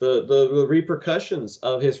 and the repercussions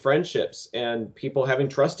of his friendships and people having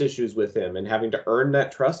trust issues with him and having to earn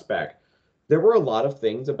that trust back. There were a lot of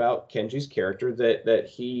things about Kenji's character that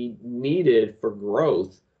he needed for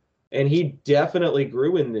growth, and he definitely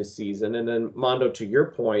grew in this season. And then, Mondo, to your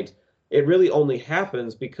point, it really only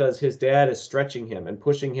happens because his dad is stretching him and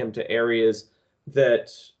pushing him to areas that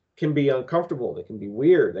can be uncomfortable, that can be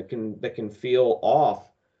weird, that can feel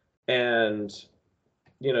off. And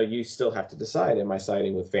you still have to decide, am I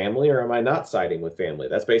siding with family or am I not siding with family?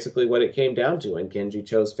 That's basically what it came down to. And Kenji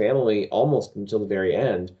chose family almost until the very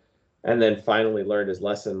end, and then finally learned his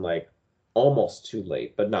lesson, like, almost too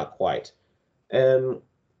late, but not quite. And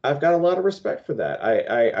I've got a lot of respect for that.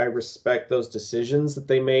 I respect those decisions that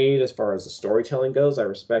they made as far as the storytelling goes. I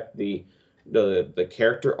respect the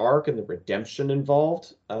character arc and the redemption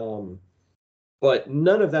involved. But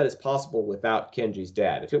none of that is possible without Kenji's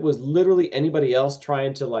dad. If it was literally anybody else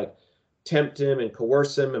trying to, like, tempt him and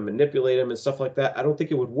coerce him and manipulate him and stuff like that, I don't think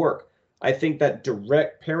it would work. I think that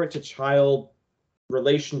direct parent-to-child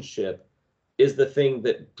relationship is the thing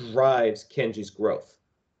that drives Kenji's growth.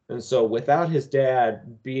 And so without his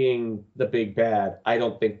dad being the big bad, I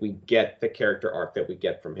don't think we get the character arc that we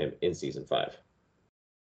get from him in season 5.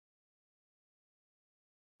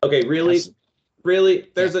 Okay, really? Yes. Really?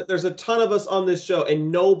 There's a ton of us on this show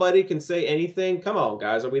and nobody can say anything? Come on,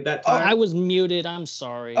 guys. Are we that tired? I was muted. I'm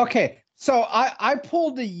sorry. Okay. So I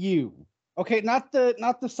pulled a U. Okay, not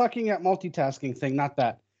the sucking at multitasking thing, not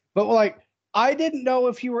that. But like, I didn't know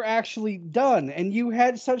if you were actually done, and you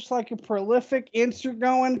had such like a prolific insert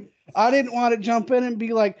going. I didn't want to jump in and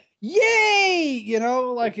be like, yay,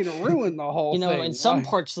 like it ruined the whole thing. In some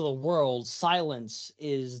parts of the world, silence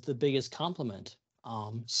is the biggest compliment.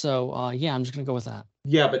 Yeah, I'm just gonna go with that.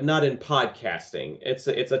 Yeah, but not in podcasting. It's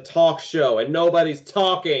a talk show and nobody's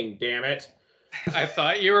talking, damn it. I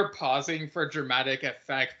thought you were pausing for dramatic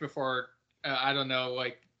effect before I don't know,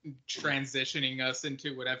 like transitioning us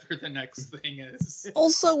into whatever the next thing is.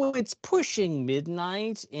 Also, it's pushing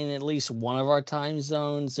midnight in at least one of our time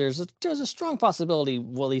zones. There's a strong possibility,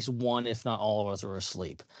 well, at least one, if not all of us, are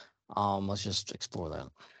asleep. Let's just explore that.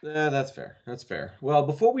 Yeah, that's fair. That's fair. Well,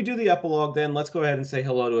 before we do the epilogue, then let's go ahead and say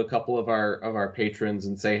hello to a couple of our patrons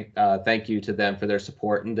and say thank you to them for their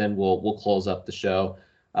support, and then we'll close up the show.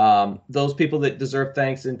 Those people that deserve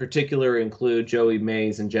thanks in particular include Joey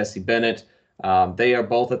Mays and Jesse Bennett. They are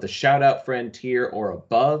both at the shout out friend tier or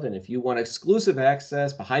above, and if you want exclusive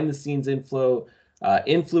access, behind the scenes info,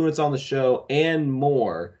 influence on the show, and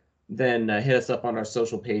more, then hit us up on our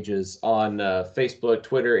social pages on Facebook,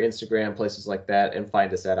 Twitter, Instagram, places like that, and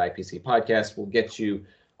find us at IPC Podcast. We'll get you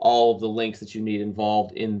all of the links that you need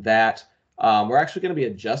involved in that. We're actually going to be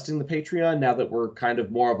adjusting the Patreon now that we're kind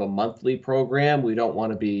of more of a monthly program. We don't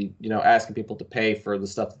want to be, asking people to pay for the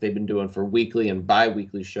stuff that they've been doing for weekly and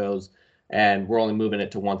bi-weekly shows, and we're only moving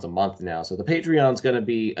it to once a month now. So the Patreon's going to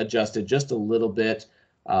be adjusted just a little bit.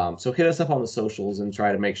 So hit us up on the socials and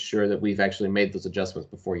try to make sure that we've actually made those adjustments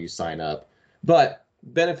before you sign up. But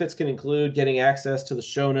benefits can include getting access to the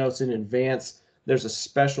show notes in advance. There's a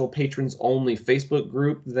special patrons-only Facebook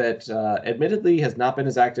group that admittedly has not been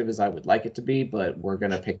as active as I would like it to be, but we're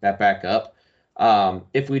going to pick that back up.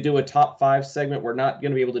 If we do a top 5 segment, we're not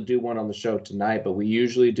going to be able to do one on the show tonight, but we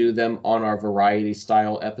usually do them on our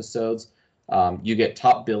variety-style episodes. You get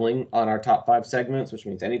top billing on our top 5 segments, which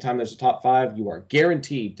means anytime there's a top 5, you are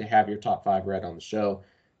guaranteed to have your top 5 read on the show.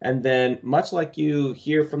 And then, much like you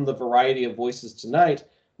hear from the variety of voices tonight,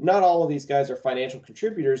 not all of these guys are financial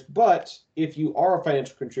contributors, but if you are a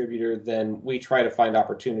financial contributor, then we try to find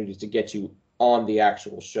opportunities to get you on the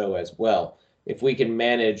actual show as well. If we can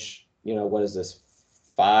manage, what is this,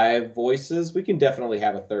 5 voices, we can definitely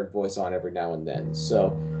have a third voice on every now and then. So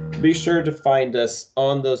be sure to find us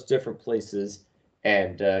on those different places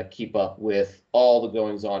and keep up with all the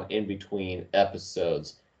goings on in between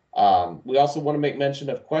episodes. We also want to make mention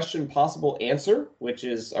of Question Possible Answer, which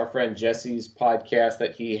is our friend Jesse's podcast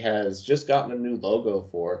that he has just gotten a new logo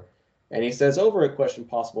for. And he says, over at Question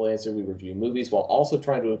Possible Answer, we review movies while also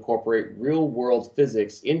trying to incorporate real-world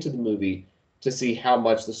physics into the movie to see how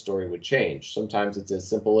much the story would change. Sometimes it's as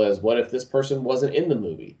simple as, what if this person wasn't in the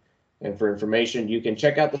movie? And for information, you can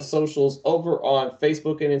check out the socials over on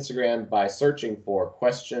Facebook and Instagram by searching for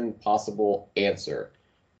Question Possible Answer.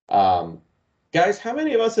 Guys, how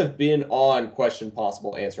many of us have been on Question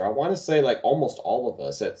Possible Answer? I want to say like almost all of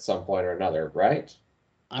us at some point or another, right?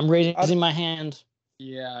 I'm raising my hand.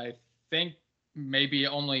 Yeah, I think maybe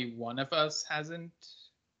only one of us hasn't.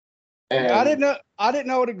 And I didn't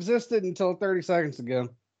know it existed until 30 seconds ago.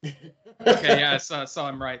 Okay, yeah, so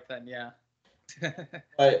I'm right then, yeah.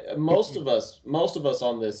 Most of us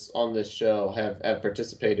on this show have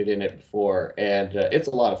participated in it before, and it's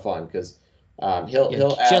a lot of fun because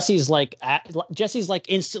he'll ask. Jesse's like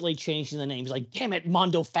instantly changing the names. Like, damn it,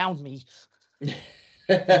 Mondo found me.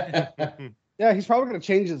 Yeah, he's probably gonna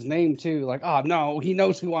change his name too. Like, oh no, he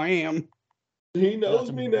knows who I am. He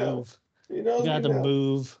knows me now. He knows me now. You got to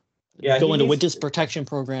move. Yeah, go into witness protection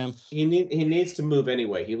program. He needs to move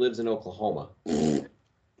anyway. He lives in Oklahoma.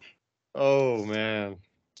 Oh man.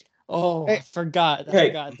 Oh, Hey, I forgot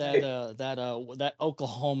hey, that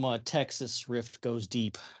Oklahoma Texas rift goes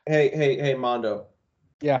deep. Hey, Mondo.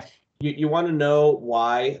 Yeah. You want to know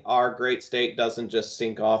why our great state doesn't just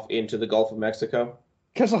sink off into the Gulf of Mexico?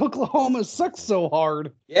 Because Oklahoma sucks so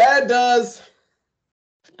hard. Yeah, it does.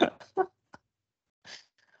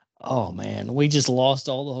 Oh man, we just lost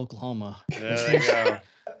all the Oklahoma. There you go.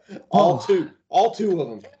 all two of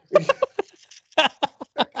them.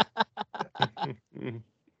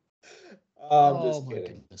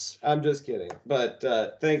 I'm just kidding. But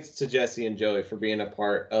thanks to Jesse and Joey for being a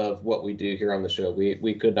part of what we do here on the show.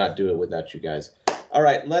 We could not do it without you guys. All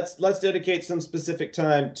right, let's dedicate some specific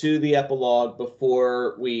time to the epilogue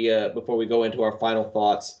before we go into our final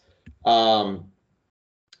thoughts.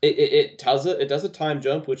 It does a time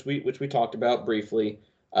jump, which we talked about briefly.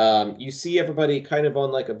 You see everybody kind of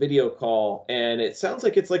on like a video call, and it sounds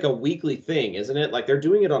like it's like a weekly thing, isn't it? Like they're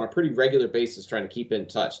doing it on a pretty regular basis, trying to keep in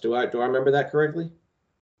touch. Do I remember that correctly?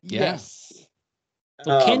 Yes.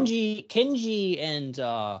 So Kenji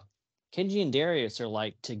and Darius are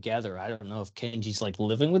like together. I don't know if Kenji's like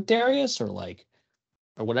living with Darius or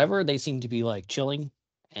whatever. They seem to be like chilling,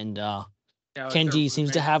 and Kenji seems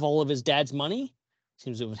to have all of his dad's money.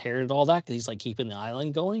 Seems to have inherited all that because he's like keeping the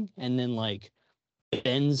island going, and then like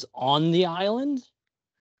Ben's on the island,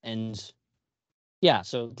 and yeah,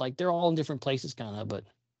 so like they're all in different places, kind of, but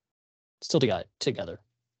still together.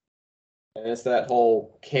 And it's that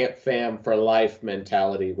whole camp fam for life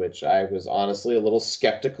mentality, which I was honestly a little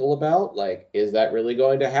skeptical about. Like, is that really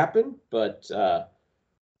going to happen? But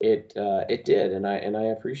it did, and I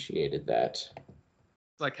appreciated that.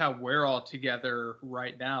 It's like how we're all together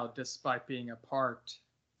right now, despite being apart.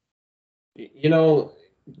 You know,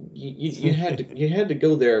 you had to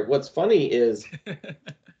go there. What's funny is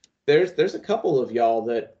there's a couple of y'all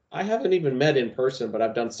that I haven't even met in person, but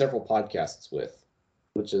I've done several podcasts with,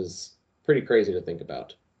 which is pretty crazy to think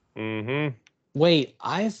about. Mm-hmm. Wait,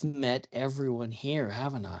 I've met everyone here,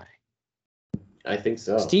 haven't I? I think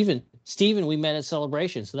so. Steven, we met at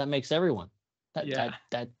Celebration, so that makes everyone. I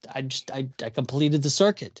completed the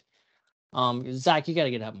circuit. Zach, you got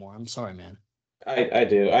to get out more. I'm sorry, man. I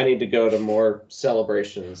do. I need to go to more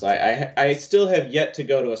celebrations. I still have yet to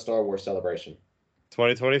go to a Star Wars celebration.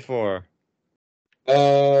 2024.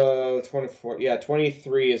 24. Yeah,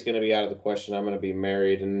 23 is going to be out of the question. I'm going to be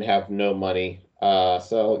married and have no money.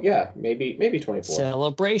 So yeah, maybe 24.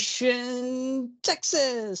 Celebration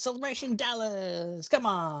Texas, Celebration Dallas. Come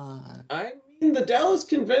on. I mean, the Dallas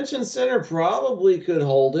Convention Center probably could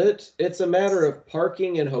hold it. It's a matter of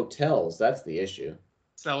parking and hotels. That's the issue.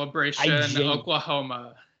 Celebration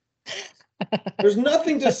Oklahoma. There's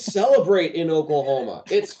nothing to celebrate in Oklahoma.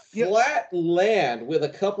 It's flat land with a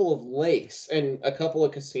couple of lakes and a couple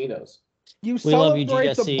of casinos. You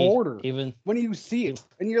celebrate the border even when you see it,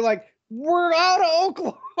 and you're like, we're out of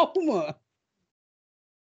Oklahoma.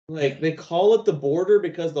 Like, they call it the border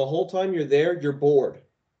because the whole time you're there, you're bored.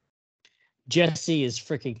 Jesse is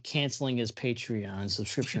freaking canceling his Patreon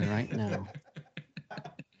subscription right now.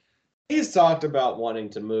 He's talked about wanting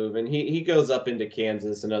to move, and he goes up into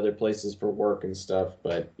Kansas and other places for work and stuff.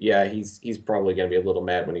 But yeah, he's probably going to be a little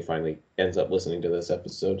mad when he finally ends up listening to this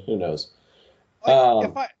episode. Who knows?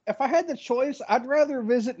 If I had the choice, I'd rather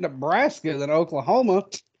visit Nebraska than Oklahoma.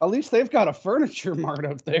 At least they've got a furniture mart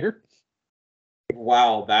up there.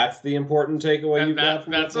 Wow, that's the important takeaway you got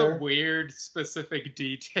from That's there? a weird specific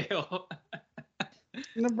detail.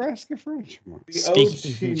 Nebraska Furniture Mart. The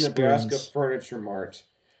OG Nebraska Furniture Mart.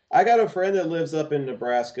 I got a friend that lives up in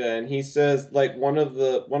Nebraska, and he says like one of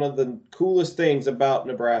the coolest things about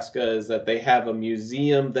Nebraska is that they have a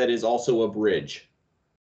museum that is also a bridge.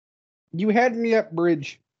 You had me at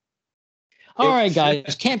bridge. All right,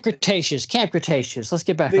 guys. Camp Cretaceous. Let's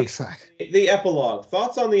get back on track. The epilogue.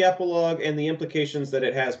 Thoughts on the epilogue and the implications that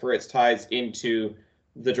it has for its ties into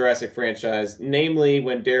the Jurassic franchise, namely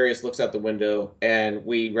when Darius looks out the window and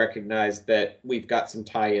we recognize that we've got some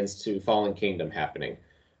tie-ins to Fallen Kingdom happening.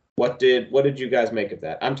 What did you guys make of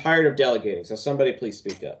that? I'm tired of delegating, so somebody please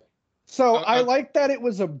speak up. So I like that it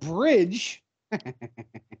was a bridge.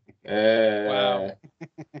 Wow.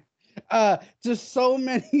 Just so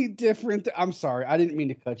many different. I'm sorry, I didn't mean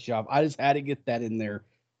to cut you off. I just had to get that in there.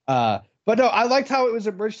 But no, I liked how it was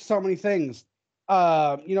a bridge to so many things.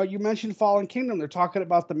 You mentioned Fallen Kingdom. They're talking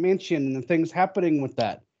about the mansion and the things happening with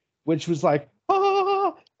that, which was like,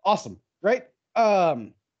 awesome, right?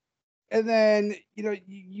 And then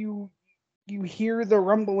you hear the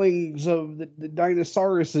rumblings of the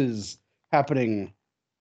dinosauruses happening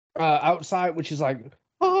outside, which is like,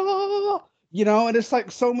 and it's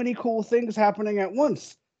like so many cool things happening at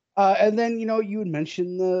once. And then you had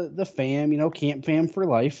mentioned the fam, Camp Fam for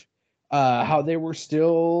life, how they were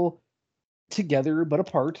still together but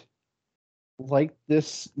apart, like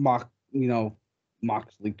this motley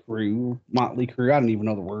crew. I don't even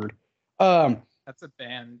know the word. That's a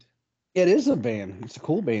band. It is a band. It's a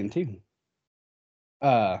cool band too.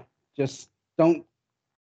 Just don't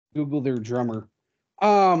Google their drummer.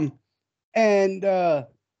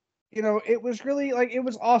 It was really it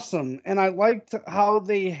was awesome, and I liked how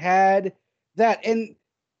they had that, and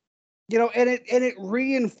it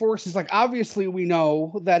reinforces, obviously we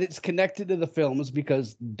know that it's connected to the films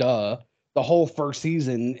because the whole first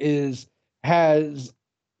season has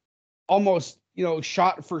almost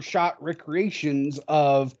shot for shot recreations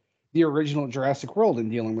of the original Jurassic World and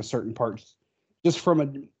dealing with certain parts just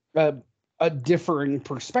from a differing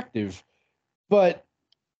perspective. But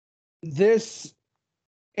it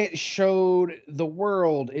showed the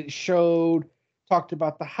world, talked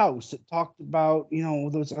about the house, it talked about,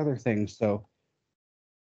 those other things. So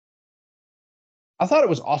I thought it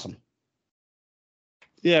was awesome.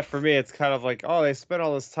 Yeah, for me, it's kind of like, they spent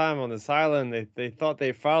all this time on this island. They thought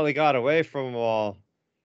they finally got away from them all.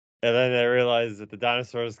 And then they realized that the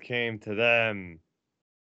dinosaurs came to them.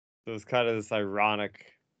 So it's kind of this ironic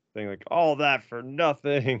thing, like, all that for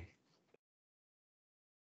nothing.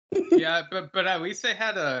 Yeah, but at least they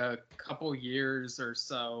had a couple years or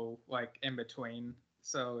so in between,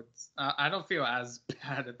 so it's I don't feel as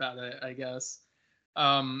bad about it, I guess.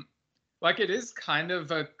 It is kind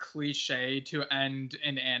of a cliche to end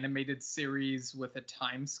an animated series with a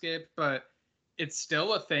time skip, but it's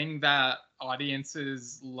still a thing that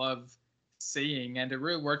audiences love seeing, and it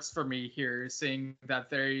really works for me here, seeing that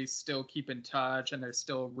they still keep in touch and they're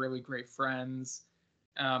still really great friends.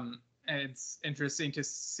 And it's interesting to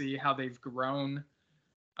see how they've grown.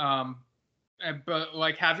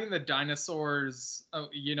 But having the dinosaurs,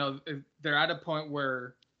 they're at a point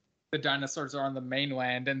where the dinosaurs are on the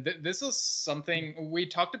mainland. And this is something, we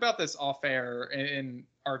talked about this off air in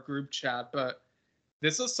our group chat, but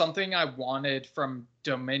this is something I wanted from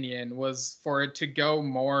Dominion, was for it to go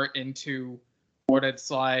more into what it's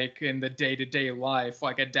like in the day-to-day life,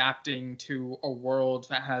 adapting to a world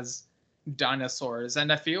that has dinosaurs.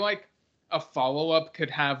 And I feel like a follow-up could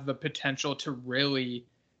have the potential to really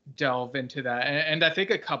delve into that. And I think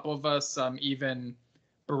a couple of us even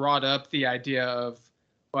brought up the idea of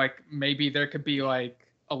maybe there could be a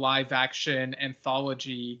live action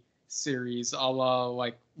anthology series a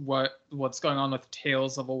la what's going on with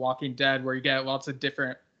Tales of a Walking Dead, where you get lots of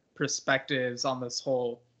different perspectives on this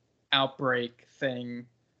whole outbreak thing,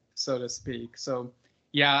 so to speak. So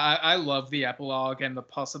yeah, I love the epilogue and the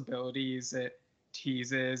possibilities it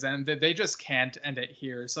teases, and they just can't end it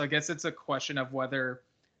here. So I guess it's a question of whether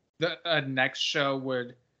the next show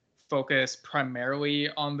would focus primarily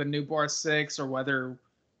on the Newborn Six, or whether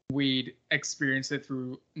we'd experience it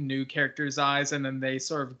through new characters' eyes, and then they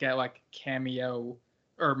sort of get cameo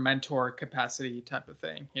or mentor capacity type of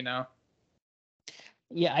thing,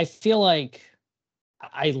 Yeah, I feel like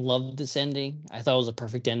I loved this ending. I thought it was a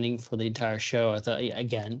perfect ending for the entire show. I thought,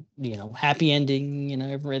 again, happy ending.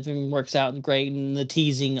 Everything works out and great, and the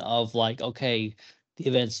teasing of like, okay, the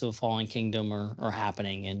events of Fallen Kingdom are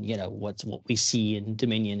happening, and what we see in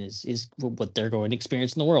Dominion is what they're going to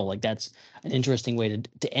experience in the world. Like that's an interesting way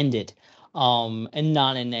to end it, and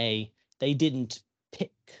not in they didn't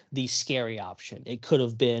pick the scary option. It could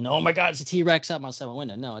have been, oh my God, it's a T-Rex out my side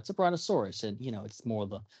window. No, it's a Brontosaurus, and it's more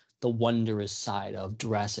the wondrous side of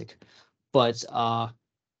Jurassic. But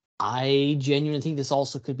I genuinely think this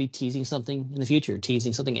also could be teasing something in the future,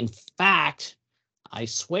 teasing something. In fact, I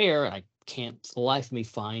swear, I can't for the life of me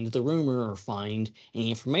find the rumor or find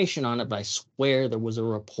any information on it, but I swear there was a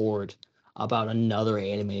report about another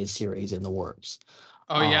animated series in the works.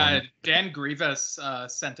 Oh yeah, Dan Grievous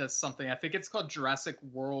sent us something. I think it's called Jurassic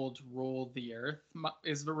World Rule the Earth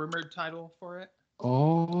is the rumored title for it.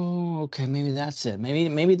 Oh, okay. Maybe that's it.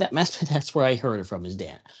 Maybe that's where I heard it from is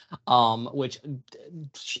Dan. Which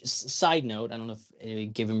side note, I don't know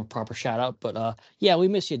if give him a proper shout out, but yeah, we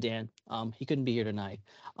miss you, Dan. He couldn't be here tonight,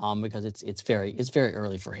 because it's very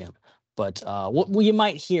early for him. But you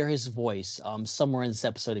might hear his voice somewhere in this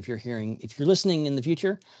episode if you're listening in the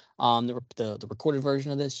future, the recorded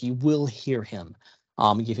version of this, you will hear him,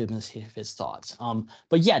 give him his thoughts.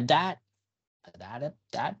 But yeah, that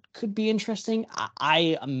could be interesting.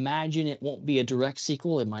 I imagine it won't be a direct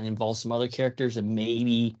sequel. It might involve some other characters and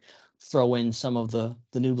maybe throw in some of the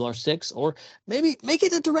Nublar 6, or maybe make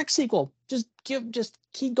it a direct sequel. Just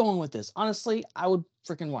keep going with this. Honestly, I would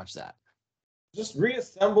freaking watch that. Just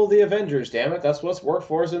reassemble the Avengers, damn it. That's what's worked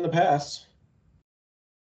for us in the past.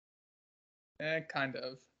 Kind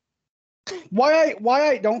of. Why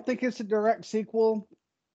I don't think it's a direct sequel,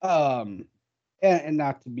 and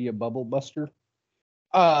not to be a bubble buster,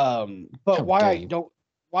 but why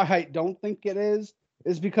I don't think it is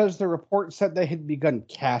because the report said they had begun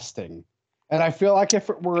casting, and I feel like if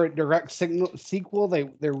it were a direct sequel,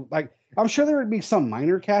 they're like, I'm sure there would be some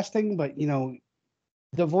minor casting, but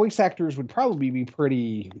the voice actors would probably be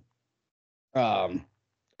pretty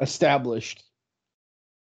established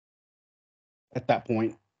at that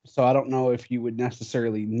point. So I don't know if you would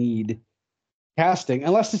necessarily need casting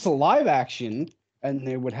unless it's a live action, and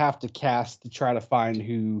they would have to cast to try to find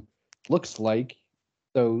who looks like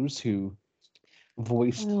those who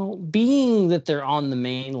voiced. Well, being that they're on the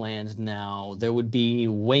mainland now, there would be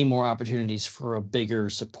way more opportunities for a bigger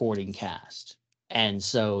supporting cast. And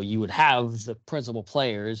so you would have the principal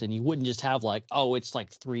players, and you wouldn't just have like, oh, it's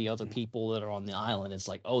like 3 other people that are on the island. It's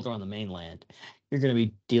like, oh, they're on the mainland. You're going to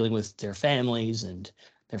be dealing with their families and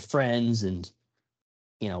their friends and,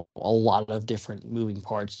 a lot of different moving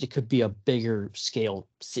parts. It could be a bigger scale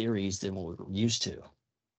series than what we're used to.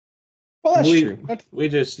 Well, that's true. We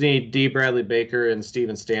just need D. Bradley Baker and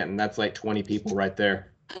Steven Stanton. That's like 20 people right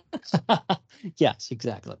there. Yes,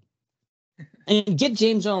 exactly. And get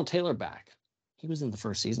James Arnold Taylor back. He was in the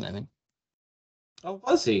first season, I think. Oh,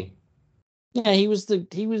 was he? Yeah, he was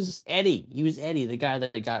Eddie. He was Eddie, the guy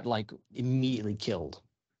that got like immediately killed.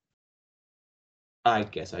 I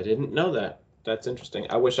guess I didn't know that. That's interesting.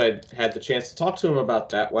 I wish I'd had the chance to talk to him about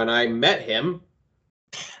that when I met him.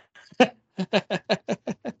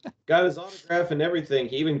 Got his autograph and everything.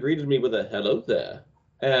 He even greeted me with a hello there.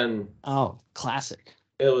 And classic.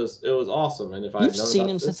 It was awesome. And if I've seen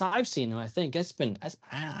him since I've seen him, I think I think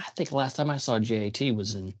the last time I saw JAT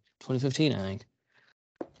was in 2015. I think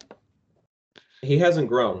he hasn't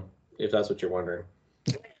grown, if that's what you're wondering.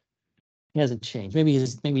 He hasn't changed. Maybe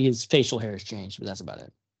his facial hair has changed, but that's about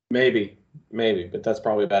it. Maybe, but that's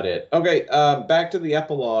probably about it. Okay, back to the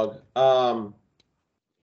epilogue.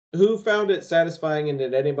 Who found it satisfying, and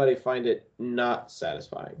did anybody find it not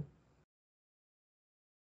satisfying?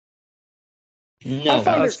 No, I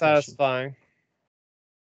found it satisfying.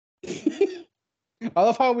 I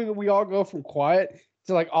love how we all go from quiet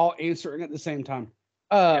to like all answering at the same time.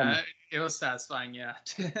 Yeah, it was satisfying. Yeah,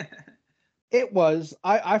 it was.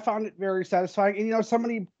 I found it very satisfying. And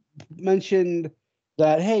somebody mentioned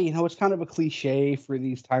that, hey, it's kind of a cliche for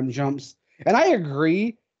these time jumps, and I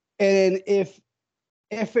agree. And if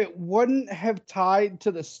it wouldn't have tied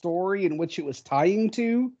to the story in which it was tying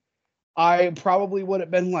to, I probably would have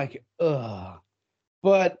been like, ugh.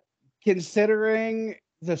 But considering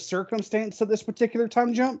the circumstance of this particular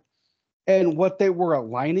time jump and what they were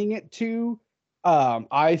aligning it to,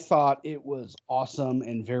 I thought it was awesome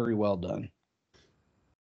and very well done.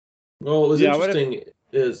 Well, what was interesting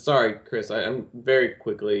is, sorry, Chris, I'm very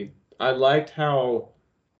quickly. I liked how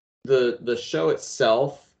the show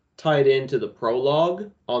itself tied into the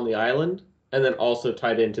prologue on the island, and then also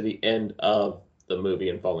tied into the end of the movie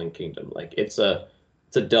in Fallen Kingdom. Like it's a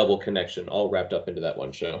it's a double connection all wrapped up into that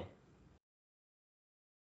one show.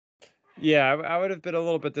 Yeah, I would have been a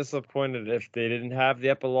little bit disappointed if they didn't have the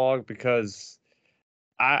epilogue, because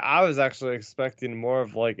I was actually expecting more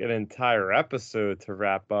of like an entire episode to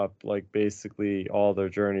wrap up like basically all their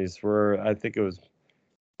journeys, where I think it was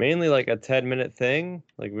mainly like a 10-minute thing,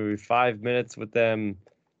 like maybe 5 minutes with them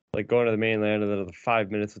like going to the mainland, and then another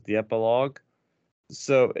 5 minutes with the epilogue.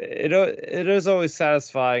 So it is always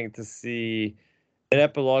satisfying to see an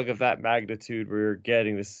epilogue of that magnitude where you're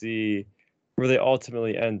getting to see where they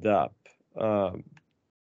ultimately end up.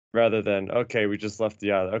 Rather than, okay, we just left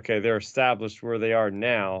the island. Okay, they're established where they are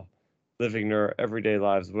now, living their everyday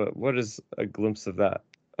lives. What is a glimpse of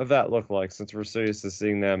that look like, since we're so used to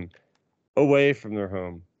seeing them away from their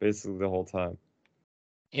home basically the whole time?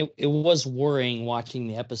 It was worrying watching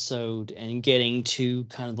the episode and getting to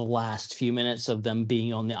kind of the last few minutes of them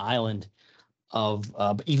being on the island, of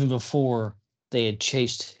even before they had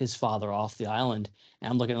chased his father off the island. And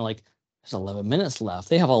I'm looking at like, there's 11 minutes left.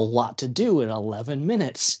 They have a lot to do in 11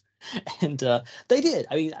 minutes. And they did.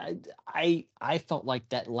 I mean, I felt like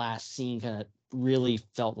that last scene kind of really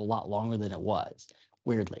felt a lot longer than it was,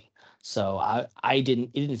 weirdly. So it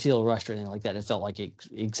didn't feel rushed or anything like that. It felt like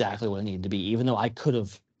exactly what it needed to be, even though I would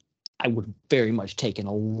have very much taken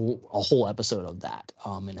a whole episode of that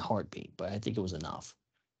in a heartbeat, but I think it was enough.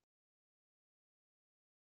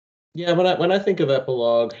 Yeah, when I think of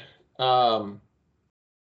epilogue,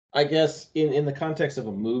 I guess in the context of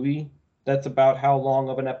a movie, that's about how long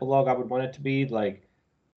of an epilogue I would want it to be, like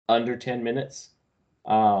under 10 minutes.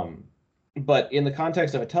 But in the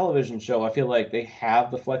context of a television show, I feel like they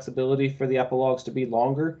have the flexibility for the epilogues to be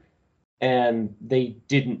longer, and they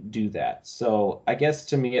didn't do that. So I guess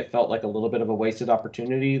to me, it felt like a little bit of a wasted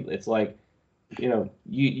opportunity. It's like,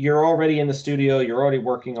 you're already in the studio, you're already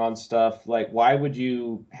working on stuff. Like, why would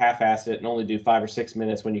you half-ass it and only do 5 or 6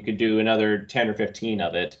 minutes when you could do another 10 or 15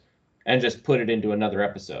 of it and just put it into another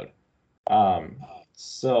episode?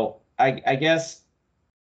 So I guess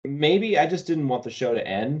maybe I just didn't want the show to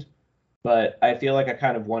end, but I feel like I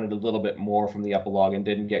kind of wanted a little bit more from the epilogue and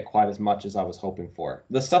didn't get quite as much as I was hoping for.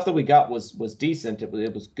 The stuff that we got was decent. It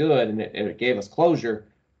was good, and it gave us closure,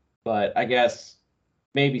 but I guess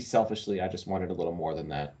maybe selfishly, I just wanted a little more than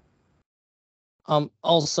that.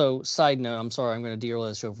 Also, side note, I'm sorry, I'm going to derail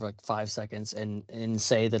this show for like 5 seconds and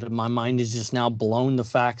say that my mind is just now blown the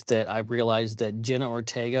fact that I realized that Jenna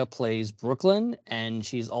Ortega plays Brooklyn, and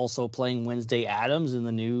she's also playing Wednesday Addams in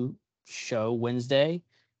the new show Wednesday.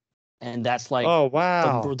 And that's like, oh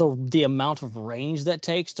wow, the amount of range that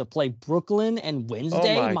takes to play Brooklyn and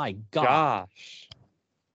Wednesday. Oh my God. gosh,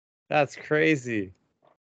 that's crazy.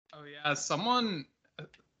 Oh yeah, someone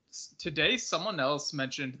else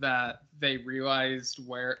mentioned that they realized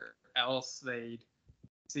where else they'd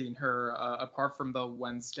seen her apart from the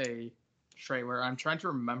Wednesday trailer. I'm trying to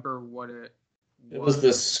remember what it was. It was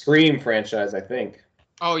the Scream franchise, I think.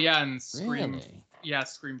 Oh yeah, and Scream. Really? Yeah,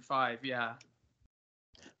 Scream 5. Yeah.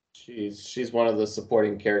 She's one of the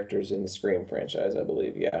supporting characters in the Scream franchise, I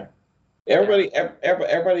believe. Yeah.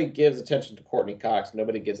 Everybody gives attention to Courtney Cox.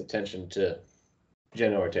 Nobody gives attention to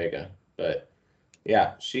Jenna Ortega. But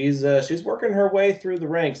yeah, she's working her way through the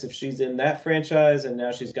ranks. If she's in that franchise, and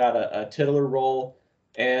now she's got a titular role,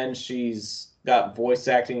 and she's got voice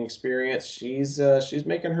acting experience, she's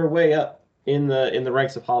making her way up in the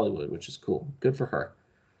ranks of Hollywood, which is cool. Good for her.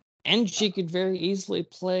 And she could very easily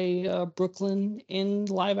play Brooklyn in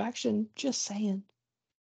live action. Just saying.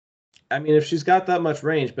 I mean, if she's got that much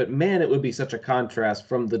range, but man, it would be such a contrast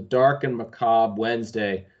from the dark and macabre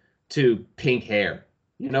Wednesday to pink hair.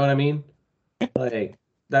 You know what I mean? Like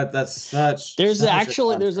that's such. There's such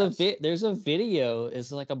actually there's a video.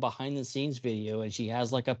 It's like a behind the scenes video, and she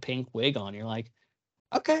has like a pink wig on. You're like,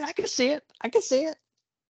 okay, I can see it. I can see it.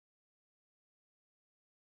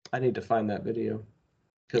 I need to find that video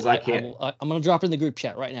because I can't. I'm gonna drop it in the group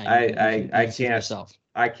chat right now. I see can't. yourself.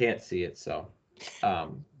 I can't see it, so.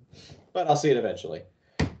 But I'll see it eventually.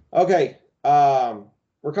 Okay,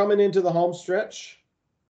 we're coming into the home stretch.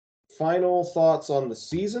 Final thoughts on the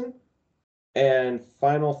season and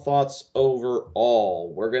final thoughts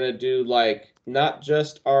overall. We're going to do like not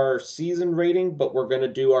just our season rating, but we're going to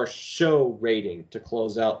do our show rating to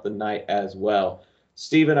close out the night as well.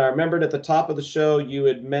 Steven, I remembered at the top of the show you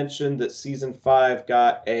had mentioned that season 5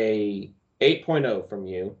 got a 8.0 from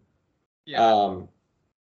you. Yeah.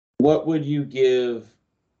 What would you give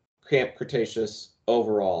Camp Cretaceous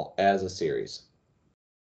overall as a series?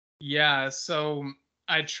 Yeah, so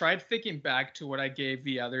I tried thinking back to what I gave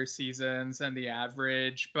the other seasons and the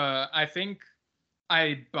average, but I think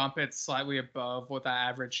I bump it slightly above what the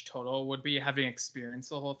average total would be, having experienced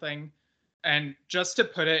the whole thing. And just to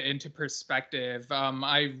put it into perspective,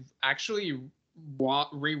 I actually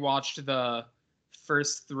rewatched the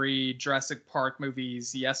first 3 Jurassic Park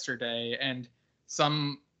movies yesterday, and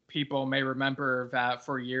some people may remember that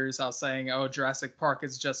for years I was saying, "Oh, Jurassic Park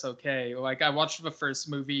is just okay." Like, I watched the first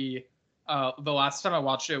movie. The last time I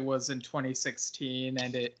watched it was in 2016,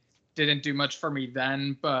 and it didn't do much for me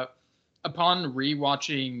then. But upon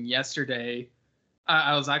rewatching yesterday,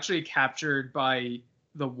 I was actually captured by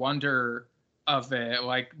the wonder of it,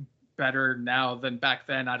 like, better now than back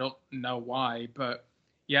then. I don't know why, but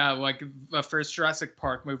yeah, like, the first Jurassic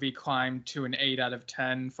Park movie climbed to an 8 out of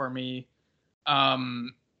 10 for me.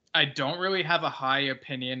 I don't really have a high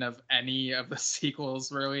opinion of any of the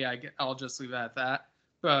sequels, really. I'll just leave it at that.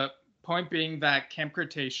 But point being that Camp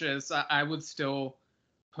Cretaceous, I would still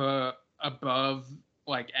put above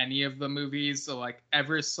like any of the movies, so like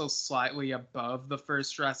ever so slightly above the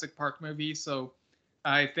first Jurassic Park movie. So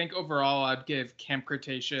I think overall I'd give Camp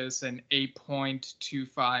Cretaceous an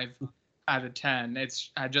 8.25 out of 10.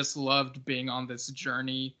 I just loved being on this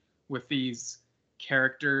journey with these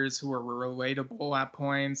characters who were relatable at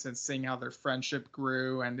points and seeing how their friendship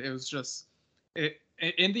grew, and it was just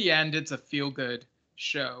in the end it's a feel good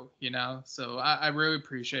show, so I really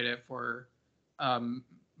appreciate it for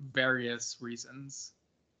various reasons.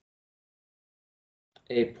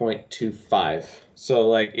 8.25. So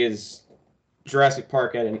like, is Jurassic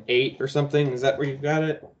Park at an 8 or something? Is that where you've got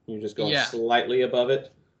it? You're just going slightly above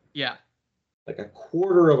it? Yeah. Like a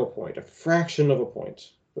quarter of a point, a fraction of a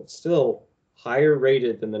point, but still higher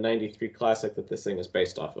rated than the 93 classic that this thing is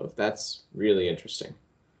based off of. That's really interesting.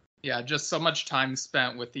 Yeah, just so much time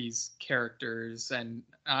spent with these characters, and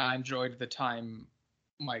I enjoyed the time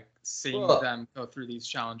like seeing them go through these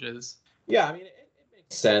challenges. Yeah, I mean, it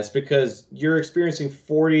makes sense because you're experiencing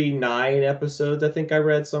 49 episodes, I think I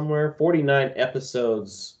read somewhere. 49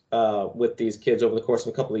 episodes with these kids over the course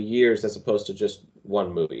of a couple of years as opposed to just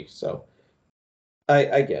one movie. So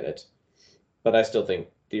I get it. But I still think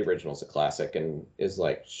the original's a classic and is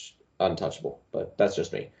like untouchable. But that's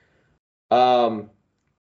just me.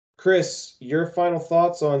 Chris, your final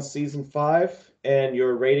thoughts on season 5 and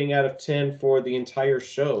your rating out of 10 for the entire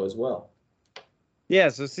show as well. Yeah,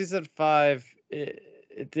 so season 5,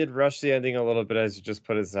 it did rush the ending a little bit, as you just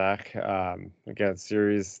put it, Zach. Again,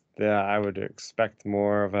 series that I would expect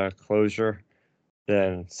more of a closure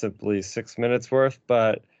than simply 6 minutes worth.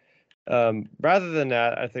 But rather than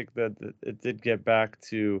that, I think that it did get back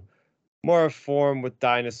to more of form with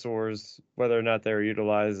dinosaurs, whether or not they were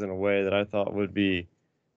utilized in a way that I thought would be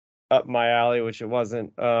up my alley, which it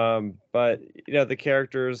wasn't. But the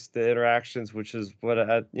characters, the interactions, which is what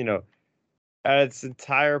at its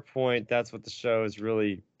entire point, that's what the show is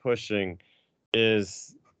really pushing,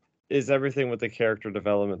 is everything with the character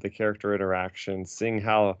development, the character interaction, seeing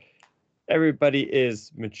how everybody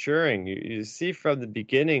is maturing. You see from the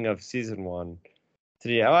beginning of season 1 to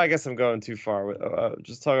the I guess I'm going too far.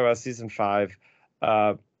 Just talking about season 5,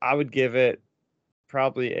 I would give it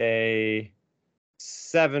probably a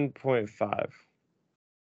 7.5.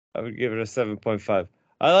 I would give it a 7.5.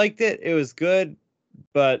 I liked it. It was good,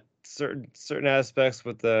 but certain aspects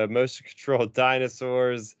with the motion controlled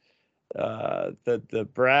dinosaurs, the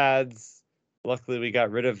Brads. Luckily, we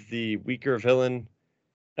got rid of the weaker villain.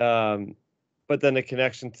 But then the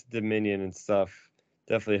connection to Dominion and stuff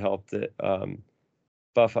definitely helped it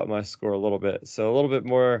buff up my score a little bit. So a little bit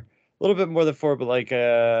more than 4, but like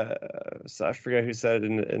so I forget who said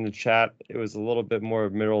it in the chat. It was a little bit more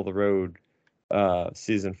middle of the road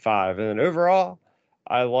season 5. And then overall,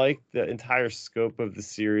 I like the entire scope of the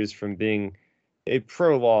series, from being a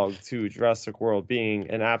prologue to Jurassic World being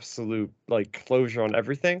an absolute like closure on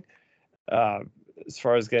everything. As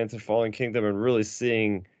far as getting to Fallen Kingdom and really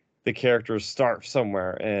seeing the characters start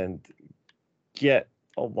somewhere and get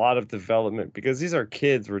a lot of development, because these are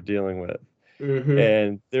kids we're dealing with. Mm-hmm.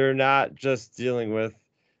 And they're not just dealing with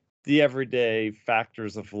the everyday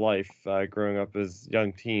factors of life growing up as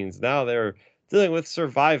young teens. Now they're dealing with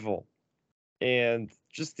survival. And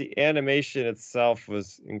just the animation itself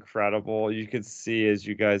was incredible. You could see, as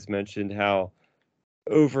you guys mentioned, how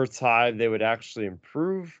over time they would actually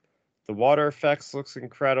improve. The water effects looks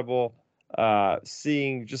incredible.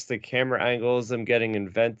 Seeing just the camera angles, them getting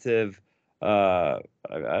inventive. I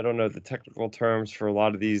don't know the technical terms for a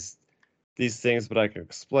lot of these things, but I can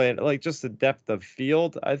explain. Like, just the depth of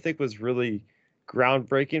field, I think, was really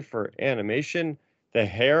groundbreaking for animation. The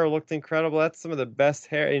hair looked incredible. That's some of the best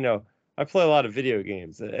hair. I play a lot of video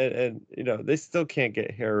games, and they still can't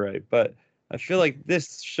get hair right, but I feel like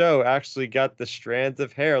this show actually got the strands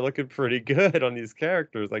of hair looking pretty good on these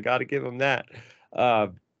characters. I got to give them that.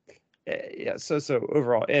 And Yeah, so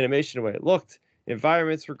overall animation, the way it looked,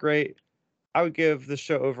 environments were great. I would give the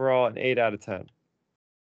show overall an 8 out of 10.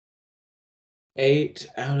 8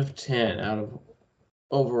 out of 10 out of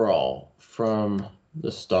overall from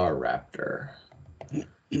the Star Raptor.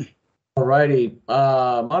 Alrighty,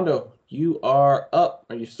 Mondo, you are up.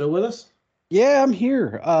 Are you still with us? Yeah, I'm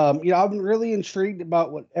here. I've been really intrigued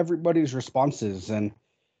about what everybody's response is, and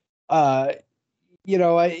I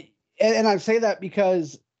say that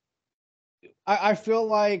because I feel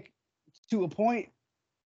like to a point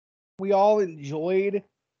we all enjoyed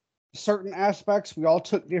certain aspects. We all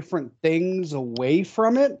took different things away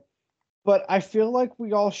from it, but I feel like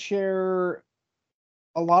we all share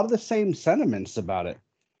a lot of the same sentiments about it.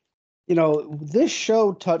 This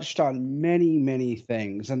show touched on many, many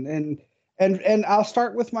things, and I'll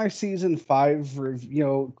start with my season 5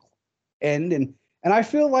 end, and I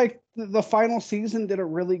feel like the final season did a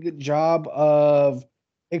really good job of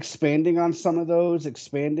expanding on some of those,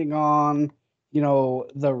 expanding on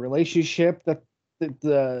the relationship that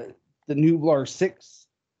the Nublar Six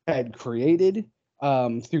had created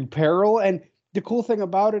through Peril. And the cool thing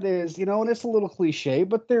about it is, and it's a little cliche,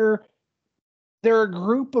 but they're a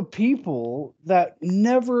group of people that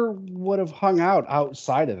never would have hung out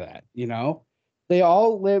outside of that. They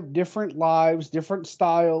all live different lives, different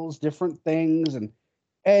styles, different things,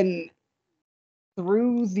 and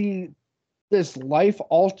through this life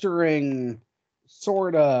altering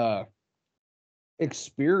sort of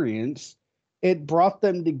experience, it brought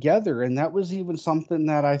them together. And that was even something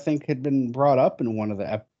that I think had been brought up in one of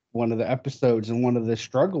the episodes, and one of the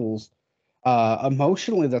struggles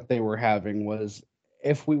emotionally that they were having was,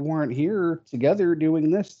 if we weren't here together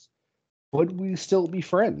doing this, would we still be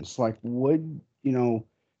friends? Like,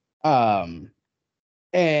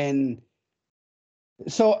 and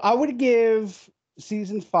so I would give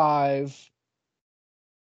season 5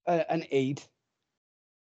 an 8.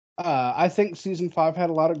 I think season 5 had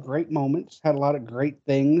a lot of great moments, had a lot of great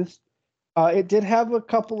things. It did have a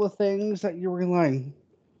couple of things that you were like,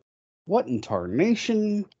 what in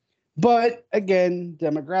tarnation? But again,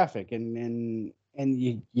 demographic, and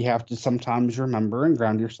you have to sometimes remember and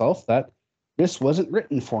ground yourself that this wasn't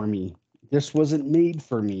written for me. This wasn't made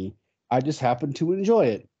for me. I just happened to enjoy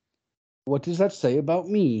it. What does that say about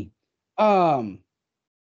me? But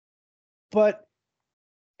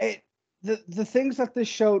the things that this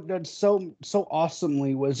show did so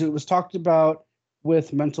awesomely was it was talked about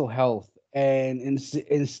with mental health, and in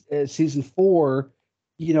season 4,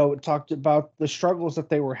 it talked about the struggles that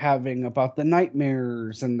they were having, about the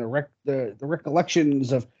nightmares and the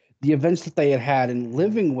recollections of the events that they had and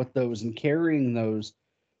living with those and carrying those.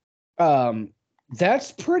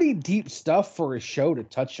 That's pretty deep stuff for a show to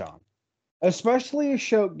touch on, especially a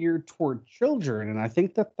show geared toward children. And I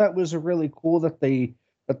think that was a really cool that they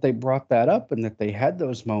brought that up and that they had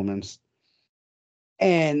those moments.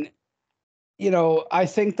 And I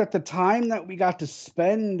think that the time that we got to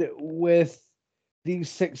spend with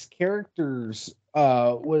these 6 characters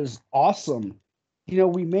was awesome.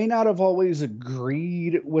 We may not have always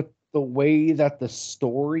agreed with the way that the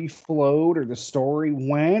story flowed or the story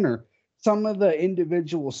went or some of the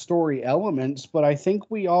individual story elements, but I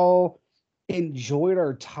think we all enjoyed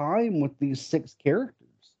our time with these 6 characters.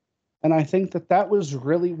 And I think that was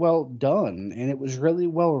really well done, and it was really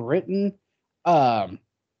well written. In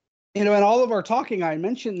all of our talking, I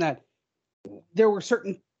mentioned that there were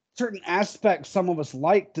certain aspects some of us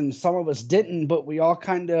liked and some of us didn't, but we all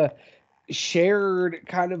kind of shared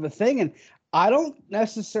kind of a thing. And I don't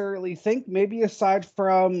necessarily think, maybe aside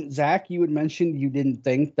from Zach, you had mentioned you didn't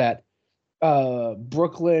think that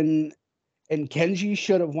Brooklyn and Kenji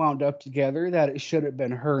should have wound up together, that it should have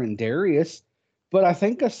been her and Darius. But I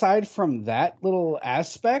think aside from that little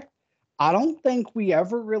aspect, I don't think we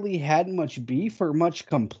ever really had much beef or much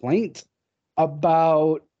complaint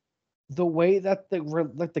about the way that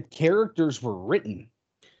the characters were written.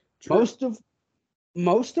 True.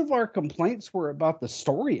 Most of our complaints were about the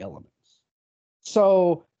story elements.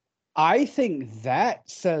 So I think that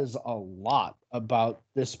says a lot about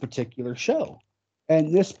this particular show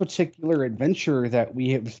and this particular adventure that we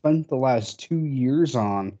have spent the last 2 years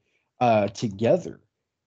on together.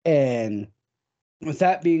 And with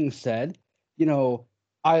that being said,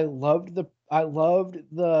 I loved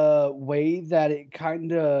the way that it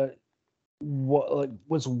kind of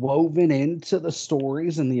was woven into the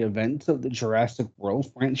stories and the events of the Jurassic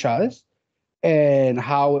World franchise, and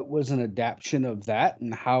how it was an adaptation of that,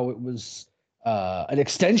 and how it was an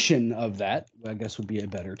extension of that, I guess would be a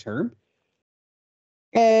better term.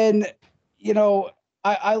 And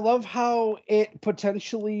I love how it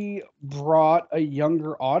potentially brought a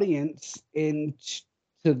younger audience into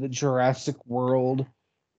to the Jurassic World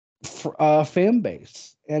fan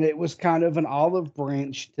base, and it was kind of an olive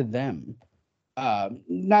branch to them.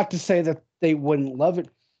 Not to say that they wouldn't love it.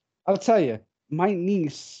 I'll tell you, my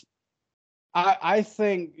niece, I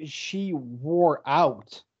think she wore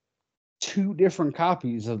out 2 different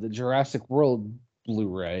copies of the Jurassic World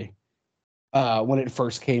Blu-ray when it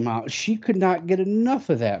first came out. She could not get enough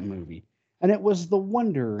of that movie, and it was the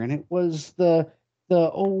wonder, and it was the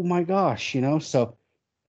oh my gosh, So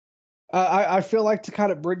I feel like to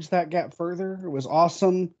kind of bridge that gap further, it was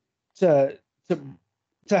awesome to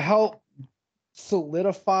help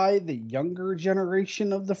solidify the younger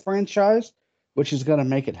generation of the franchise, which is going to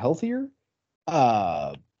make it healthier.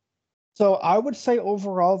 So I would say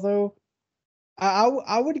overall, though,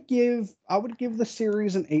 I would give the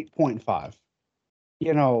series an 8.5.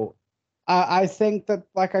 I think that,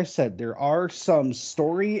 like I said, there are some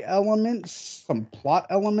story elements, some plot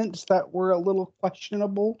elements that were a little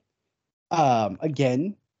questionable.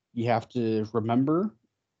 Again, you have to remember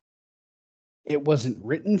it wasn't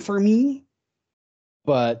written for me,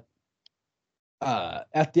 but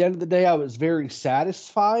at the end of the day, I was very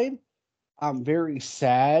satisfied. I'm very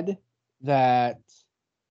sad that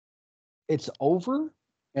it's over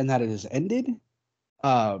and that it has ended.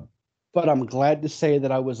 But I'm glad to say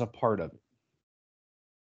that I was a part of it.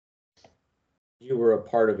 You were a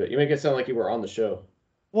part of it. You make it sound like you were on the show.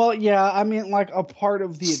 Well, yeah, I mean, like a part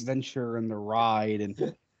of the adventure and the ride,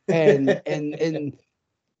 and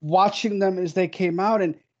watching them as they came out,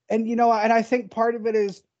 and and I think part of it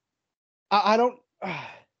is I don't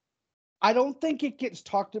think it gets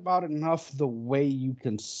talked about enough the way you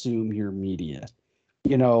consume your media.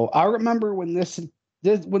 I remember when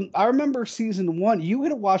when I remember season 1, you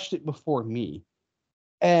had watched it before me.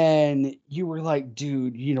 And you were like,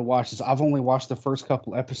 dude, watch this. I've only watched the first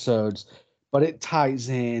couple episodes, but it ties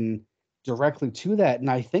in directly to that. And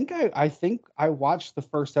I think I watched the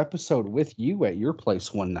first episode with you at your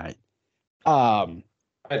place one night. I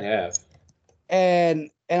have.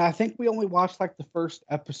 And I think we only watched like the first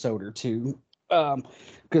episode or two,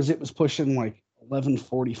 because it was pushing like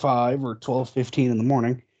 11:45 or 12:15 in the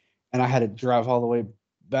morning, and I had to drive all the way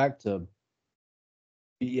back to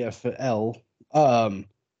BFL.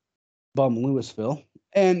 Bum Louisville.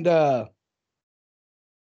 And I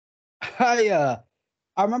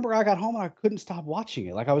remember I got home and I couldn't stop watching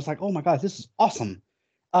it. Like I was like, oh my God, this is awesome.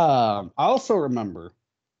 I also remember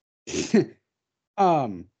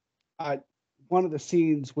one of the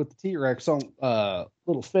scenes with the T-Rex on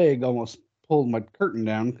little Fig almost pulled my curtain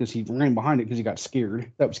down because he ran behind it because he got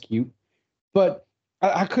scared. That was cute. But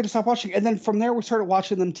I couldn't stop watching. And then from there we started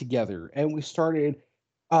watching them together, and we started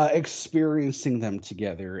experiencing them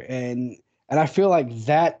together, and I feel like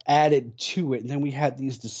that added to it. And then we had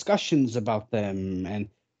these discussions about them, and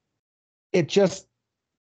it just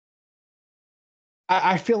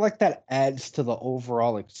I feel like that adds to the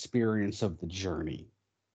overall experience of the journey.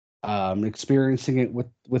 Experiencing it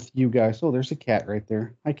with you guys. Oh, there's a cat right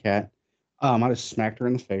there. Hi, cat. I just smacked her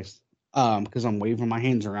in the face because I'm waving my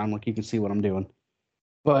hands around like you can see what I'm doing.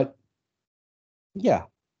 But yeah,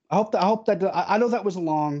 I hope that I know that was a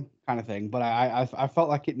long kind of thing, but I felt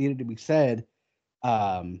like it needed to be said,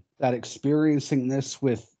 that experiencing this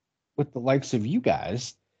with the likes of you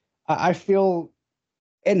guys, I feel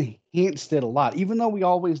enhanced it a lot. Even though we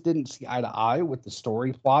always didn't see eye to eye with the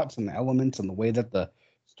story plots and the elements and the way that the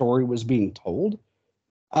story was being told,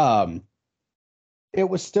 it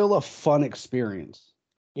was still a fun experience.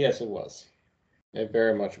 Yes, it was. It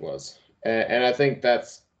very much was, and I think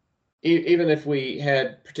that's. Even if we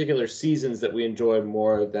had particular seasons that we enjoyed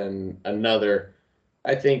more than another,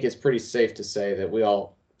 I think it's pretty safe to say that we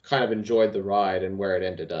all kind of enjoyed the ride and where it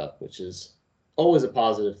ended up, which is always a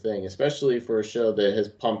positive thing, especially for a show that has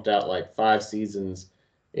pumped out like 5 seasons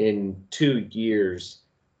in 2 years.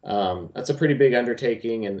 That's a pretty big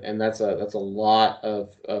undertaking, and that's a lot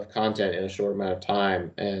of content in a short amount of time.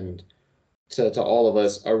 And to all of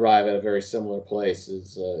us arrive at a very similar place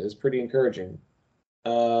is pretty encouraging.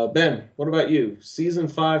 Ben, what about you? Season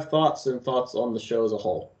 5 thoughts on the show as a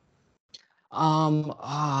whole.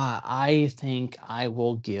 I think I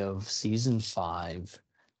will give season 5.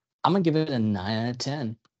 I'm gonna give it a 9 out of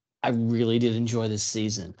 10. I really did enjoy this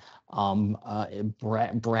season.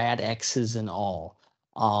 Brad X's and all.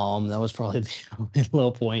 That was probably the low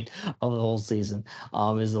point of the whole season.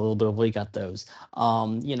 Is a little bit of we got those.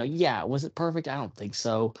 Yeah, was it perfect? I don't think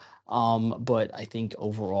so. But I think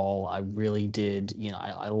overall, I really did.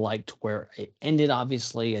 I liked where it ended.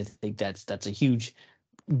 Obviously, I think that's a huge,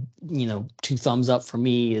 2 thumbs up for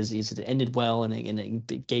me. Is it ended well and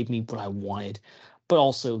it gave me what I wanted, but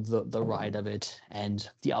also the ride of it and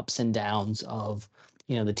the ups and downs of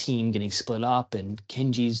the team getting split up and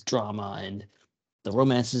Kenji's drama and the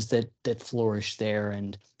romances that flourish there,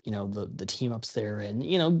 and the team ups there, and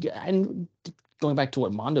and going back to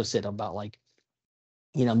what Mondo said about like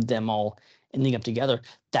them all ending up together.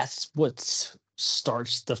 That's what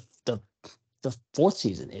starts the fourth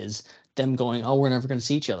season, is them going, oh, we're never going to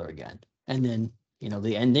see each other again, and then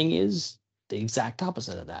the ending is the exact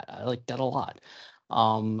opposite of that. I like that a lot.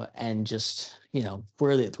 And just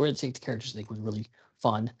where they take the characters, I think was really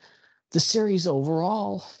fun. The series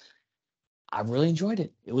overall, I really enjoyed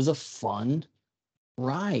it. It was a fun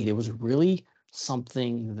ride. It was really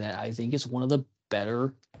something that I think is one of the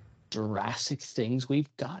better Jurassic things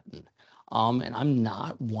we've gotten. And I'm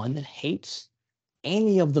not one that hates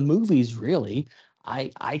any of the movies, really.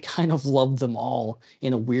 I kind of love them all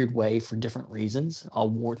in a weird way for different reasons,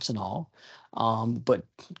 warts and all. But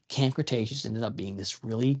Camp Cretaceous ended up being this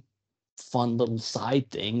really fun little side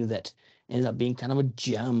thing that ended up being kind of a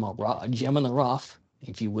gem in the rough,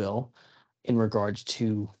 if you will, in regards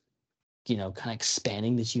to kind of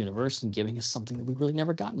expanding this universe and giving us something that we've really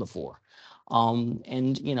never gotten before.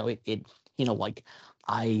 And like,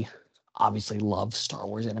 I obviously love Star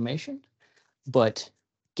Wars animation, but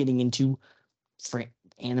getting into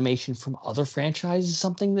animation from other franchises is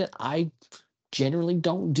something that I generally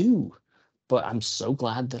don't do. But I'm so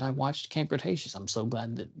glad that I watched Camp Cretaceous. I'm so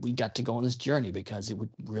glad that we got to go on this journey, because it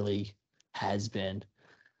really has been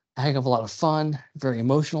a heck of a lot of fun, very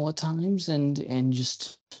emotional at times, and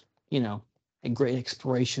just a great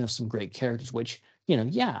exploration of some great characters, which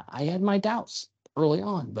I had my doubts early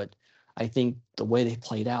on, but I think the way they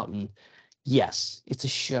played out, and yes, it's a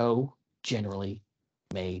show generally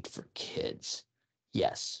made for kids.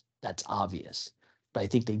 Yes, that's obvious, but I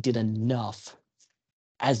think they did enough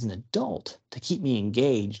as an adult to keep me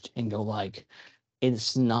engaged and go like,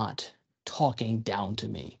 it's not talking down to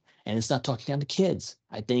me, and it's not talking down to kids.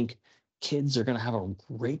 I think kids are going to have a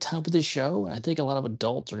great time with this show, and I think a lot of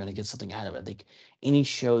adults are going to get something out of it. I think any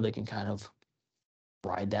show that can kind of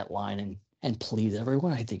ride that line and please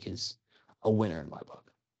everyone, I think is a winner in my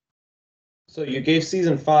book. So you gave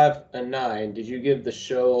season 5 a 9. Did you give the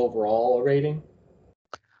show overall a rating?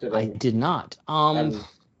 I did not. I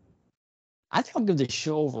think I'll give the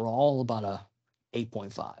show overall about a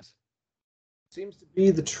 8.5. Seems to be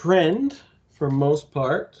the trend for most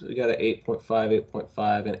part. We got an 8.5,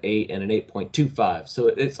 8.5, an 8, and an 8.25. So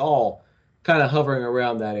it's all kind of hovering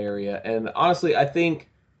around that area. And honestly, I think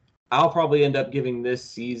I'll probably end up giving this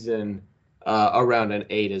season around an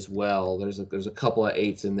 8 as well. There's a couple of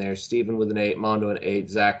 8s in there. Steven with an 8, Mondo an 8,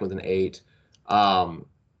 Zach with an 8.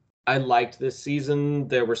 I liked this season.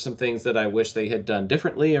 There were some things that I wish they had done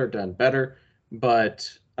differently or done better, but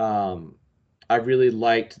I really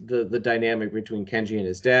liked the dynamic between Kenji and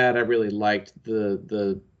his dad. I really liked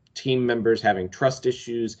the team members having trust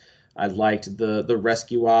issues. I liked the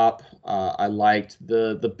rescue op. I liked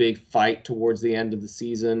the big fight towards the end of the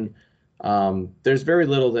season. There's very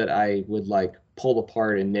little that I would like pull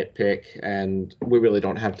apart and nitpick, and we really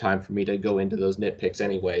don't have time for me to go into those nitpicks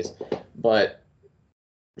anyways. But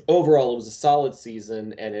overall, it was a solid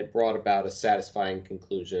season, and it brought about a satisfying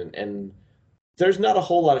conclusion. And there's not a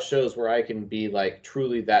whole lot of shows where I can be like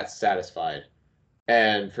truly that satisfied.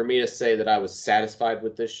 And for me to say that I was satisfied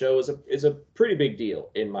with this show is a pretty big deal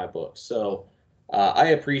in my book. So I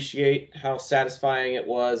appreciate how satisfying it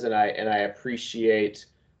was, and I appreciate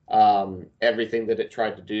everything that it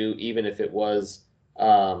tried to do, even if it was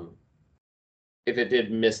if it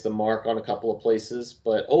did miss the mark on a couple of places.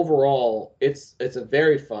 But overall, it's a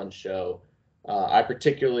very fun show. I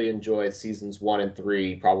particularly enjoyed seasons 1 and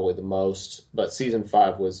 3 probably the most, but season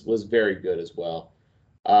 5 was very good as well.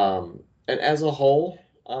 And as a whole,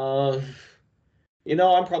 I'm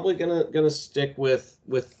probably gonna stick with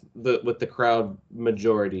the crowd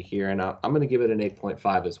majority here, and I'm gonna give it an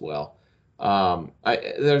 8.5 as well.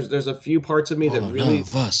 There's a few parts of me that really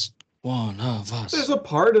One of us. There's a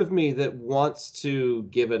part of me that wants to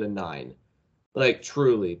give it a 9, like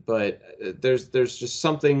truly, but there's just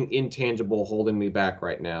something intangible holding me back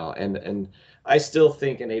right now, and I still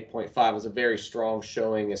think an 8.5 is a very strong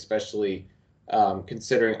showing, especially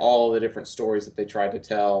considering all the different stories that they tried to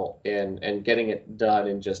tell and getting it done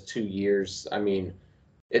in just 2 years. I mean,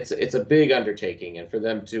 it's a big undertaking, and for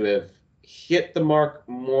them to have hit the mark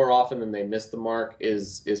more often than they missed the mark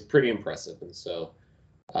is pretty impressive, and so.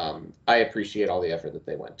 I appreciate all the effort that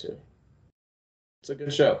they went to. It's a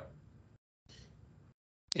good show.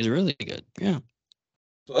 It's really good, yeah.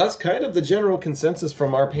 So that's kind of the general consensus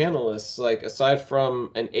from our panelists. Like, aside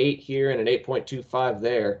from an 8 here and an 8.25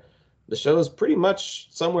 there, the show is pretty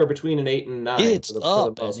much somewhere between an 8 and 9 it's for the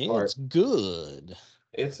up most and part. it's good.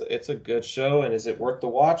 It's a good show, and is it worth the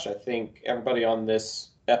watch? I think everybody on this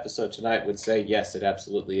episode tonight would say yes, it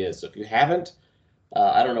absolutely is. So if you haven't,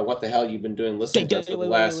 I don't know what the hell you've been doing listening to us for the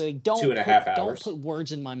last Wait. 2.5 hours. Don't put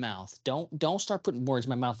words in my mouth. Don't start putting words in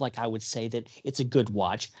my mouth like I would say that it's a good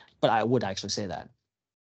watch, but I would actually say that.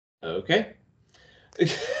 Okay.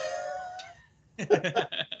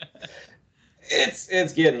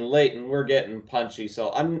 It's getting late and we're getting punchy,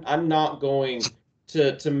 so I'm not going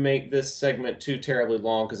to make this segment too terribly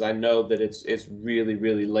long because I know that it's really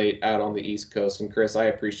really late out on the East Coast. And Chris, I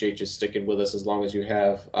appreciate you sticking with us as long as you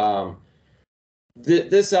have.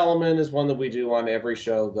 This element is one that we do on every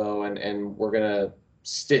show though, and we're gonna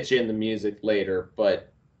stitch in the music later.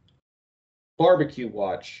 But barbecue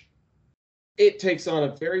watch, it takes on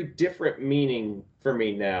a very different meaning for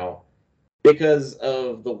me now, because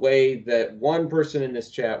of the way that one person in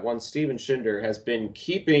this chat, one Steven Schinder, has been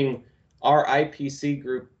keeping our IPC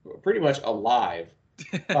group pretty much alive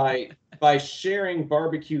by sharing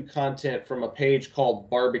barbecue content from a page called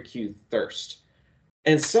Barbecue Thirst.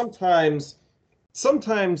 And sometimes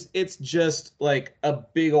it's just like a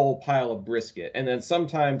big old pile of brisket, and then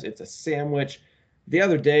sometimes it's a sandwich. The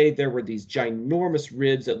other day there were these ginormous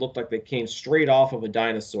ribs that looked like they came straight off of a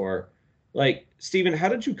dinosaur. Like, Steven, how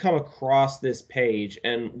did you come across this page,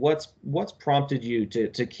 and what's prompted you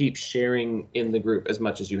to keep sharing in the group as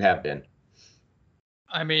much as you have been?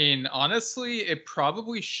 I mean, honestly, it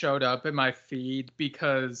probably showed up in my feed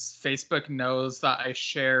because Facebook knows that I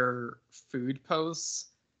share food posts,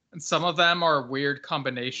 and some of them are weird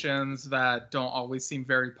combinations that don't always seem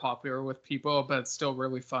very popular with people, but it's still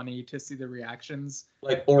really funny to see the reactions.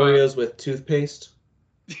 Like Oreos with toothpaste?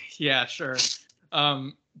 Yeah, sure.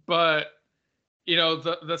 But you know,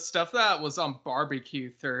 the stuff that was on Barbecue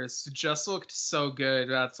Thirst just looked so good.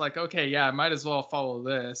 That's like, okay, yeah, I might as well follow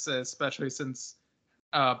this, especially since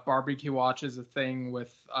Barbecue Watch is a thing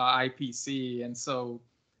with IPC. And so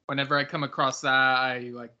whenever I come across that, I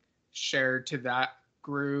like share to that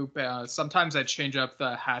group. Sometimes I change up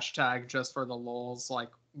the hashtag just for the lulz, like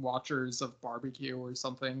watchers of barbecue or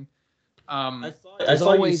something. I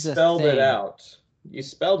saw you spelled it out. You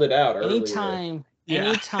spelled it out earlier.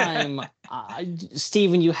 Anytime,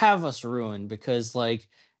 Steven, you have us ruined, because like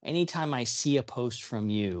anytime I see a post from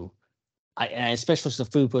you, and especially if it's a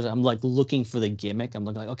food post, I'm like looking for the gimmick. I'm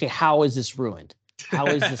looking like, okay, how is this ruined? How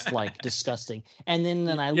is this like disgusting? And then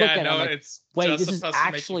I look at it, I'm like, wait, this is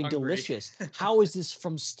actually delicious. How is this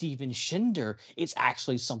from Steven Schinder? It's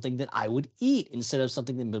actually something that I would eat instead of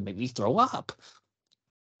something that would make me throw up.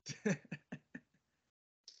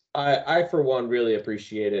 I for one really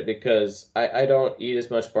appreciate it, because I don't eat as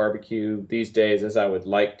much barbecue these days as I would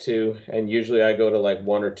like to, and usually I go to like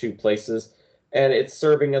one or two places, and it's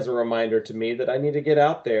serving as a reminder to me that I need to get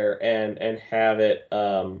out there and have it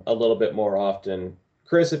a little bit more often.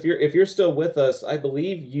 Chris, if you're still with us, I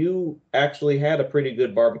believe you actually had a pretty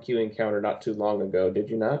good barbecue encounter not too long ago, did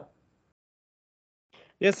you not?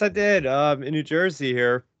 Yes, I did. In New Jersey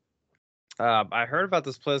here. I heard about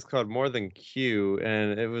this place called More Than Q,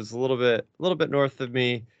 and it was a little bit north of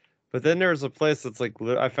me. But then there's a place that's like,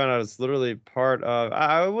 I found out it's literally part of,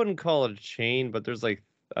 I wouldn't call it a chain, but there's like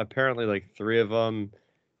apparently like 3 of them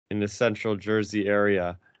in the central Jersey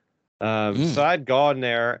area. So I'd gone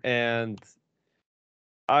there, and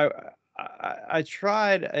I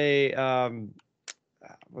tried a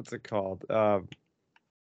what's it called?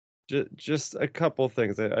 Just a couple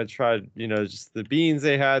things. I tried, just the beans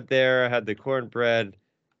they had there. I had the cornbread,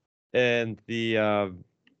 and the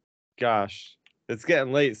gosh, it's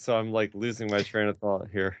getting late, so I'm like losing my train of thought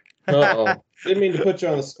here. Uh-oh. Didn't mean to put you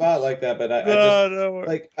on the spot like that, but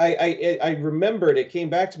I remembered. It came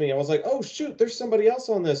back to me. I was like, oh shoot, there's somebody else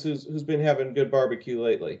on this who's been having good barbecue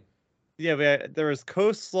lately. Yeah, there was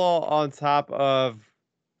coleslaw on top of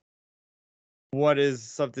what is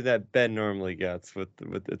something that Ben normally gets with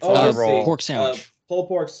its roll. Pork sandwich. Pulled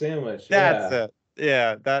pork sandwich. That's it.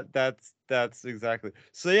 Yeah, that's exactly.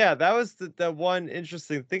 So yeah, that was the one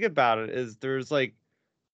interesting thing about it, is there's like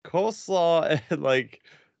coleslaw and like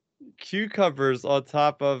cucumbers on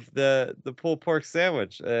top of the pulled pork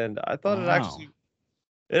sandwich, and I thought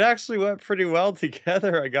it actually went pretty well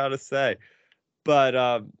together, I gotta say. But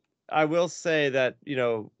I will say that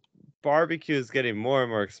barbecue is getting more and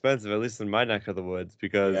more expensive, at least in my neck of the woods,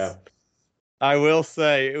 because I will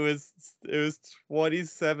say it was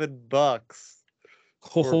 $27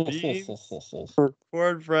 for beans,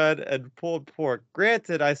 cornbread, and pulled pork.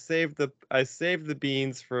 Granted, I saved the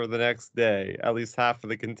beans for the next day, at least half of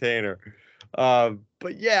the container. But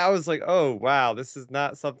yeah, I was like, oh wow, this is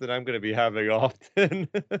not something I'm going to be having often.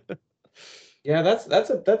 Yeah, that's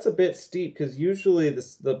a bit steep because usually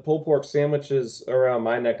the pulled pork sandwiches around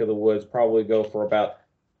my neck of the woods probably go for about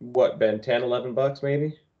what, Ben, 10, 11 bucks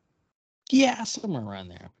maybe? Yeah, somewhere around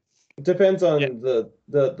there. It depends Yeah. on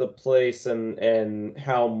the place and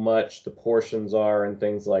how much the portions are and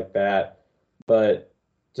things like that. But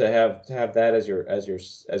to have that as your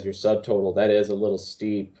subtotal, that is a little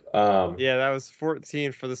steep. Yeah, that was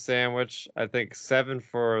 14 for the sandwich. I think 7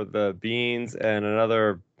 for the beans and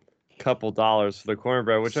another couple dollars for the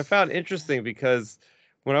cornbread, which I found interesting because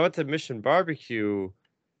when I went to Mission Barbecue,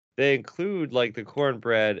 they include like the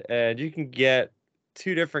cornbread and you can get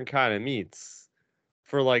two different kind of meats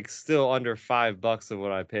for like still under $5 of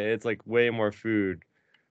what I paid. It's like way more food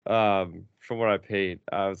from what I paid.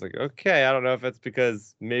 I was like, okay, I don't know if it's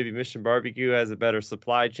because maybe Mission Barbecue has a better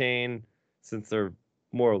supply chain since they're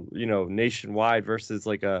more, nationwide versus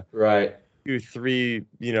like a right. 2, 3,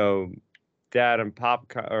 dad and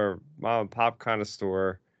pop or mom and pop kind of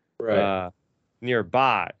store Right.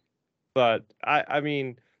 nearby. But I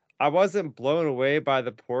mean, I wasn't blown away by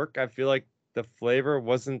the pork. I feel like the flavor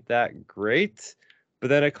wasn't that great. But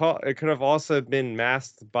then it could have also been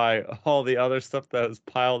masked by all the other stuff that was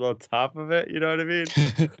piled on top of it. You know what I mean?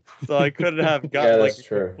 So I couldn't have Yeah, gotten like that's a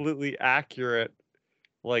true. completely accurate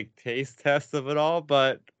like taste test of it all.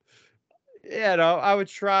 But yeah, no, I would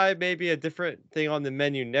try maybe a different thing on the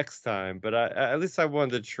menu next time. But at least I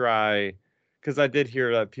wanted to try because I did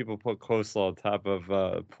hear that people put coleslaw on top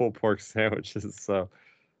of pulled pork sandwiches. So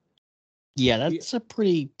Yeah, that's a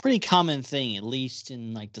pretty common thing, at least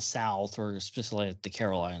in like the South or especially like the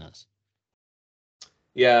Carolinas.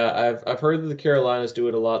 Yeah, I've heard that the Carolinas do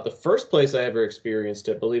it a lot. The first place I ever experienced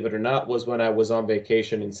it, believe it or not, was when I was on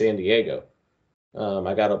vacation in San Diego.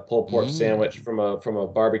 I got a pulled pork sandwich from a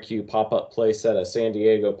barbecue pop-up place at a San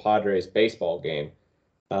Diego Padres baseball game.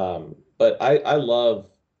 But I love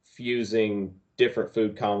fusing different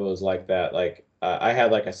food combos like that. Like I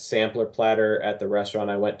had like a sampler platter at the restaurant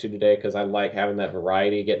I went to today because I like having that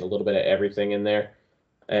variety, getting a little bit of everything in there.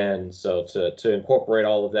 And so to incorporate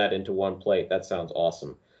all of that into one plate, that sounds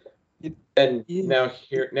awesome. And now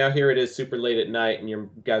here it is super late at night, and you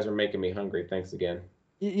guys are making me hungry. Thanks again.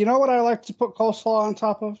 You know what I like to put coleslaw on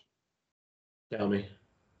top of? Tell me.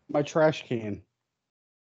 My trash can.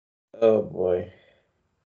 Oh boy.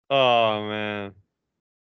 oh man.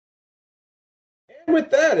 And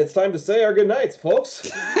with that, it's time to say our good nights, folks.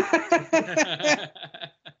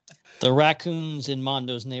 The raccoons in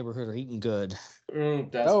Mondo's neighborhood are eating good.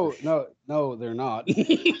 No, they're not.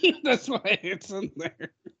 That's why it's in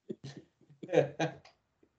there.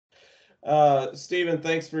 Steven,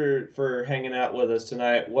 thanks for hanging out with us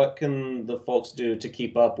tonight. What can the folks do to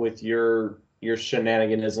keep up with your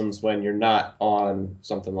shenaniganisms when you're not on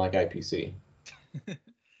something like IPC?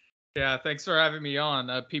 Yeah, thanks for having me on.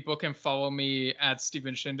 People can follow me at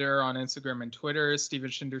Steven Schinder on Instagram and Twitter, Steven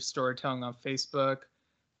Schinder Storytelling on Facebook.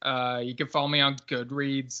 You can follow me on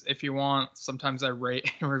Goodreads if you want. Sometimes I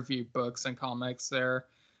rate and review books and comics there.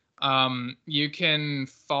 You can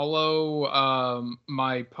follow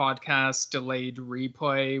my podcast, Delayed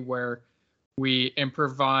Replay, where we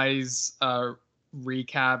improvise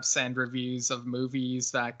recaps and reviews of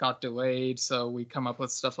movies that got delayed. So we come up with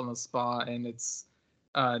stuff on the spot, and it's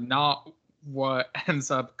not what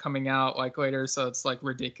ends up coming out like later. So it's like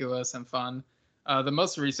ridiculous and fun. The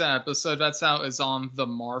most recent episode that's out is on The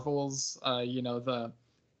Marvels, the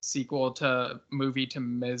sequel to movie to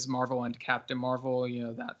Ms. Marvel and Captain Marvel,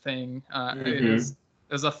 that thing. It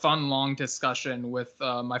was a fun, long discussion with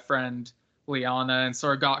my friend Liana, and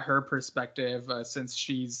sort of got her perspective since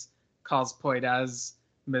she's cosplayed as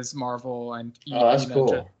Ms. Marvel. And, that's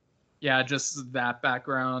cool. Just that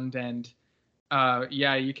background. And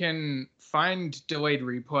you can find Delayed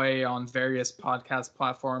Replay on various podcast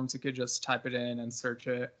platforms. You could just type it in and search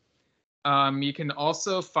it. You can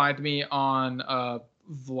also find me on a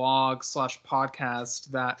vlog/podcast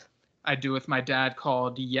that I do with my dad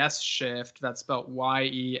called Yes Shift. That's spelled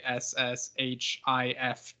YESSHIFT.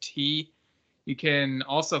 You can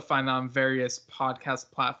also find that on various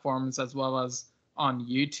podcast platforms as well as on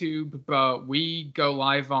YouTube, but we go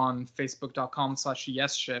live on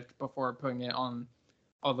facebook.com/YesShift before putting it on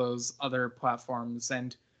all those other platforms.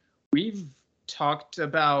 And we've talked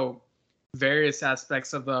about various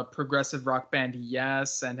aspects of the progressive rock band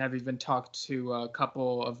Yes, and have even talked to a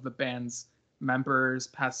couple of the band's members,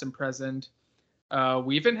 past and present.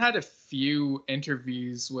 We even had a few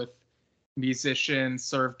interviews with musicians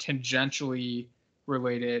sort of tangentially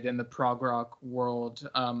related in the prog rock world,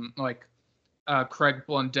 like Craig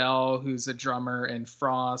Blundell, who's a drummer in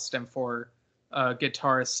Frost, and for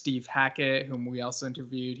guitarist Steve Hackett, whom we also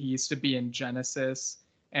interviewed. He used to be in Genesis,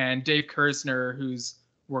 and Dave Kersner, who's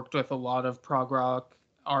worked with a lot of prog rock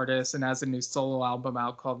artists and has a new solo album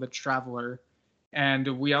out called The Traveler. And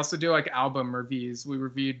we also do like album reviews. We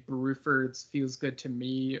reviewed Bruford's Feels Good to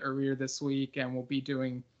Me earlier this week, and we'll be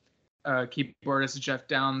doing keyboardist Jeff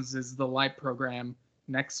Downs' The Light program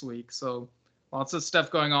next week. So lots of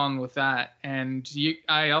stuff going on with that. And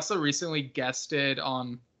I also recently guested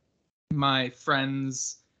on my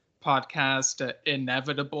friend's podcast,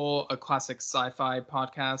 Inevitable, a classic sci-fi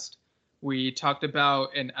podcast. We talked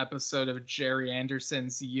about an episode of Jerry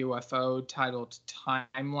Anderson's UFO titled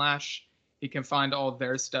Time Lash. You can find all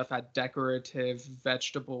their stuff at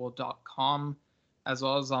decorativevegetable.com, as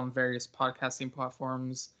well as on various podcasting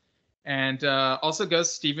platforms. And also go to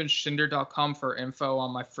stevenschinder.com for info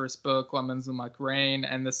on my first book, Lemons and Like Rain,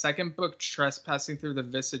 and the second book, Trespassing Through the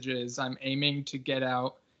Visages. I'm aiming to get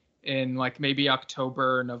out in like maybe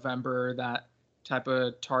October, November, that type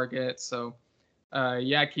of target. So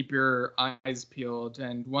yeah, keep your eyes peeled.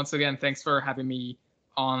 And once again, thanks for having me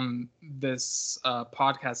on this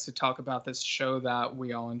podcast to talk about this show that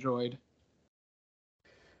we all enjoyed.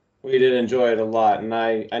 We did enjoy it a lot, and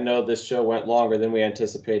I know this show went longer than we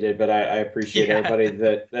anticipated, but I appreciate everybody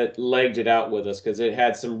that legged it out with us, because it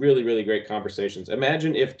had some really, really great conversations.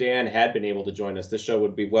 Imagine if Dan had been able to join us. This show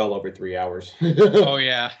would be well over 3 hours. Oh,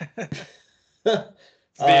 yeah. It's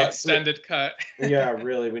the extended cut. Yeah,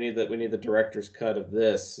 really. We need the director's cut of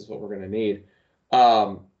this is what we're going to need.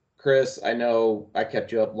 Chris, I know I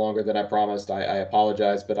kept you up longer than I promised. I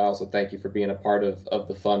apologize, but I also thank you for being a part of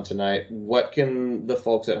the fun tonight. What can the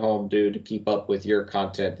folks at home do to keep up with your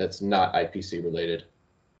content that's not IPC related?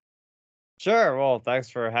 Sure. Well, thanks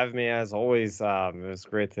for having me as always. It was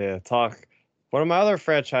great to talk one of my other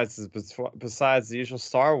franchises besides the usual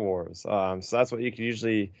Star Wars. So that's what you can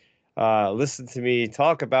usually listen to me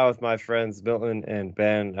talk about with my friends Milton and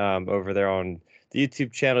Ben over there on the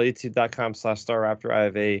YouTube channel, youtube.com/StarRaptor. I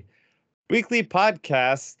have a weekly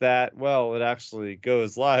podcast that, well, it actually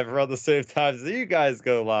goes live around the same time as you guys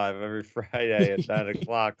go live every Friday at 9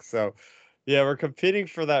 o'clock. So, yeah, we're competing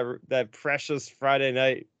for that precious Friday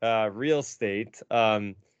night real estate.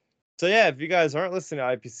 So, yeah, if you guys aren't listening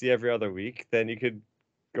to IPC every other week, then you could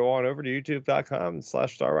go on over to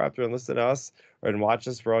youtube.com/StarRaptor and listen to us and watch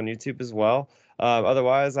us. We're on YouTube as well.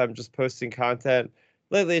 Otherwise, I'm just posting content.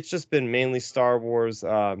 Lately, it's just been mainly Star Wars.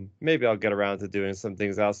 Maybe I'll get around to doing some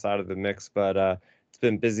things outside of the mix, but it's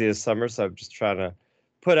been busy this summer, so I'm just trying to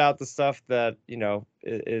put out the stuff that,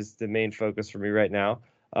 is the main focus for me right now.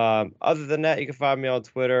 Other than that, you can find me on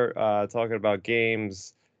Twitter talking about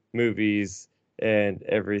games, movies, and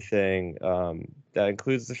everything that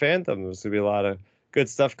includes the fandom. There's going to be a lot of good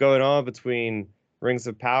stuff going on between Rings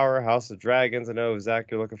of Power, House of Dragons. I know,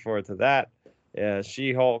 Zach, you're looking forward to that. Yeah,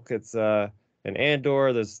 She-Hulk, it's... and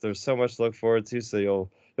Andor, there's so much to look forward to, so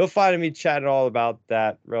you'll find me chatting all about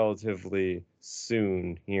that relatively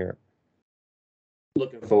soon here.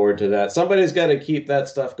 Looking forward to that. Somebody's got to keep that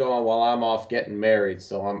stuff going while I'm off getting married,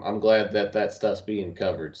 so I'm glad that stuff's being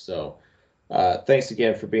covered. So thanks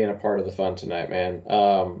again for being a part of the fun tonight, man.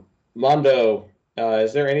 Mondo,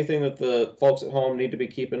 is there anything that the folks at home need to be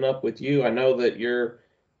keeping up with you? I know that you're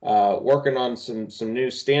working on some new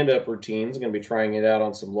stand-up routines, going to be trying it out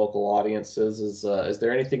on some local audiences. Is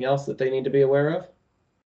there anything else that they need to be aware of?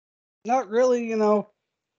 Not really, yeah,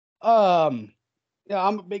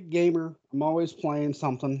 I'm a big gamer. I'm always playing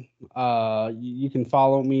something. You can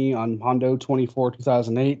follow me on Hondo24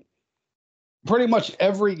 2008. Pretty much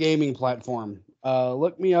every gaming platform.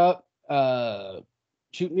 Look me up,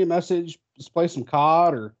 shoot me a message, just play some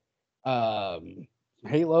COD or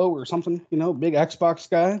Halo or something, big Xbox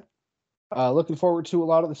guy. Looking forward to a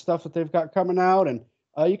lot of the stuff that they've got coming out. And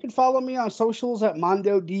you can follow me on socials at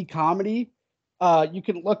Mondo D Comedy. You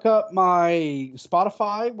can look up my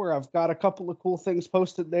Spotify, where I've got a couple of cool things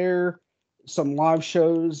posted there, some live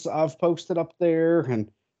shows I've posted up there, and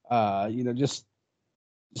just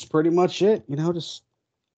pretty much it.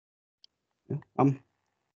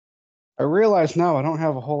 I realize now I don't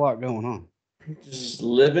have a whole lot going on. Just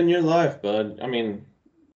living your life, bud. I mean,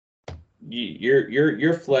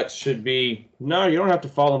 your flex should be, no, you don't have to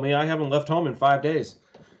follow me. I haven't left home in 5 days.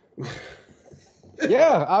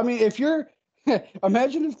 Yeah, I mean, if you're,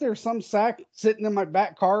 imagine if there's some sack sitting in my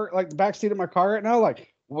back car, like the back seat of my car right now,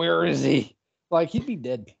 like, where is he? Like, he'd be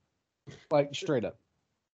dead. Like, straight up.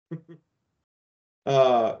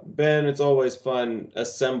 Ben, it's always fun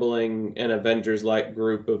assembling an Avengers-like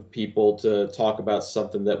group of people to talk about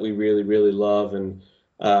something that we really, really love. And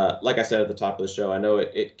like I said at the top of the show, I know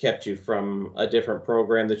it kept you from a different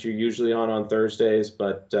program that you're usually on Thursdays,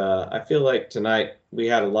 but I feel like tonight we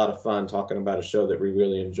had a lot of fun talking about a show that we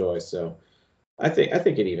really enjoy. So I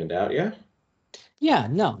think it evened out. Yeah. Yeah,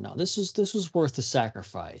 no, no. This was worth the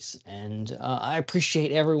sacrifice, and I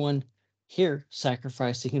appreciate everyone here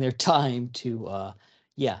sacrificing their time to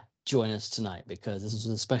yeah, join us tonight because this is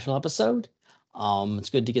a special episode. It's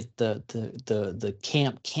good to get the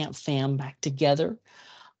camp fam back together.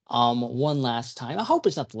 One last time. I hope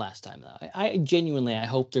it's not the last time though. I genuinely I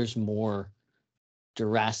hope there's more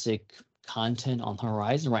Jurassic content on the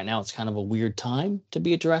horizon. Right now, it's kind of a weird time to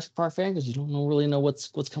be a Jurassic Park fan because you don't really know what's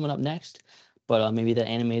coming up next. But maybe the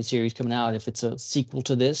animated series coming out, if it's a sequel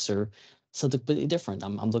to this or something completely different,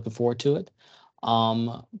 I'm looking forward to it.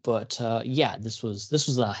 But yeah, this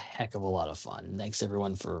was a heck of a lot of fun. Thanks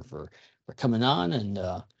everyone for coming on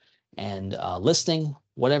and listening.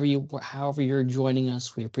 However you're joining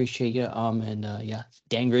us, we appreciate you. And yeah,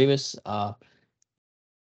 Dan Grievous.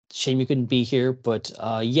 Shame you couldn't be here, but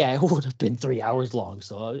yeah, it would have been 3 hours long.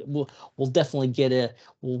 So we'll definitely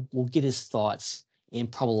we'll get his thoughts in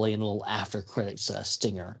probably in a little after credits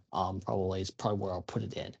stinger. Probably is probably where I'll put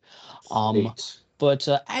it in. But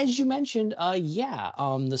as you mentioned, yeah,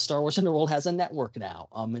 the Star Wars Underworld has a network now.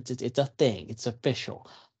 It's a thing. It's official.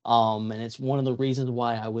 And it's one of the reasons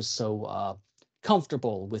why I was so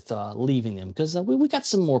comfortable with leaving them because we got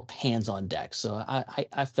some more hands on deck. So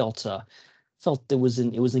I felt it was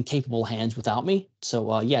in capable hands without me.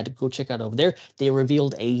 So yeah, to go check out over there. They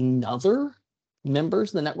revealed another members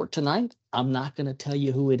of the network tonight. I'm not going to tell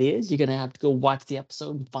you who it is. You're going to have to go watch the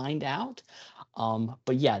episode and find out.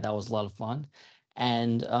 But yeah, that was a lot of fun.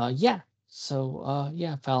 And yeah, so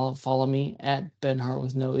yeah, follow me at Ben Hart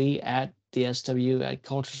with no E, at the SW, at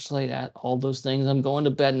Culture Slate, at all those things. I'm going to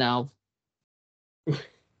bed now.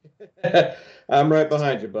 I'm right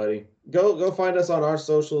behind you, buddy. Go find us on our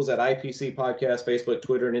socials at IPC Podcast, Facebook,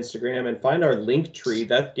 Twitter, and Instagram, and find our link tree.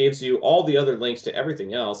 That gives you all the other links to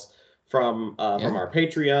everything else from our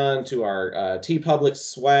Patreon to our TeePublic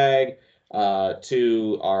swag,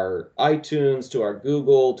 to our iTunes, to our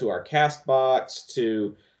Google, to our Castbox,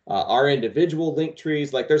 to our individual link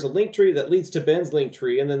trees. Like there's a link tree that leads to Ben's link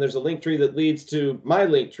tree, and then there's a link tree that leads to my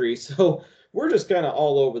link tree. So we're just kind of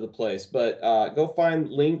all over the place, but go find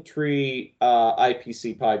Linktree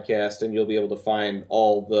IPC podcast, and you'll be able to find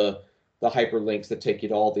all the hyperlinks that take you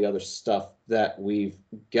to all the other stuff that we've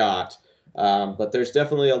got. But there's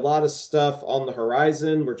definitely a lot of stuff on the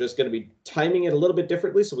horizon. We're just going to be timing it a little bit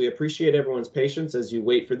differently, so we appreciate everyone's patience as you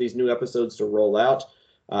wait for these new episodes to roll out.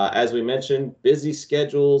 As we mentioned, busy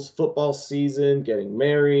schedules, football season, getting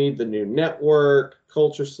married, the new network,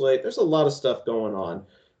 Culture Slate. There's a lot of stuff going on.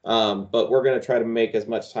 But we're going to try to make as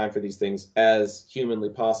much time for these things as humanly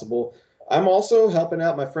possible. I'm also helping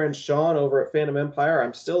out my friend Sean over at Phantom Empire.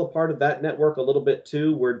 I'm still a part of that network a little bit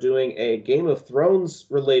too. We're doing a Game of Thrones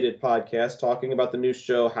related podcast talking about the new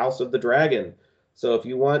show House of the Dragon. So if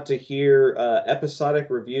you want to hear episodic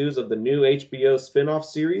reviews of the new HBO spinoff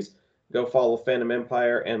series, go follow Phantom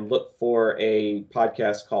Empire and look for a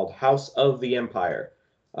podcast called House of the Empire.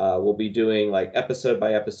 We'll be doing like episode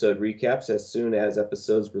by episode recaps as soon as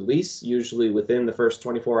episodes release, usually within the first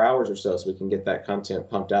 24 hours or so we can get that content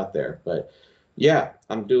pumped out there. But yeah,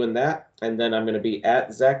 I'm doing that. And then I'm going to be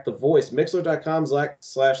at Zach the Voice,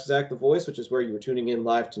 mixler.com/Zach the Voice, which is where you were tuning in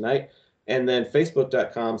live tonight. And then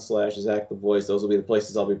facebook.com/Zach the Voice. Those will be the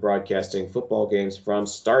places I'll be broadcasting football games from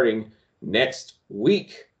starting next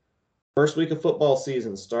week. First week of football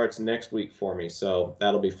season starts next week for me, so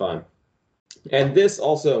that'll be fun. And this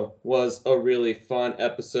also was a really fun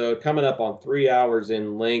episode, coming up on 3 hours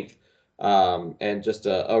in length, and just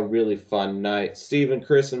a really fun night. Steven,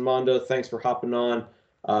 Chris, and Mondo, thanks for hopping on.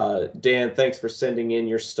 Dan, thanks for sending in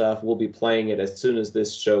your stuff. We'll be playing it as soon as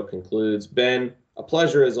this show concludes. Ben, a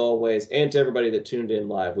pleasure as always. And to everybody that tuned in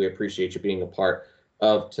live, we appreciate you being a part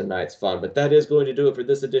of tonight's fun. But that is going to do it for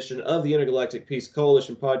this edition of the Intergalactic Peace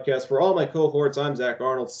Coalition podcast. For all my cohorts, I'm Zach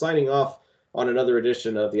Arnold, signing off on another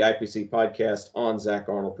edition of the IPC podcast on Zach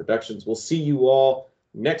Arnold Productions. We'll see you all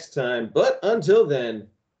next time. But until then,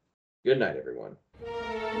 good night, everyone.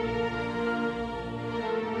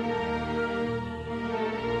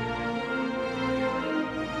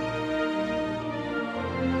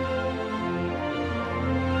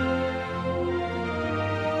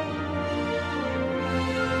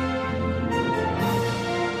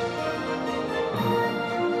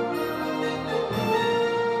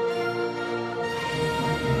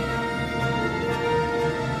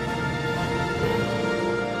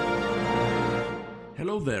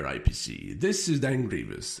 Hello there, IPC. This is Dan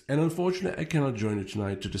Grievous, and unfortunately I cannot join you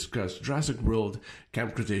tonight to discuss Jurassic World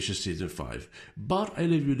Camp Cretaceous Season 5, but I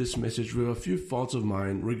leave you this message with a few thoughts of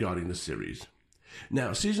mine regarding the series.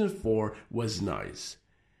 Now, Season 4 was nice.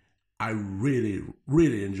 I really,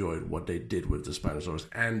 really enjoyed what they did with the Spinosaurus,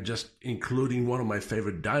 and just including one of my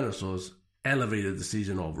favorite dinosaurs elevated the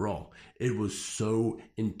season overall. It was so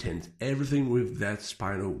intense. Everything with that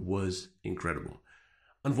Spino was incredible.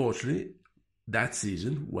 Unfortunately, that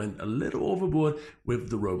season went a little overboard with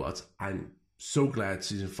the robots. I'm so glad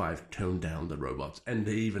season 5 toned down the robots, and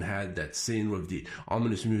they even had that scene with the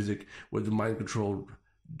ominous music with the mind-controlled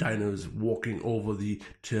dinos walking over the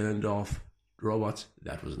turned off robots.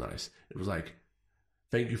 That was nice. It was like,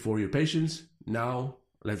 thank you for your patience. Now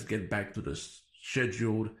let's get back to the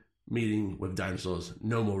scheduled meeting with dinosaurs.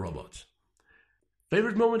 No more robots.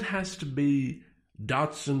 Favorite moment has to be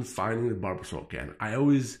Dodson finding the Bulbasaur can. I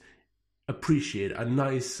always appreciate a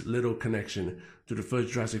nice little connection to the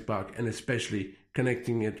first Jurassic Park, and especially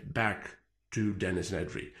connecting it back to Dennis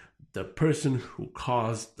Nedry, the person who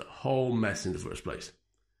caused the whole mess in the first place.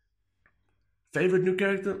 Favorite new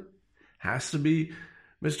character has to be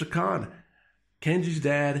Mr. Khan. Kenji's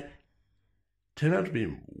dad turned out to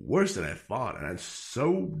be worse than I thought, and I'm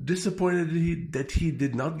so disappointed that he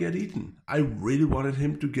did not get eaten. I really wanted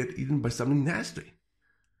him to get eaten by something nasty.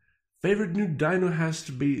 Favorite new dino has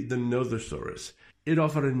to be the Nothosaurus. It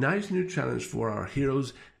offered a nice new challenge for our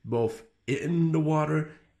heroes, both in the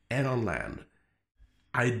water and on land.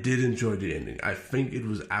 I did enjoy the ending. I think it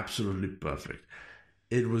was absolutely perfect.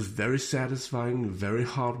 It was very satisfying, very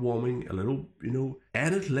heartwarming, a little,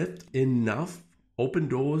 and it left enough open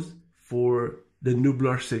doors for the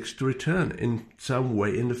Nublar 6 to return in some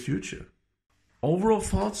way in the future. Overall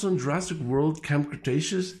thoughts on Jurassic World Camp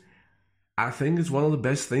Cretaceous? I think it's one of the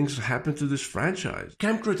best things to happen to this franchise.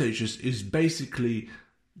 Camp Cretaceous is basically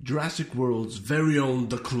Jurassic World's very own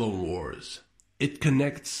The Clone Wars. It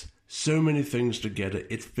connects so many things together,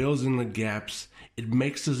 it fills in the gaps, it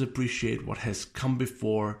makes us appreciate what has come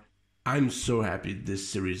before. I'm so happy this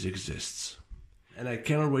series exists. And I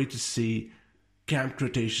cannot wait to see Camp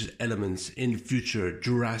Cretaceous elements in future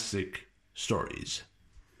Jurassic stories.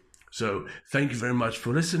 So, thank you very much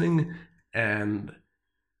for listening, and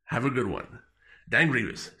have a good one. Dan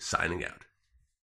Grievous, signing out.